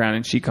Catholic background,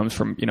 and she comes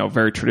from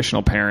very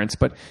traditional parents.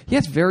 But yeah,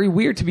 it's very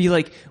weird to be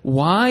like,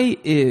 why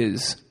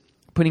is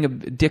putting a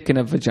dick in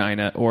a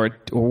vagina or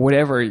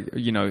whatever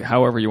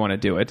however you want to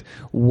do it?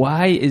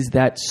 Why is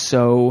that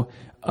so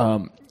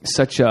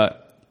such an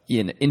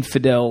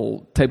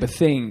infidel type of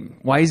thing?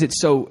 Why is it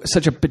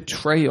such a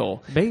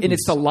betrayal? Babies. And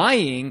it's the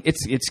lying.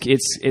 It's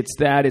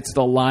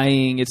the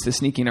lying. It's the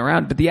sneaking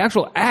around. But the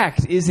actual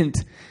act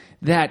isn't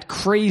that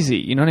crazy.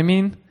 You know what I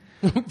mean?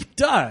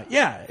 Duh.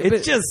 Yeah.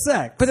 It's just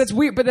sex. But that's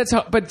weird.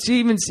 But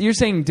you're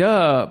saying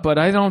duh, but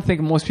I don't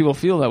think most people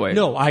feel that way.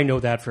 No, I know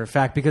that for a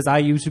fact because I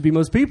used to be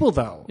most people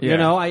though.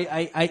 Yeah.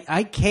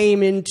 I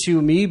came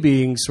into me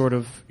being sort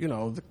of,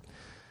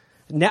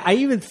 now I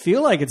even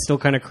feel like it's still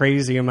kind of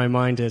crazy in my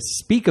mind to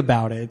speak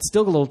about it. It's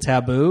still a little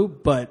taboo,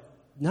 but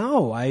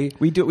no,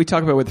 we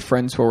talk about it with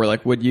friends where we're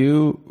like,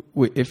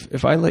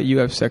 if I let you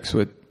have sex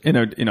with,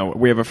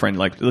 we have a friend,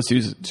 like, let's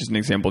use just an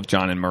example,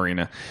 John and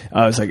Marina.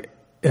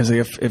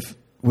 If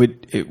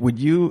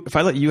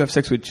I let you have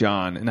sex with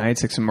John and I had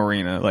sex with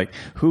Marina, like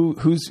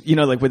who's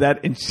with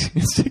that, it's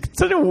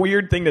such a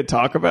weird thing to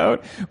talk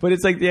about, but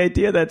it's like the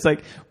idea that's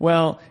like,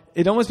 well,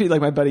 it'd almost be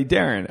like my buddy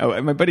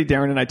Darren. My buddy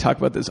Darren and I talk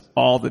about this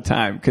all the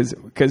time because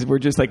we're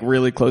just like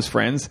really close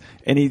friends,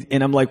 and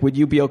I'm like, would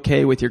you be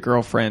okay with your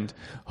girlfriend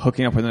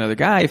hooking up with another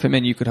guy if it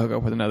meant you could hook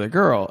up with another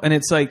girl? And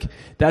it's like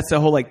that's the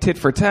whole like tit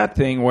for tat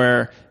thing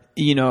where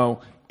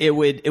it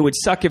would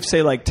suck if,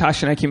 say, like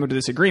Tasha and I came up to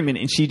this agreement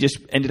and she just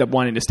ended up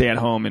wanting to stay at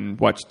home and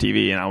watch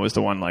TV and I was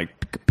the one like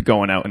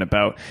going out and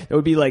about. It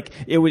would be like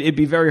it'd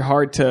be very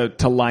hard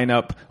to line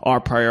up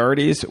our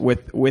priorities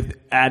with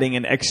adding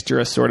an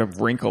extra sort of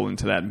wrinkle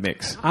into that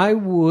mix. I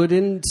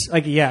wouldn't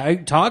I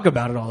talk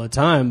about it all the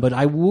time, but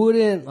I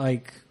wouldn't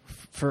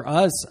for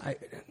us.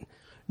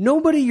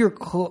 Nobody you're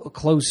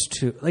close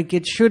to,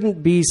 it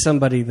shouldn't be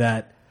somebody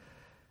that.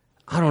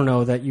 I don't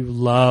know, that you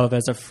love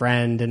as a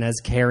friend and as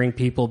caring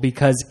people,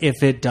 because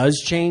if it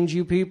does change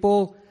you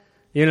people,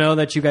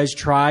 that you guys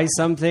try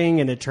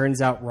something and it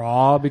turns out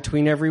raw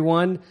between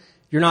everyone,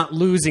 you're not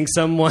losing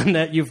someone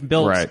that you've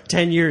built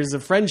 10 years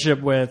of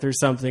friendship with or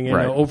something,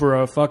 over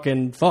a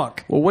fucking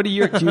fuck. Well, do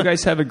you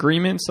guys have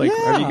agreements? Like,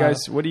 yeah. Are you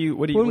guys, what do you,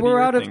 when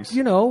we're out things?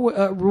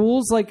 Of,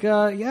 rules like,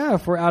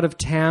 if we're out of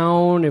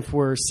town, if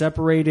we're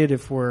separated,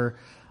 if we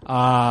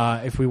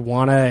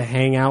want to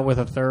hang out with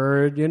a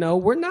third,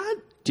 we're not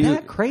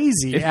that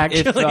crazy,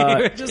 actually.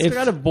 We're just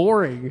kind of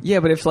boring. Yeah,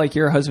 but if like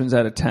your husband's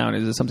out of town,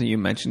 is it something you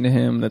mentioned to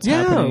him that's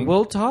happening? Yeah,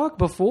 we'll talk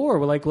before.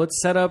 We're like,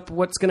 let's set up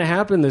what's going to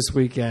happen this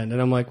weekend.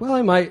 And I'm like, well,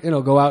 I might,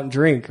 go out and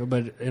drink.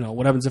 But,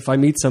 what happens if I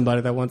meet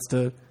somebody that wants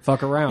to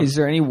fuck around? Is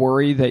there any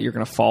worry that you're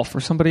going to fall for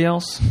somebody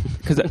else?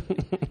 Because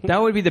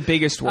that would be the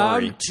biggest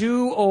worry. I'm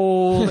too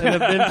old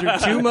and have been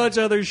through too much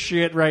other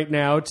shit right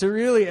now to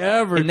really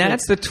ever. And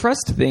that's the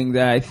trust thing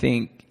that I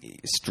think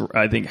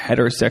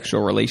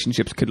heterosexual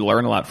relationships could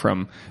learn a lot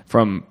from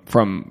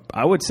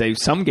I would say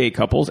some gay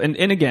couples, and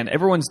again,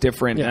 everyone's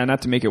different, and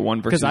not to make it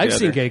one versus the other. Because I've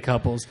seen gay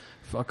couples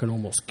fucking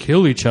almost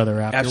kill each other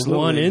after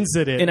one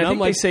incident, and I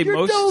think they say you're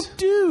most dope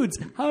dudes,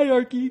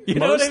 hierarchy.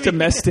 Most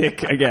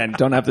domestic, again,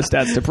 don't have the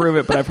stats to prove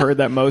it, but I've heard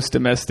that most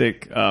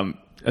domestic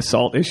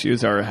assault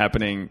issues are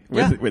happening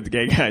with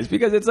gay guys,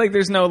 because it's like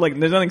there's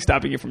nothing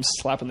stopping you from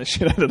slapping the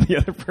shit out of the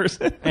other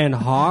person. And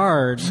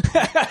hard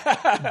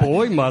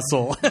boy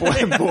muscle.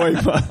 boy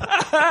muscle.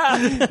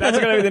 That's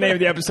gonna be the name of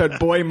the episode.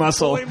 Boy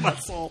muscle. Boy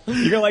muscle.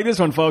 You're gonna like this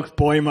one, folks.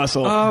 Boy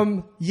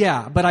muscle.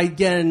 Yeah, but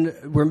again,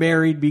 we're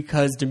married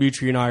because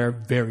Dimitri and I are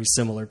very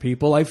similar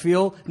people. I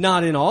feel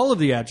not in all of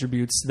the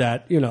attributes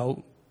that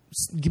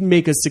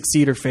make us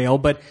succeed or fail,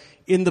 but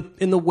in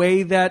the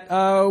way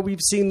that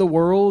we've seen the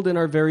world in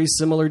our very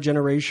similar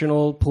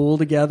generational pool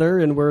together,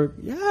 and we're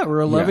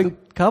a loving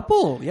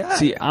couple. Yeah.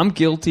 See, I'm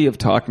guilty of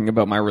talking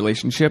about my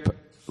relationship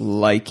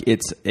like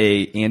it's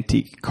a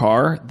antique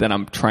car that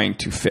I'm trying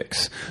to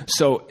fix.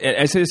 So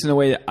I say this in a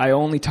way that I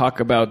only talk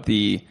about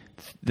the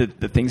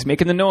things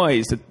making the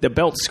noise, the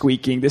belt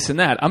squeaking, this and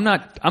that. I'm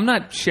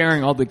not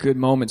sharing all the good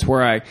moments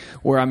where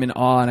I'm in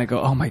awe and I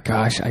go, oh my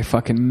gosh, I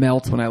fucking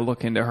melt when I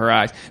look into her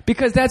eyes,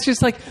 because that's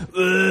just like,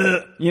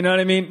 ugh, you know what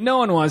I mean? No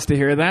one wants to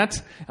hear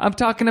that. I'm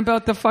talking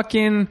about the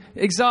fucking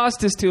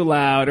exhaust is too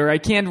loud, or I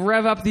can't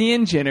rev up the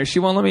engine, or she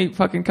won't let me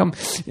fucking come.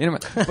 You know,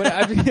 but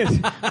I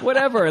mean,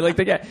 whatever. Like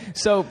the guy.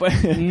 So, but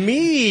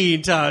me,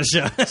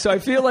 Tasha. So I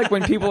feel like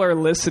when people are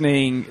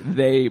listening,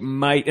 they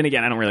might. And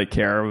again, I don't really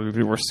care.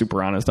 We're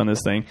super honest on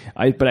this thing.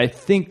 But I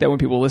think that when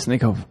people listen, they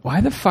go,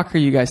 why the fuck are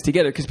you guys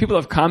together? Because people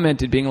have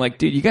commented being like,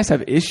 dude, you guys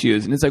have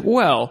issues. And it's like,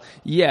 well,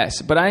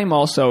 yes, but I am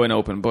also an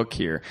open book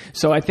here.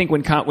 So I think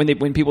when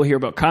people hear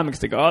about comics,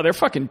 they go, oh, they're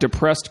fucking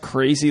depressed,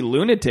 crazy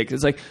lunatics.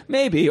 It's like,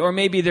 maybe, or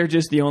maybe they're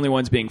just the only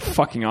ones being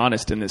fucking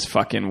honest in this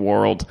fucking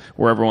world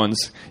where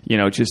everyone's,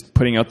 just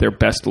putting out their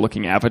best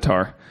looking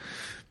avatar.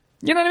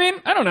 You know what I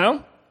mean? I don't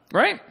know.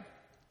 Right?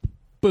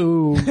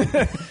 Boom.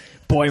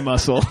 Boy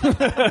muscle.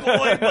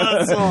 Boy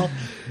muscle.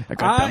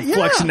 I'm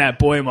flexing that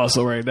boy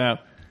muscle right now.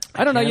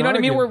 I don't know. You know what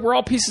I mean? We're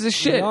all pieces of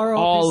shit.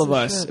 All of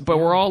us. But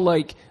we're all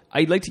like,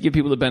 I'd like to give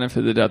people the benefit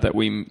of the doubt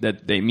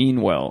that they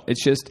mean well.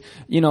 It's just,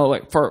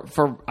 like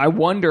I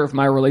wonder if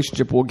my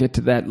relationship will get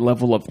to that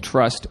level of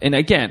trust. And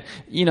again,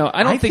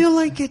 I feel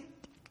like it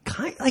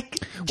kind like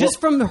just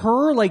from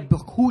her, like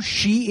who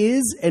she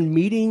is, and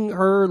meeting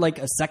her like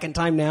a second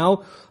time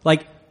now,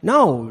 like,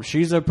 no,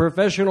 she's a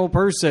professional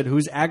person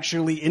who's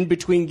actually in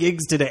between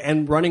gigs today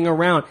and running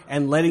around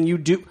and letting you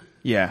do.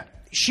 Yeah.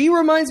 She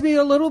reminds me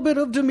a little bit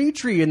of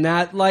Dimitri in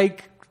that,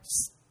 like,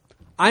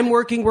 I'm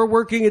working, we're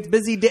working, it's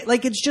busy day.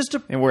 Like, it's just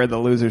a... And we're the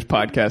Losers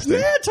podcasting.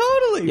 Yeah,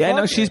 totally. Yeah,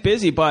 no, she's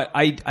busy, but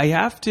I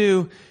have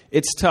to...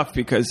 It's tough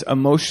because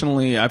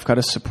emotionally I've got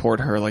to support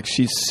her. Like,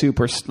 she's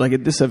super...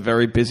 Like, this is a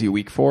very busy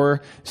week for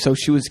her. So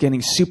she was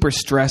getting super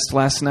stressed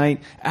last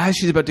night as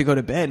she's about to go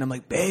to bed. And I'm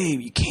like, babe,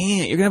 you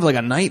can't. You're going to have, like,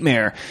 a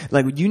nightmare.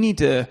 Like, you need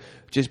to...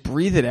 just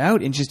breathe it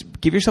out and just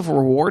give yourself a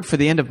reward for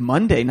the end of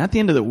Monday, not the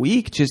end of the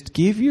week. Just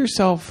give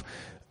yourself,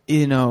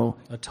 a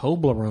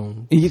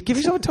Toblerone. You give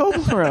yourself a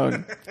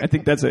Toblerone. I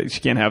think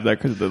she can't have that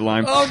because of the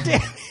lime. Oh,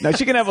 damn. No,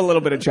 she can have a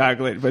little bit of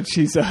chocolate, but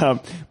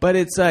but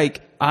it's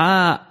like,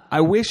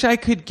 I wish I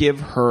could give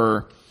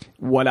her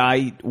what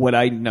I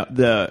know,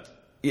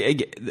 I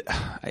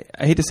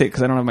hate to say it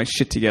because I don't have my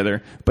shit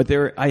together, but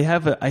I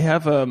have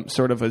a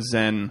sort of a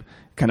Zen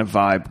kind of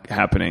vibe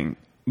happening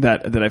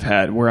that I've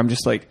had where I'm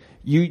just like,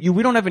 we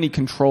don't have any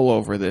control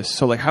over this.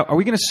 So like, how are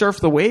we going to surf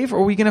the wave, or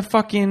are we going to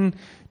fucking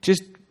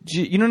just,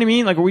 you know what I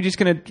mean? Like, are we just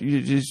going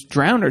to just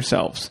drown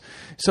ourselves?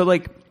 So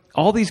like,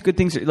 all these good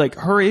things, like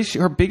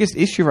her biggest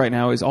issue right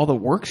now is all the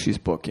work she's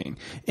booking.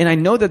 And I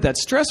know that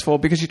that's stressful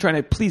because you're trying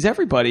to please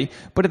everybody.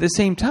 But at the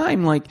same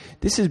time, like,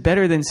 this is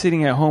better than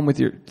sitting at home with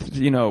your,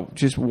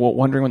 just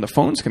wondering when the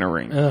phone's going to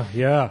ring.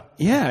 Yeah.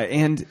 Yeah.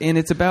 And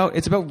it's about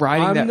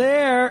riding I'm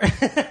there.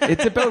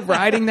 It's about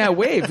riding that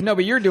wave. No,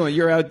 but you're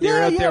out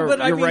there,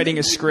 you're writing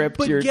a script.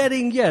 But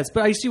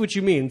but I see what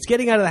you mean. It's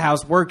getting out of the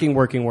house, working.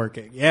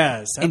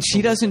 Yes. Absolutely. And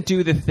she doesn't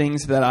do the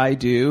things that I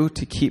do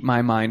to keep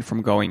my mind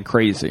from going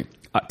crazy.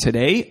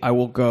 Today, I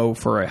will go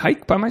for a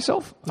hike by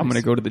myself. Nice. I'm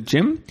going to go to the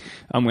gym.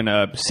 I'm going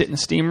to sit in the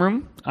steam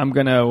room. I'm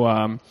going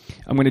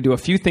to do a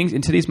few things.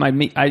 And today's my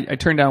me. I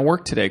turned down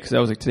work today because I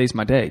was like, today's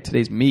my day.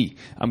 Today's me.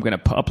 I'm going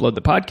to upload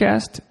the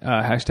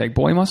podcast. #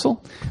 boy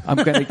muscle. I'm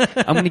going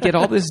to get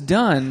all this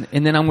done,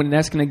 and then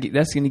that's going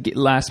to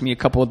last me a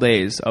couple of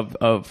days of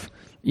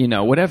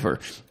whatever.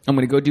 I'm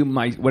going to go do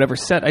my whatever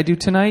set I do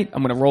tonight.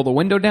 I'm going to roll the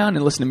window down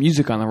and listen to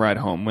music on the ride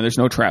home when there's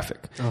no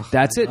traffic.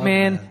 That's it,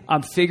 man.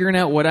 I'm figuring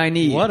out what I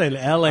need. What an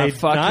LA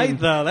night,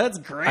 though. That's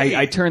great.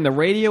 I turn the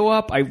radio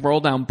up. I roll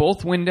down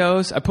both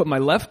windows. I put my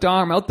left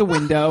arm out the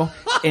window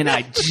and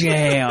I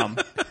jam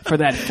for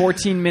that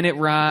 14-minute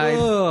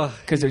ride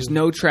because there's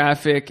no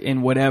traffic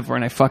and whatever.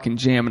 And I fucking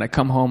jam and I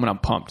come home and I'm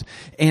pumped.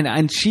 And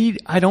I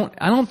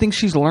don't think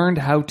she's learned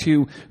how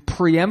to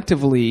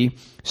preemptively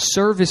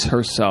service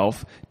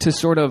herself to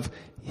sort of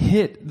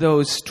hit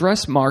those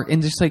stress marks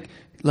and just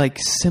like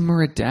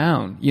simmer it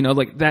down,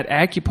 like that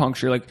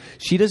acupuncture. Like,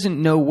 she doesn't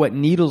know what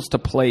needles to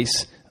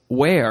place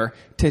where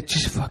to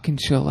just fucking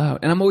chill out.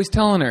 And I'm always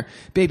telling her,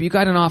 babe, you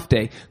got an off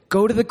day,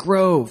 go to the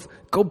Grove,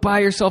 go buy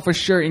yourself a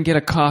shirt and get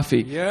a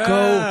coffee. Yeah.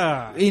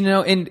 Go,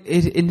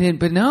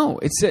 but no,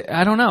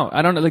 I don't know.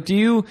 Like, do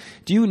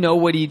you know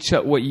what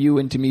you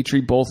and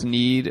Dimitri both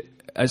need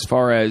as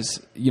far as,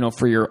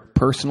 for your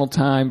personal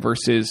time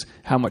versus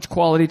how much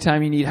quality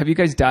time you need? Have you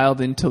guys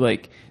dialed into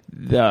like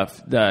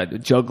the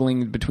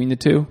juggling between the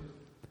two?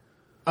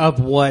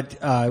 Of what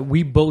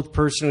we both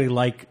personally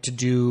like to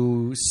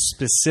do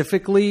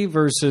specifically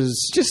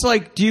versus just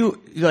like,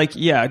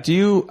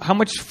 how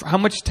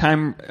much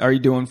time are you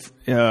doing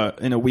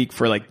in a week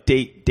for like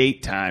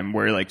date time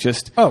where like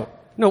just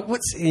No,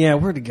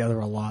 we're together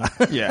a lot.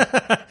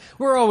 Yeah.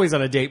 We're always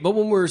on a date, but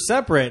when we're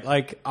separate,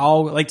 like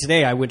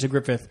today I went to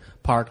Griffith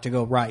Park to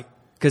go write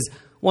because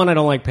one, I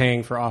don't like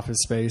paying for office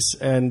space,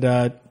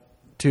 and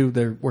two,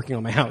 they're working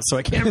on my house, so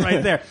I can't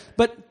write there.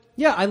 But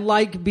yeah, I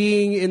like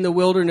being in the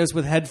wilderness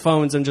with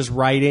headphones and just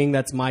writing.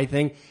 That's my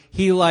thing.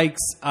 He likes,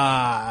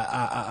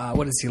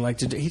 what does he like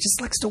to do? He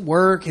just likes to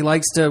work. He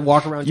likes to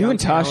walk around You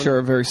downtown. and Tasha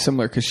are very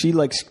similar because she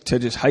likes to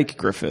just hike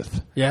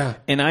Griffith. Yeah.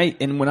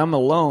 And when I'm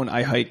alone,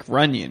 I hike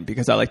Runyon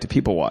because I like to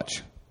people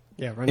watch.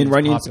 Yeah, Runyon's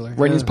popular.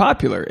 Runyon's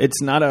popular.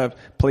 It's not a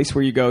place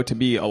where you go to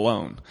be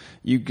alone.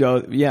 You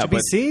go, yeah, To be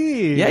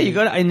seen. Yeah, you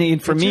go to,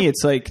 and for me,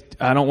 it's like,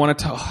 I don't want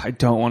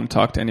to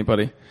talk to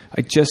anybody.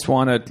 I just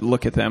want to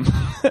look at them.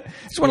 I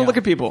just want to look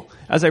at people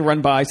as I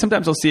run by.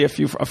 Sometimes I'll see a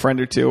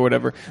friend or two or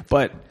whatever.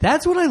 But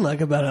that's what I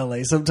like about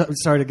LA. Sometimes,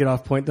 sorry to get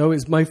off point though,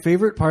 is my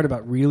favorite part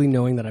about really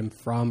knowing that I'm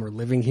from or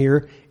living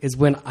here is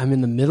when I'm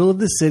in the middle of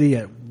the city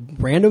at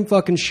random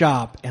fucking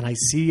shop and I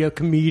see a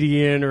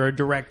comedian or a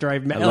director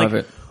I've met. I love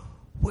it.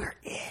 We're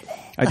in it.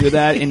 I do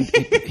that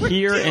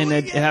here, and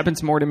it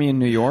happens more to me in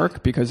New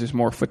York because there's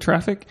more foot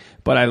traffic.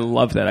 But I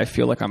love that. I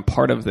feel like I'm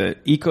part of the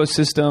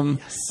ecosystem,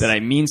 that I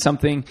mean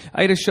something.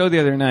 I had a show the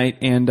other night,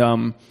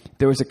 and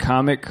there was a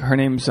comic. Her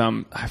name's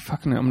I'm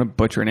going to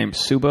butcher her name.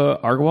 Suba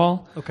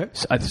Argwal. Okay.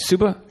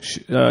 Suba.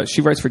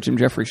 She writes for Jim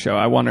Jeffries' show.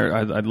 I want her.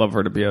 I'd love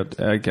her to be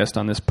a guest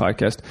on this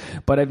podcast.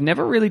 But I've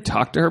never really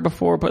talked to her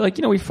before. But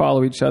we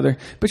follow each other.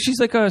 But she's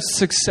like a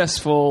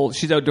successful.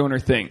 She's out doing her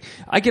thing.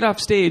 I get off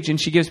stage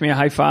and she gives me a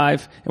high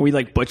five, and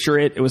we butcher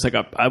it. It was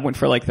I went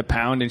for the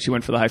pound, and she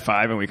went for the high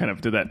five, and we kind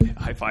of did that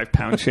high five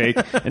pound shake,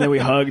 and then we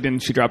hugged,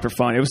 and she dropped her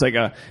phone. It was like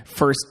a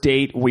first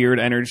date weird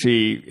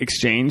energy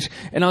exchange,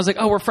 and I was like,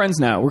 oh, we're friends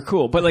now. We're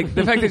cool. But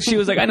the fact that she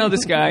was like, I know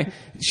this guy.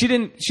 She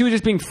was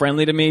just being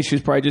friendly to me. She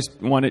was probably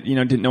just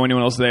didn't know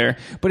anyone else there.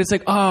 But it's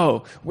like,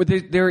 oh,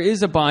 there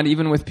is a bond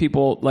even with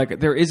people.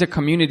 There is a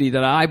community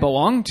that I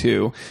belong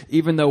to,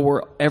 even though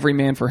we're every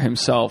man for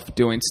himself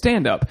doing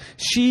stand up.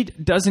 She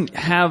doesn't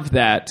have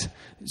that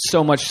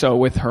so much so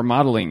with her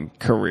modeling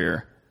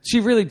career. She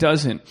really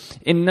doesn't.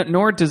 And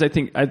nor does I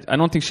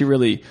don't think she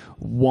really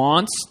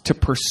wants to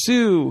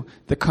pursue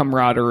the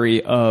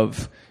camaraderie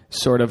of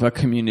sort of a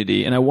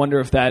community. And I wonder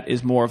if that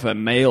is more of a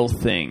male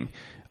thing.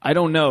 I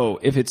don't know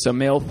if it's a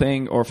male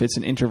thing or if it's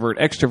an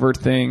introvert-extrovert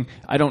thing.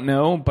 I don't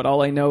know. But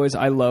all I know is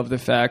I love the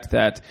fact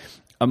that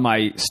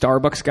my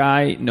Starbucks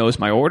guy knows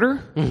my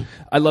order.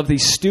 I love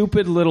these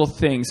stupid little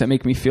things that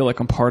make me feel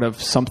like I'm part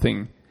of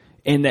something.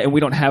 And we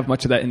don't have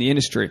much of that in the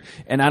industry.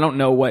 And I don't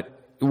know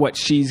what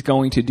she's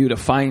going to do to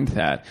find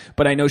that.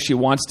 But I know she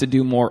wants to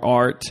do more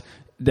art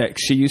that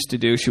she used to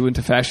do. She went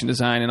to fashion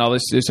design and all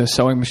this. There's a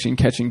sewing machine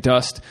catching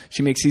dust.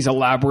 She makes these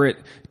elaborate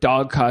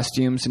dog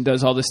costumes and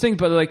does all this thing.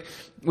 But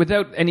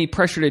without any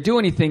pressure to do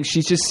anything,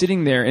 she's just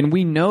sitting there. And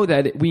we know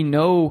that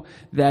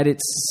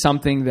it's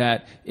something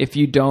that if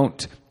you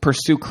don't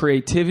pursue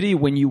creativity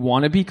when you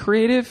want to be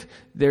creative,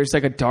 there's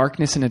a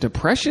darkness and a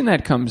depression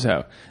that comes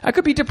out. I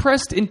could be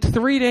depressed in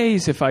 3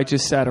 days if I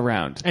just sat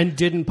around. And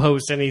didn't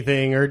post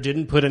anything or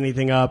didn't put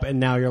anything up, and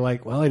now you're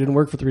like, well, I didn't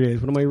work for 3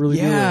 days. What am I really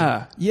doing?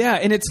 Yeah,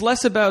 and it's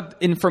less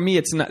about, and for me,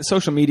 it's not,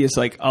 social media is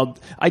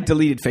I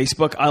deleted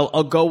Facebook.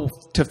 I'll go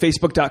to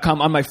facebook.com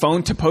on my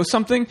phone to post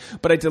something,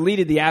 but I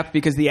deleted the app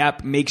because the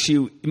app makes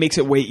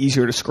it way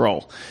easier to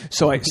scroll.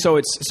 So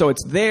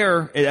it's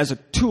there as a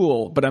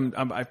tool, but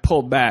I've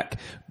pulled back.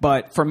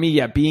 But for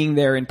me, being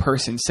there in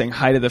person, saying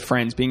hi to the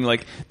friends, being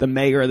the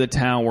mayor of the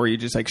town where you're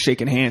just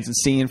shaking hands and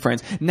seeing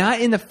friends,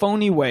 not in the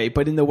phony way,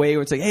 but in the way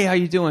where it's hey, how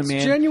you doing, man?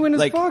 It's genuine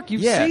as fuck.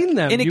 You've seen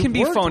them, and it can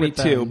be phony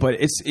too. But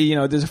it's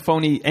there's a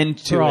phony end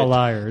to it. They're all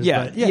liars.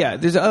 Yeah.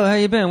 There's how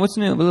you been? What's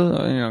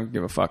new?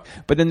 Give a fuck.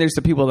 But then there's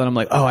the people that I'm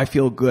I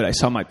feel good. I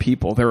saw my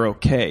people. They're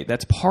okay.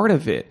 That's part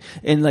of it.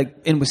 And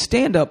with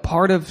stand up,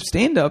 part of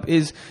stand up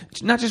is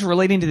not just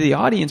relating to the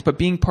audience, but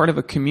being part of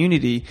a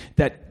community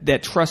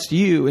that trusts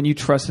you and you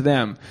trust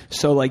them.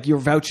 So you're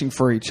vouching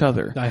for each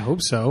other. I hope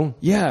so.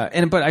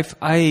 Yeah, but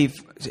I've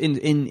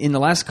in the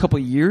last couple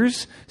of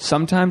years,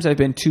 sometimes I've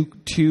been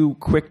too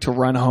quick to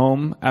run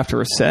home after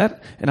a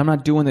set, and I'm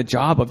not doing the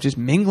job of just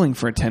mingling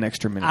for 10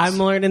 extra minutes. I'm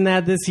learning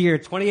that this year,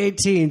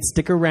 2018.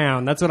 Stick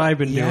around. That's what I've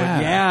been doing.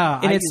 Yeah,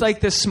 and it's like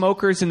the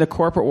smokers in the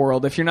corporate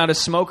world. If you're not a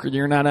smoker,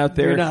 you're not out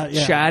there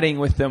chatting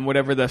with them.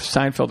 Whatever the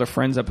Seinfeld or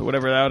Friends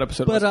whatever that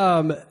episode was.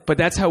 But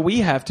that's how we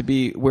have to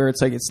be. Where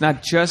it's it's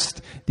not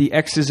just the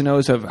X's and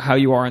O's of how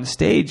you are on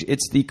stage.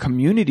 It's the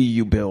community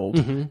you build.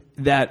 Mm-hmm.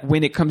 That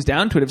when it comes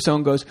down to it, if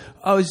someone goes,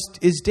 "Oh,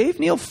 is Dave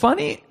Neal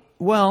funny?"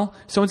 Well,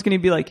 someone's going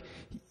to be like,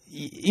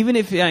 even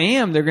if I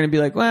am, they're going to be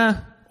like,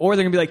 well, or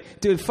they're going to be like,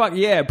 dude, fuck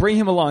yeah, bring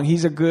him along.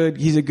 He's a good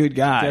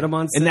guy. Get him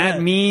on set. And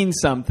that means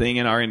something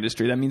in our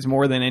industry. That means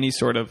more than any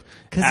sort of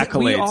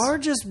accolades. We are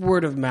just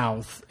word of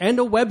mouth and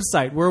a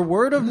website. We're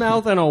word of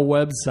mouth and a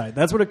website.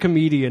 That's what a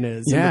comedian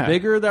is. Yeah. And the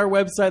bigger our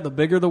website, the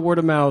bigger the word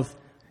of mouth,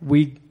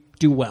 we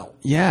do well.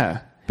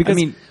 Yeah.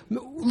 Because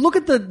look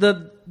at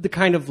the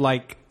kind of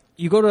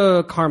you go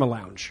to Karma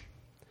Lounge.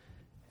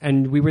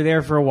 and we were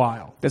there for a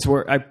while. That's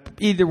where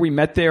either we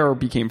met there or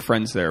became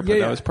friends there. But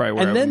that was probably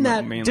where. And then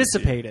that mainly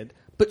dissipated.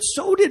 But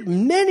so did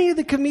many of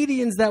the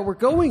comedians that were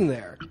going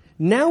there.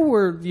 Now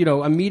we're,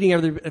 I'm meeting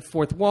at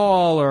Fourth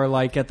Wall or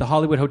like at the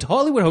Hollywood Hotel.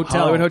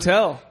 Hollywood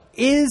Hotel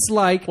is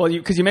like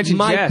because you mentioned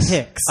my Jess.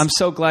 picks. I'm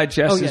so glad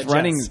Jess is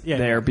running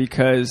there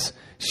because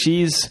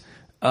she's.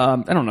 I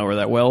don't know her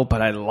that well,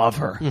 but I love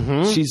her.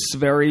 Mm-hmm. She's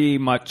very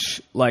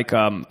much like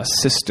a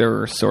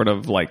sister, sort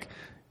of like.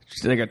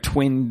 She's like a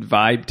twin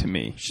vibe to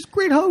me. She's a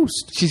great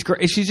host. She's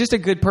great. She's just a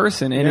good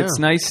person, and it's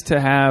nice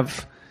to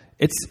have.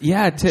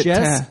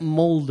 Jess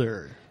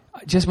Mulder.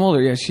 Jess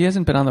Mulder, yeah, she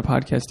hasn't been on the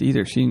podcast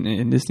either.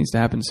 And this needs to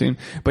happen soon.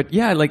 But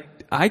yeah, like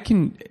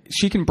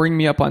she can bring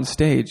me up on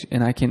stage,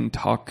 and I can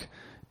talk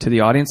to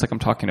the audience like I'm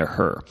talking to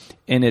her,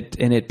 and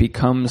it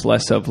becomes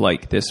less of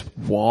like this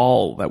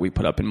wall that we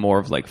put up and more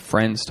of like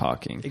friends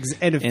talking,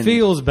 and it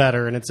feels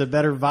better, and it's a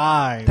better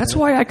vibe. That's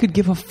why I could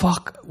give a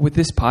fuck with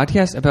this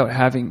podcast about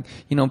having,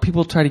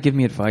 people try to give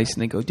me advice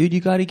and they go, dude,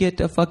 you got to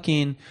get a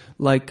fucking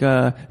like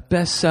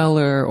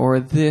bestseller or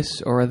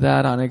this or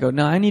that on. I go,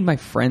 no, I need my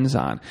friends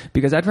on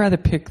because I'd rather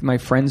pick my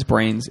friends'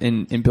 brains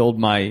and build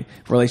my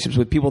relationships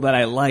with people that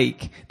I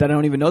like that I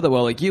don't even know that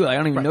well, like you. I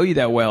don't even know you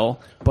that well,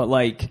 but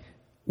like.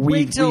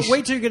 Wait till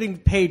you're getting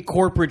paid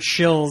corporate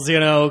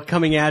shills,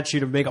 coming at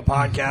you to make a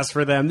podcast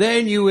for them.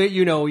 Then you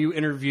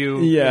interview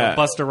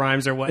Busta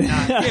Rhymes or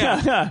whatnot.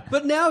 Yeah.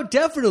 But now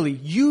definitely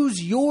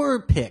use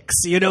your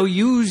picks,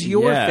 use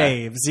your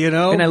faves,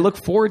 And I look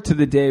forward to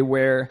the day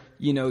where,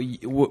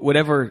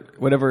 whatever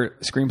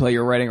screenplay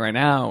you're writing right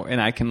now,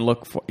 and I can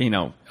look for,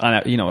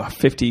 on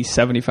 50,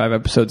 75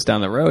 episodes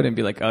down the road and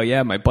be like, oh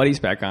yeah, my buddy's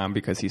back on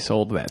because he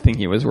sold that thing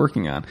he was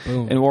working on.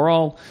 Boom. And we're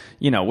all,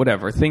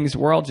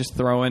 we're all just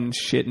throwing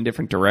shit in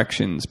different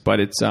directions,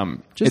 but it's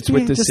same. Just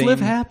live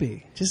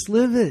happy. Just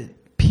live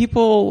it.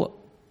 People,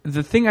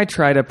 the thing I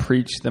try to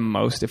preach the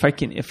most, if I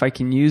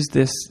can use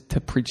this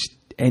to preach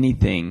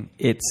anything,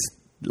 it's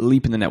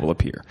leap in the net will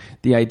appear.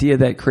 The idea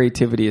that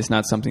creativity is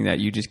not something that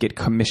you just get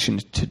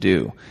commissioned to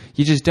do.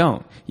 You just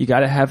don't. You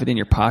got to have it in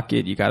your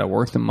pocket. You got to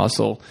work the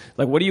muscle.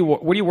 Like, what are you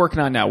working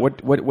on now?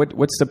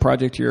 What's the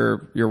project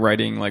you're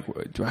writing? Like,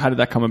 how did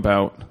that come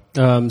about?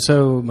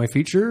 So my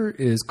feature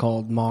is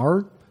called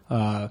Mar.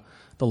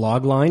 The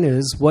log line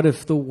is, what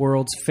if the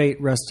world's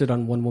fate rested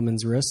on one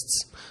woman's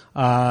wrists?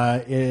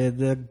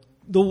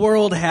 The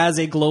world has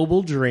a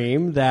global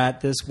dream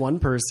that this one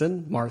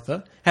person,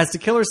 Martha, has to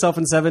kill herself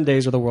in 7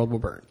 days or the world will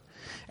burn.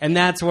 And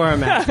that's where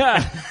I'm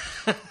at.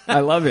 I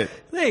love it.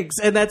 Thanks.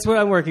 And that's what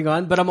I'm working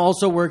on. But I'm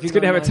also working on... It's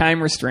good to have a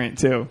time restraint,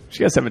 too. She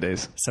got 7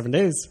 days. 7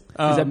 days.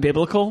 Is that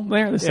biblical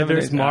there?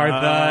 There's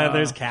Martha.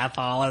 There's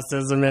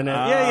Catholicism in it.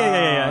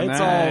 Yeah. It's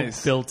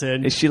all built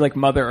in. Is she like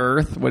Mother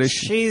Earth? What is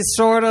she? She's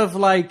sort of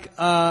like...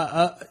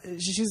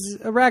 she's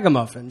a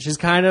ragamuffin. She's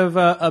kind of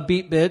a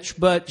beat bitch,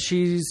 but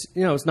she's,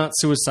 it's not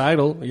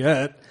suicidal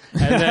yet.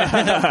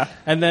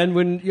 And then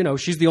when,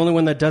 she's the only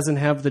one that doesn't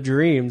have the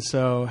dream.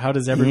 So how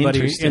does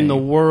everybody in the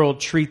world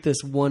treat this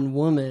one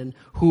woman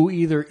who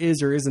either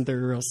is or isn't their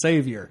real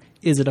savior?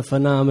 Is it a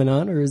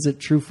phenomenon or is it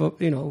true,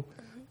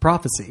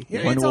 prophecy?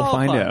 When we'll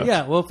find out.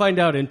 Yeah, we'll find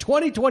out in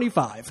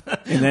 2025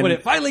 when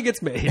it finally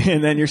gets made.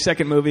 And then your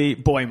second movie,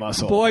 Boy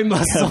Muscle. Boy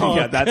Muscle.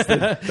 Yeah,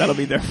 that'll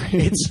be there for you.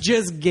 It's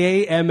just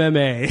gay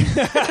MMA.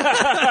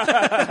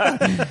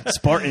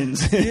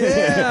 Spartans.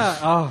 Yeah.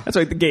 Oh. That's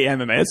right, the gay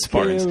MMA. It's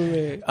Spartans.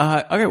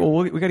 Okay, well,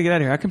 we got to get out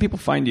of here. How can people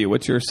find you?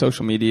 What's your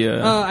social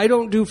media? I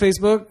don't do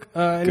Facebook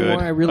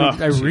anymore.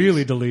 I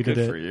really deleted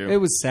it. For you. It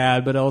was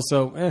sad, but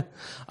also,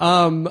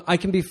 I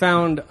can be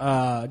found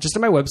just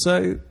on my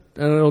website.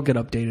 And it'll get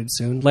updated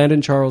soon.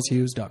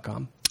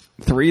 LandonCharlesHughes.com.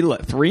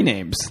 Three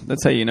names.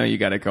 That's how you know you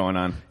got it going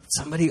on.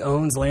 Somebody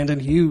owns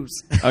Landon Hughes.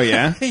 Oh,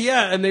 yeah?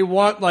 Yeah, and they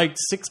want like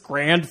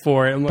 $6,000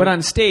 for it. But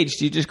on stage,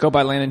 do you just go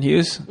by Landon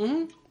Hughes?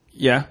 Mm-hmm.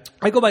 Yeah?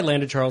 I go by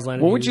Landon Charles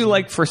Landon What Hughes. would you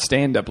like for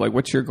stand-up? Like,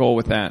 what's your goal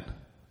with that?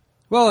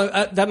 Well,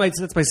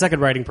 that's my second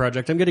writing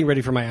project. I'm getting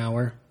ready for my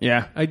hour.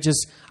 Yeah.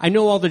 I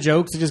know all the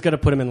jokes. I just got to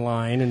put them in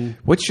line. And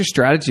what's your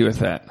strategy with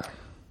that?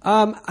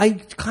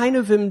 I kind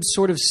of am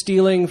sort of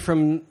stealing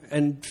from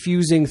and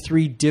fusing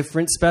 3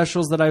 different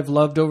specials that I've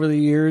loved over the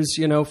years,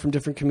 from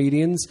different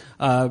comedians,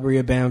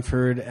 Maria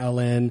Bamford,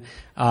 Ellen,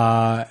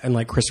 and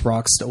like Chris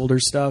Rock's older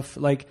stuff,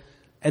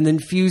 and then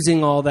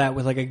fusing all that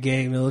with like a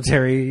gay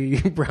military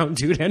brown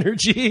dude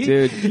energy.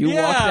 Dude, you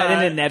walked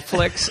that into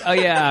Netflix. Oh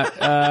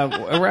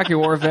yeah, Iraqi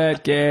war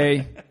vet,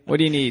 gay. What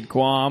do you need?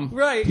 Guam.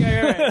 Right.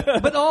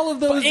 But all of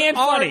those and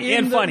funny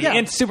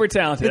and super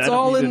talented. It's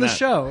all in the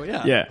show.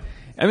 Yeah. Yeah.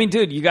 I mean,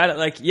 dude, you got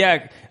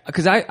it.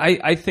 Because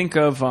I think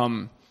of,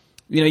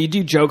 you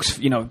do jokes,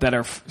 that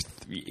are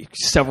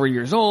several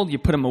years old. You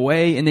put them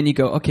away, and then you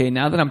go, okay,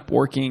 now that I'm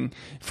working,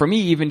 for me,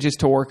 even just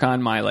to work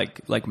on my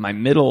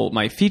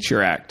my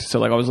feature act.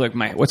 So I was like,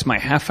 what's my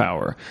half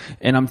hour?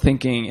 And I'm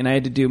thinking, and I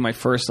had to do my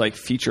first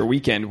feature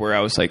weekend where I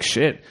was like,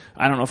 shit,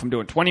 I don't know if I'm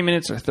doing 20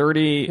 minutes or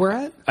 30. Where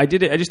at? I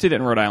just did it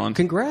in Rhode Island.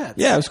 Congrats.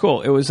 Yeah, it was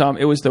cool. It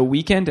was the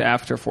weekend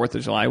after 4th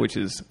of July, which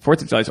is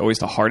 4th of July is always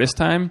the hardest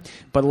time.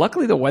 But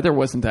luckily the weather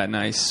wasn't that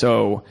nice,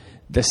 so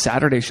The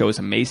Saturday show was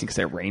amazing because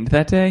it rained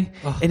that day.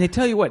 And I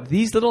tell you what,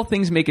 these little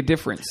things make a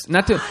difference.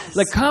 Not to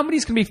like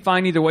comedies can be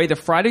fine either way. The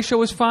Friday show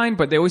was fine,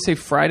 but they always say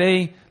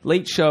Friday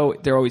late show,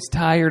 they're always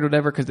tired or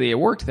whatever because they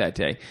worked that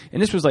day.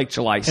 And this was like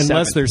July 7th.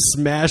 Unless they're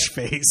smash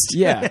faced.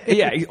 Yeah.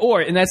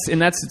 And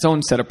that's its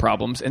own set of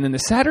problems. And then the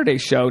Saturday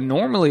show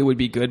normally would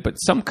be good, but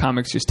some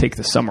comics just take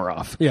the summer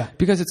off. Yeah.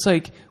 Because it's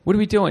like, what are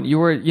we doing?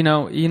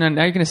 Now you're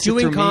going to sit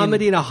doing through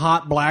comedy in a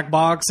hot black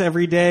box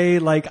every day.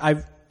 Like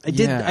I've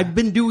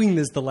been doing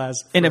this the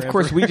last and forever. of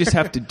course we just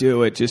have to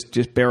do it,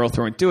 just barrel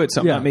through and do it. So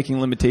I'm not making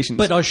limitations.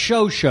 But a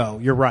show,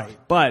 you're right.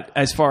 But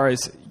as far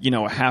as,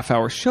 a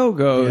half-hour show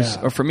goes,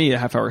 or for me, a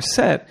half-hour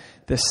set,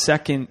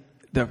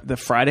 the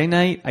Friday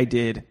night, I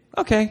did,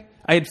 okay.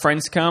 I had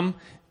friends come.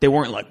 They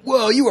weren't like,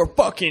 whoa, you are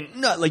fucking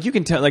nut. Like, you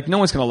can tell, like, no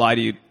one's going to lie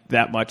to you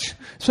that much.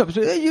 So,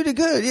 hey, you did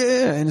good,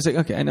 yeah. And it's like,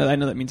 okay, I know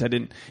that means I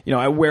didn't,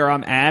 where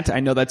I'm at,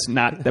 I know that's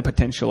not the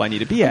potential I need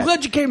to be at. I'm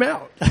glad you came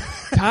out.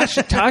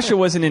 Tasha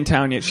wasn't in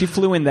town yet. She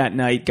flew in that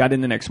night, got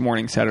in the next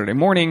morning, Saturday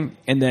morning,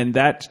 and then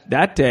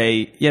that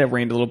day, it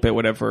rained a little bit,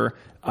 whatever.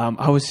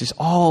 I was just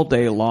all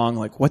day long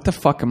like, what the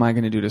fuck am I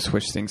going to do to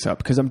switch things up?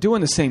 Because I'm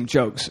doing the same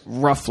jokes,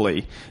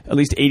 roughly. At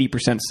least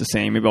 80% is the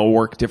same. Maybe I'll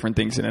work different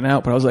things in and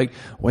out. But I was like,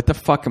 what the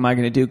fuck am I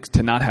going to do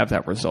to not have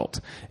that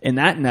result? And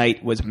that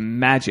night was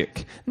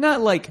magic.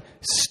 Not like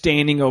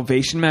standing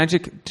ovation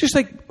magic. Just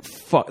like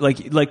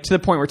like to the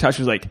point where Tasha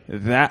was like,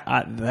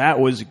 that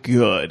was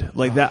good.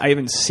 Like that, I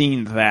haven't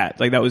seen that.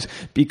 Like that was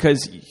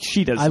because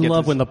she does. I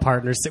love when the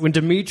partners, when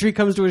Dimitri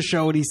comes to a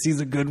show and he sees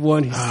a good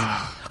one, he's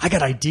I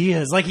got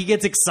ideas. Like he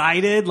gets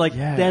excited. Like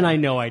then I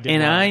know I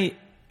did.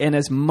 And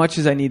as much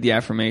as I need the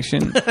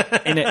affirmation,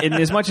 and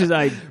as much as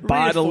I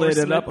bottle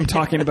it up, I'm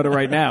talking about it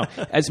right now.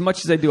 As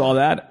much as I do all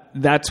that,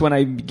 that's when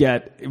I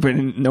get,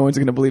 when no one's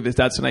going to believe this,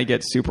 that's when I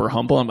get super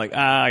humble. I'm like,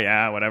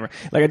 yeah, whatever.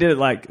 Like I did it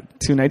like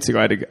 2 nights ago.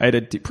 I had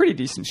a pretty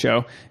decent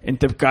show, and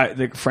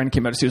the friend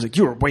came out and he was like,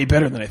 you were way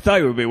better than I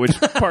thought you would be, which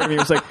part of me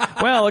was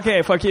like, well,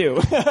 okay, fuck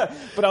you.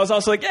 But I was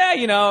also like,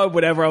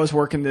 whatever, I was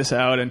working this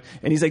out. And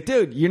he's like,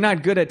 dude, you're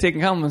not good at taking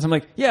compliments. I'm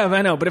like, yeah,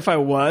 I know, but if I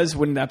was,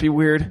 wouldn't that be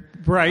weird?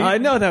 Right. I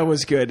know that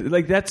was good.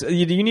 Like that's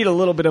you need a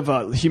little bit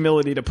of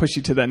humility to push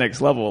you to that next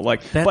level.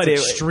 Like that's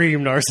extreme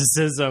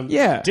narcissism.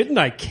 Yeah. Didn't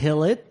I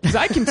kill it? Because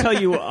I can tell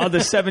you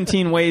the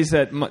 17 ways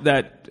that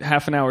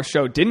half an hour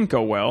show didn't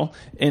go well,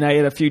 and I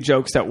had a few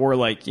jokes that were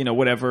like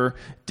whatever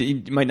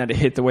might not have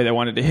hit the way they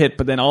wanted to hit,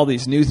 but then all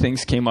these new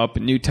things came up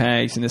and new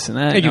tags and this and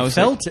that. And you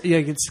felt it. Yeah,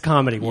 it's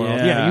comedy world.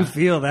 Yeah, you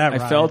feel that.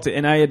 I felt it,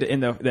 and I had.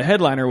 And the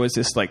headliner was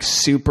this like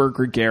super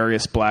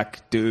gregarious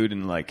black dude,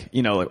 and like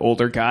like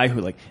older guy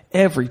who like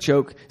every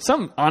joke.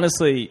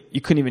 Honestly,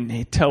 you couldn't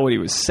even tell what he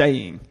was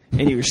saying,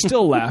 and you were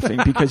still laughing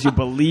because you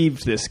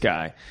believed this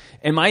guy.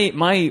 And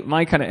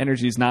my kind of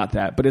energy is not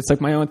that, but it's like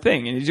my own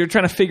thing. And you're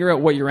trying to figure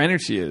out what your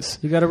energy is.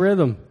 You got a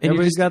rhythm.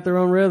 Everybody's got their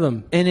own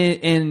rhythm.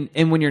 And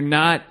when you're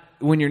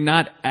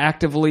not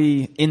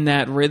actively in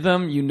that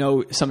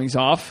rhythm, something's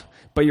off.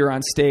 But you're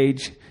on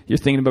stage, you're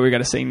thinking about what you got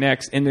to say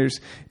next, and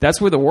that's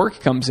where the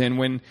work comes in.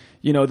 When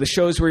the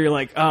shows where you're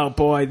like, oh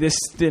boy, this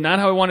is not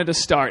how I wanted to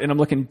start, and I'm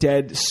looking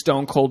dead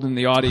stone cold in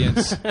the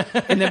audience,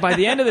 and then by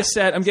the end of the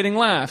set, I'm getting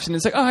laughs, and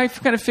it's like, oh, I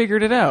kind of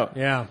figured it out.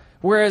 Yeah.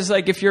 Whereas,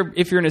 like, if you're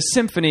in a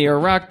symphony or a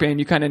rock band,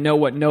 you kind of know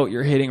what note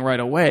you're hitting right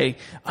away.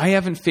 I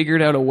haven't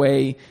figured out a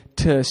way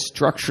to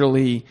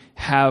structurally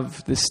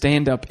have the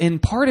stand-up.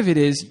 And part of it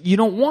is you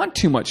don't want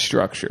too much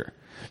structure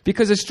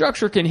because a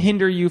structure can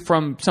hinder you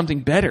from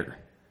something better.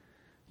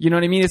 You know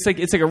what I mean? It's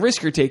like a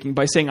risk you're taking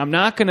by saying, I'm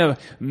not going to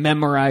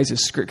memorize a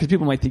script. Because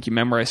people might think you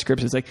memorize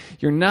scripts. It's like,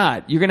 you're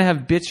not. You're going to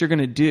have bits you're going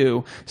to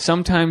do.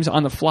 Sometimes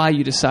on the fly,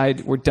 you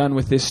decide, we're done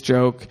with this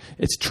joke.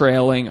 It's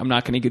trailing. I'm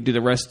not going to do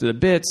the rest of the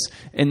bits.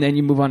 And then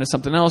you move on to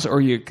something else.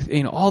 Or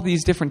all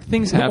these different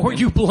things happen. Or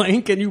you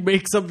blank and you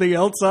make something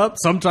else up.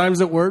 Sometimes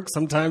it works.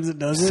 Sometimes it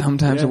doesn't.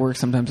 Sometimes it works.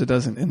 Sometimes it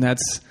doesn't. And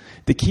that's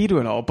the key to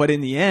it all. But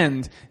in the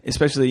end,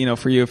 especially,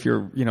 for you, if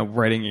you're,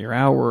 writing your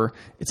hour,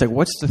 it's like,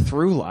 what's the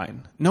through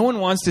line? No one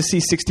wants to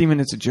see 60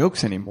 minutes of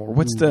jokes anymore.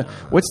 What's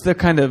the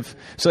kind of,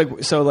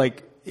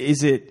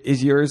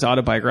 is yours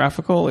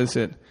autobiographical? Is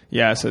it?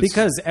 Yeah, so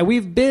because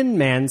we've been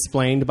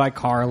mansplained by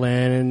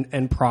Carlin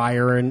and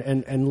Pryor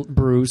and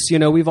Bruce.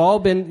 We've all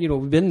been,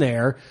 we've been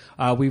there.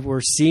 We were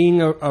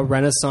seeing a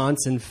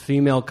renaissance in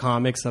female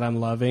comics that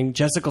I'm loving.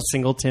 Jessica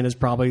Singleton is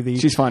probably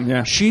she's fun,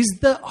 yeah. She's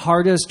the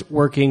hardest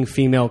working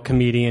female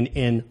comedian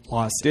in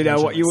Los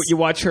Angeles. You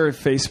watch her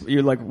face,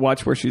 you like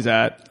watch where she's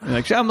at. You're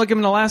like, I'm looking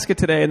in Alaska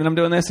today, and then I'm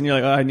doing this, and you're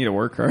like, oh, I need to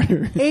work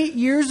harder. 8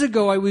 years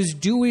ago, I was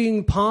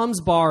doing Palms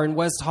Bar in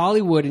West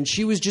Hollywood, and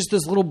she was just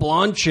this little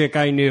blonde chick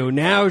I knew.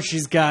 Now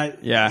she's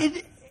got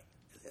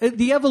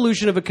the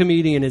evolution of a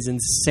comedian is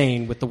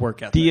insane with the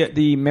work ethic.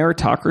 The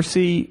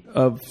meritocracy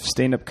of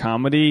stand-up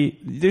comedy,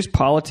 there's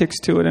politics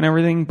to it and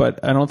everything, but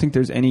I don't think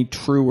there's any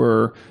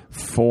truer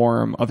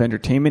form of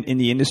entertainment in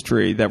the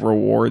industry that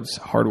rewards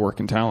hard work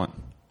and talent.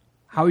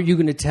 how are you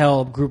going to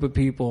tell a group of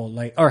people,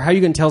 or how are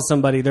you going to tell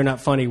somebody they're not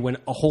funny when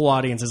a whole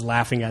audience is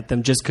laughing at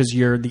them just because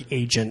you're the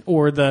agent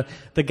or the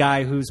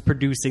guy who's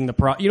producing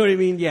the you know what I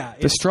mean? Yeah.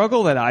 The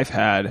struggle that I've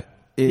had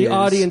is... The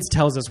audience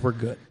tells us we're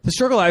good. The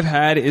struggle I've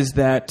had is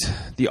that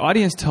the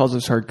audience tells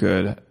us we're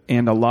good,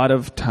 and a lot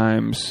of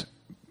times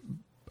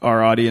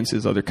our audience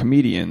is other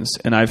comedians,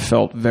 and I've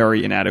felt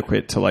very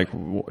inadequate to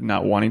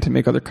not wanting to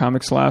make other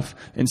comics laugh.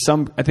 And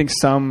I think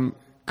some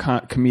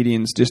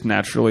comedians just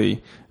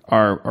naturally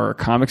are a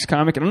comics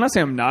comic. And I'm not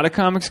saying I'm not a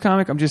comics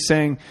comic. I'm just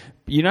saying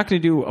you're not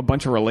going to do a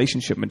bunch of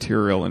relationship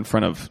material in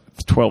front of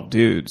 12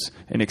 dudes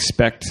and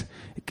expect,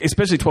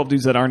 especially 12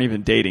 dudes that aren't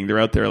even dating. They're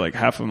out there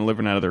half of them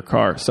living out of their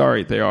car.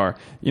 Sorry, they are.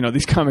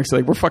 These comics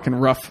we're fucking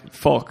rough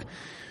folk.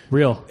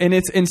 Real.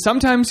 And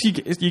sometimes you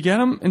get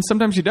them and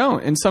sometimes you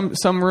don't. In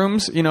some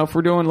rooms, if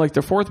we're doing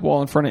the fourth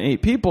wall in front of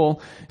 8 people,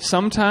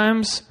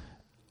 sometimes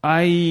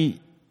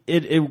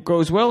it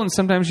goes well, and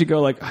sometimes you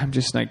go I'm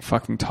just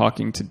fucking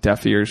talking to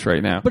deaf ears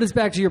right now. But it's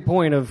back to your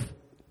point of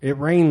it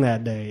rained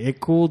that day.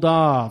 It cooled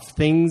off.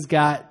 Things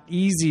got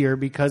easier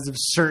because of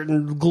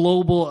certain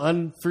global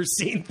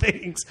unforeseen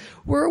things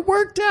where it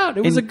worked out.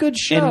 It was a good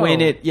show. And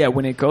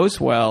when it goes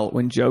well,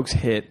 when jokes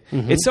hit,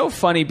 it's so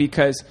funny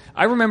because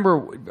I remember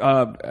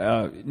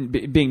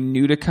being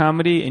new to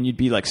comedy, and you'd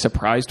be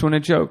surprised when a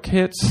joke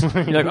hits.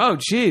 You're like, oh,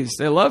 geez,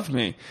 they love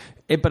me.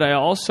 But I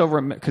also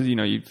remember, because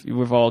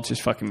we've all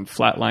just fucking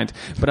flatlined.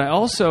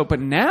 But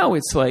now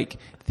it's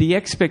the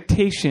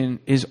expectation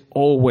is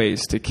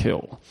always to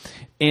kill,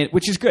 and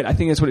which is good. I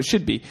think that's what it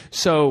should be.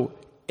 So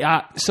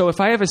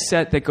if I have a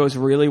set that goes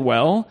really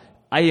well,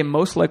 I am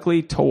most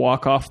likely to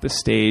walk off the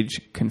stage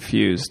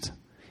confused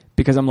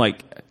because I'm I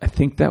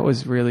think that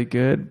was really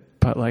good.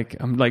 But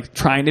I'm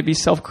trying to be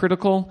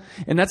self-critical,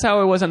 and that's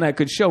how it was on that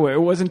good show.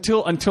 It was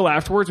until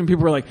afterwards when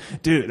people were like,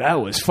 "Dude, that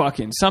was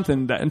fucking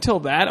something." Until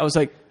that, I was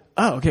like,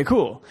 oh, okay,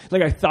 cool.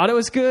 I thought it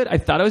was good. I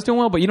thought I was doing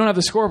well, but you don't have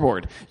the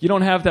scoreboard. You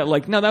don't have that,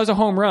 no, that was a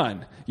home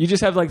run. You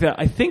just have that,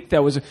 I think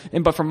that was,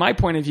 but from my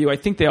point of view, I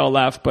think they all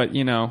laughed, but,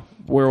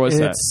 where was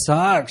that? It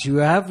sucks. You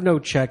have no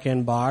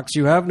check-in box.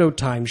 You have no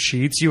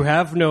timesheets. You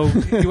have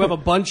a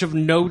bunch of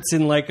notes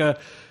in a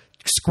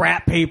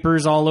scrap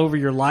papers all over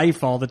your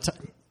life all the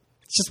time.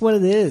 It's just what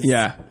it is.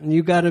 Yeah. And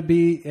you got to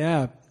be,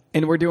 yeah.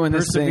 And we're doing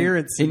this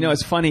thing.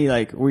 It's funny,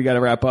 we got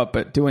to wrap up,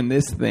 but doing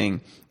this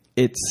thing,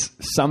 it's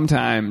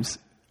sometimes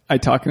I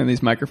talk into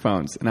these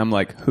microphones, and I'm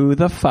like, who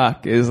the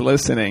fuck is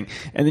listening?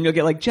 And then you'll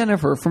get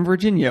Jennifer from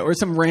Virginia, or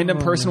some random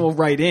person will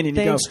write in, and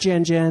you go, thanks,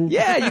 Jen.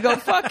 Yeah, you go,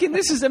 fucking,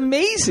 this is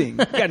amazing.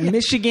 You got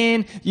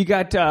Michigan, you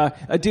got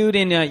a dude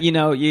in,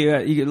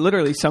 you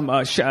literally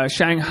some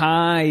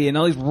Shanghai, and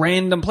all these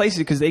random places,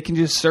 because they can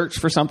just search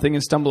for something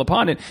and stumble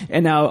upon it.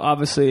 And now,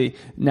 obviously,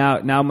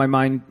 now my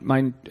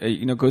mind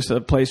goes to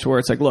the place where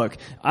it's look,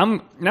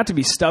 I'm not to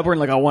be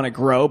stubborn, I want to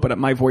grow, but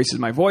my voice is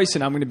my voice,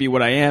 and I'm going to be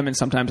what I am, and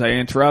sometimes I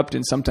interrupt,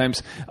 and sometimes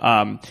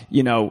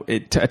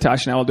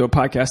Tasha and I will do a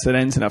podcast that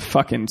ends in a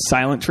fucking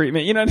silent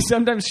treatment.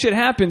 Sometimes shit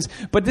happens,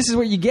 but this is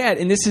what you get,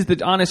 and this is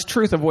the honest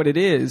truth of what it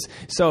is.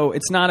 So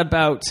it's not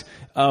about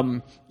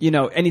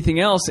anything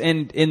else,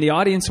 and the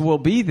audience will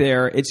be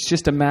there. It's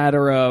just a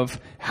matter of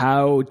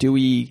how do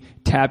we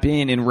tap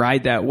in and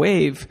ride that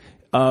wave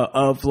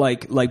of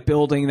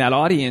building that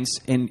audience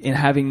and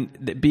having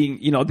being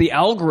the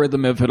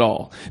algorithm of it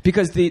all,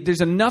 because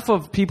there's enough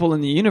of people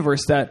in the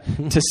universe that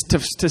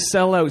to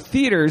sell out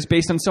theaters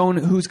based on someone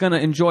who's going to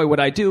enjoy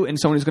what I do and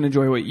someone who's going to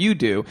enjoy what you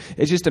do.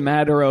 It's just a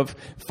matter of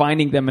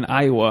finding them in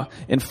Iowa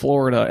and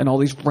Florida and all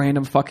these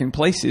random fucking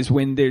places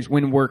when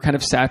we're kind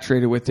of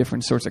saturated with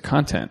different sorts of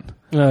content.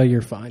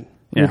 You're fine.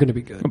 Yeah. We're going to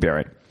be good. We'll be all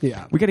right.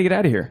 Yeah. We got to get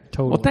out of here.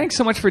 Totally. Well, thanks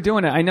so much for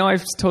doing it. I know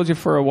I've told you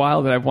for a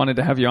while that I've wanted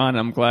to have you on.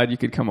 I'm glad you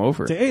could come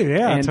over.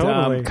 Yeah, and,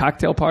 totally.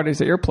 Cocktail parties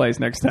at your place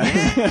next time.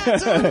 Yeah,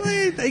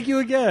 totally. Thank you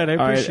again. I appreciate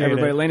it. All right,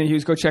 everybody. Landon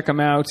Hughes, go check him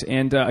out.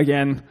 And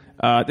again,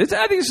 I think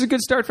this is a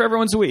good start for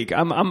everyone's week.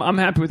 I'm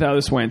happy with how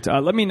this went.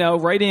 Let me know.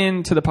 Write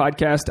in to the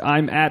podcast.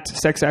 I'm at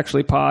Sex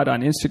Actually Pod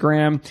on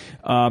Instagram,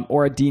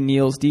 or at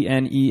DNealz,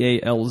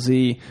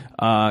 DNEALZ.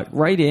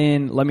 Write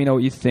in. Let me know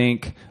what you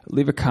think.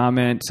 Leave a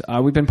comment.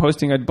 We've been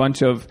posting a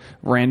bunch of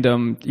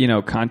random,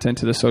 content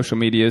to the social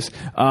medias.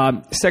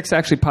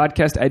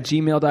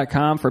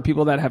 sexactuallypodcast@gmail.com for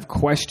people that have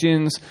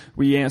questions.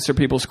 We answer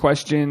people's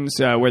questions,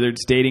 whether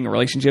it's dating or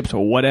relationships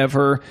or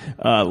whatever.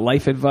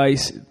 Life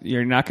advice.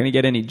 You're not going to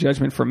get any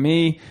judgment from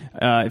me.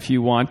 If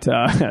you want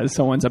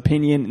someone's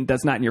opinion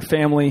that's not in your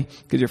family,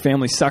 because your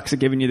family sucks at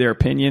giving you their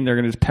opinion, they're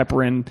going to just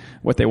pepper in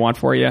what they want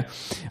for you.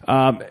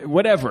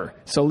 Whatever.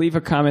 So leave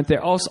a comment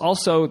there.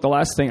 Also, the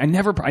last thing, I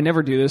never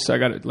do this, so I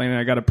got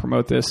to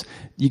promote this.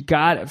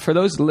 For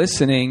those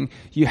listening,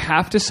 you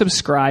have to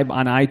subscribe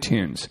on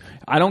iTunes.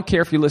 I don't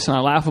care if you listen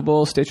on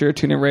Laughable, Stitcher,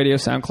 TuneIn Radio,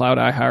 SoundCloud,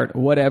 iHeart,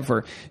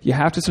 whatever. You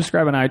have to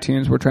subscribe on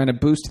iTunes. We're trying to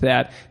boost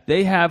that.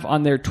 They have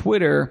on their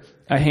Twitter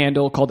a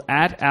handle called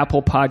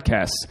 @Apple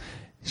Podcasts.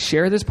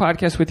 Share this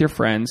podcast with your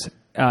friends.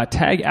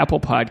 Tag Apple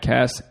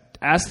Podcasts.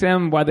 Ask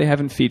them why they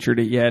haven't featured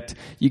it yet.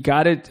 You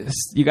got to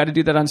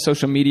do that on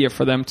social media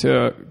for them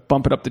to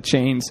bump it up the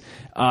chains.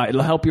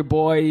 It'll help your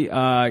boy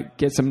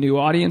get some new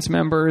audience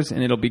members,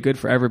 and it'll be good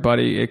for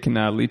everybody. It can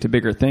lead to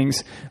bigger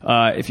things.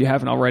 If you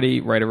haven't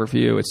already, write a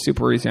review. It's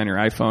super easy on your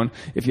iPhone.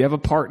 If you have a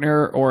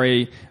partner or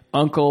a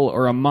uncle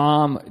or a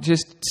mom,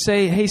 just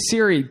say, "Hey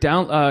Siri,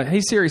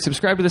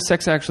 subscribe to the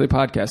Sex Actually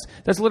podcast."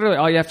 That's literally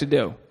all you have to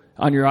do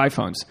on your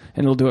iPhones,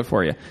 and it'll do it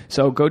for you.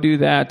 So go do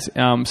that.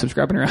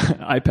 Subscribe on your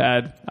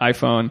iPad,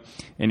 iPhone,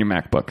 and your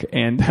MacBook.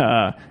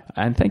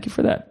 And thank you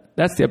for that.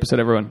 That's the episode,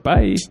 everyone.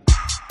 Bye.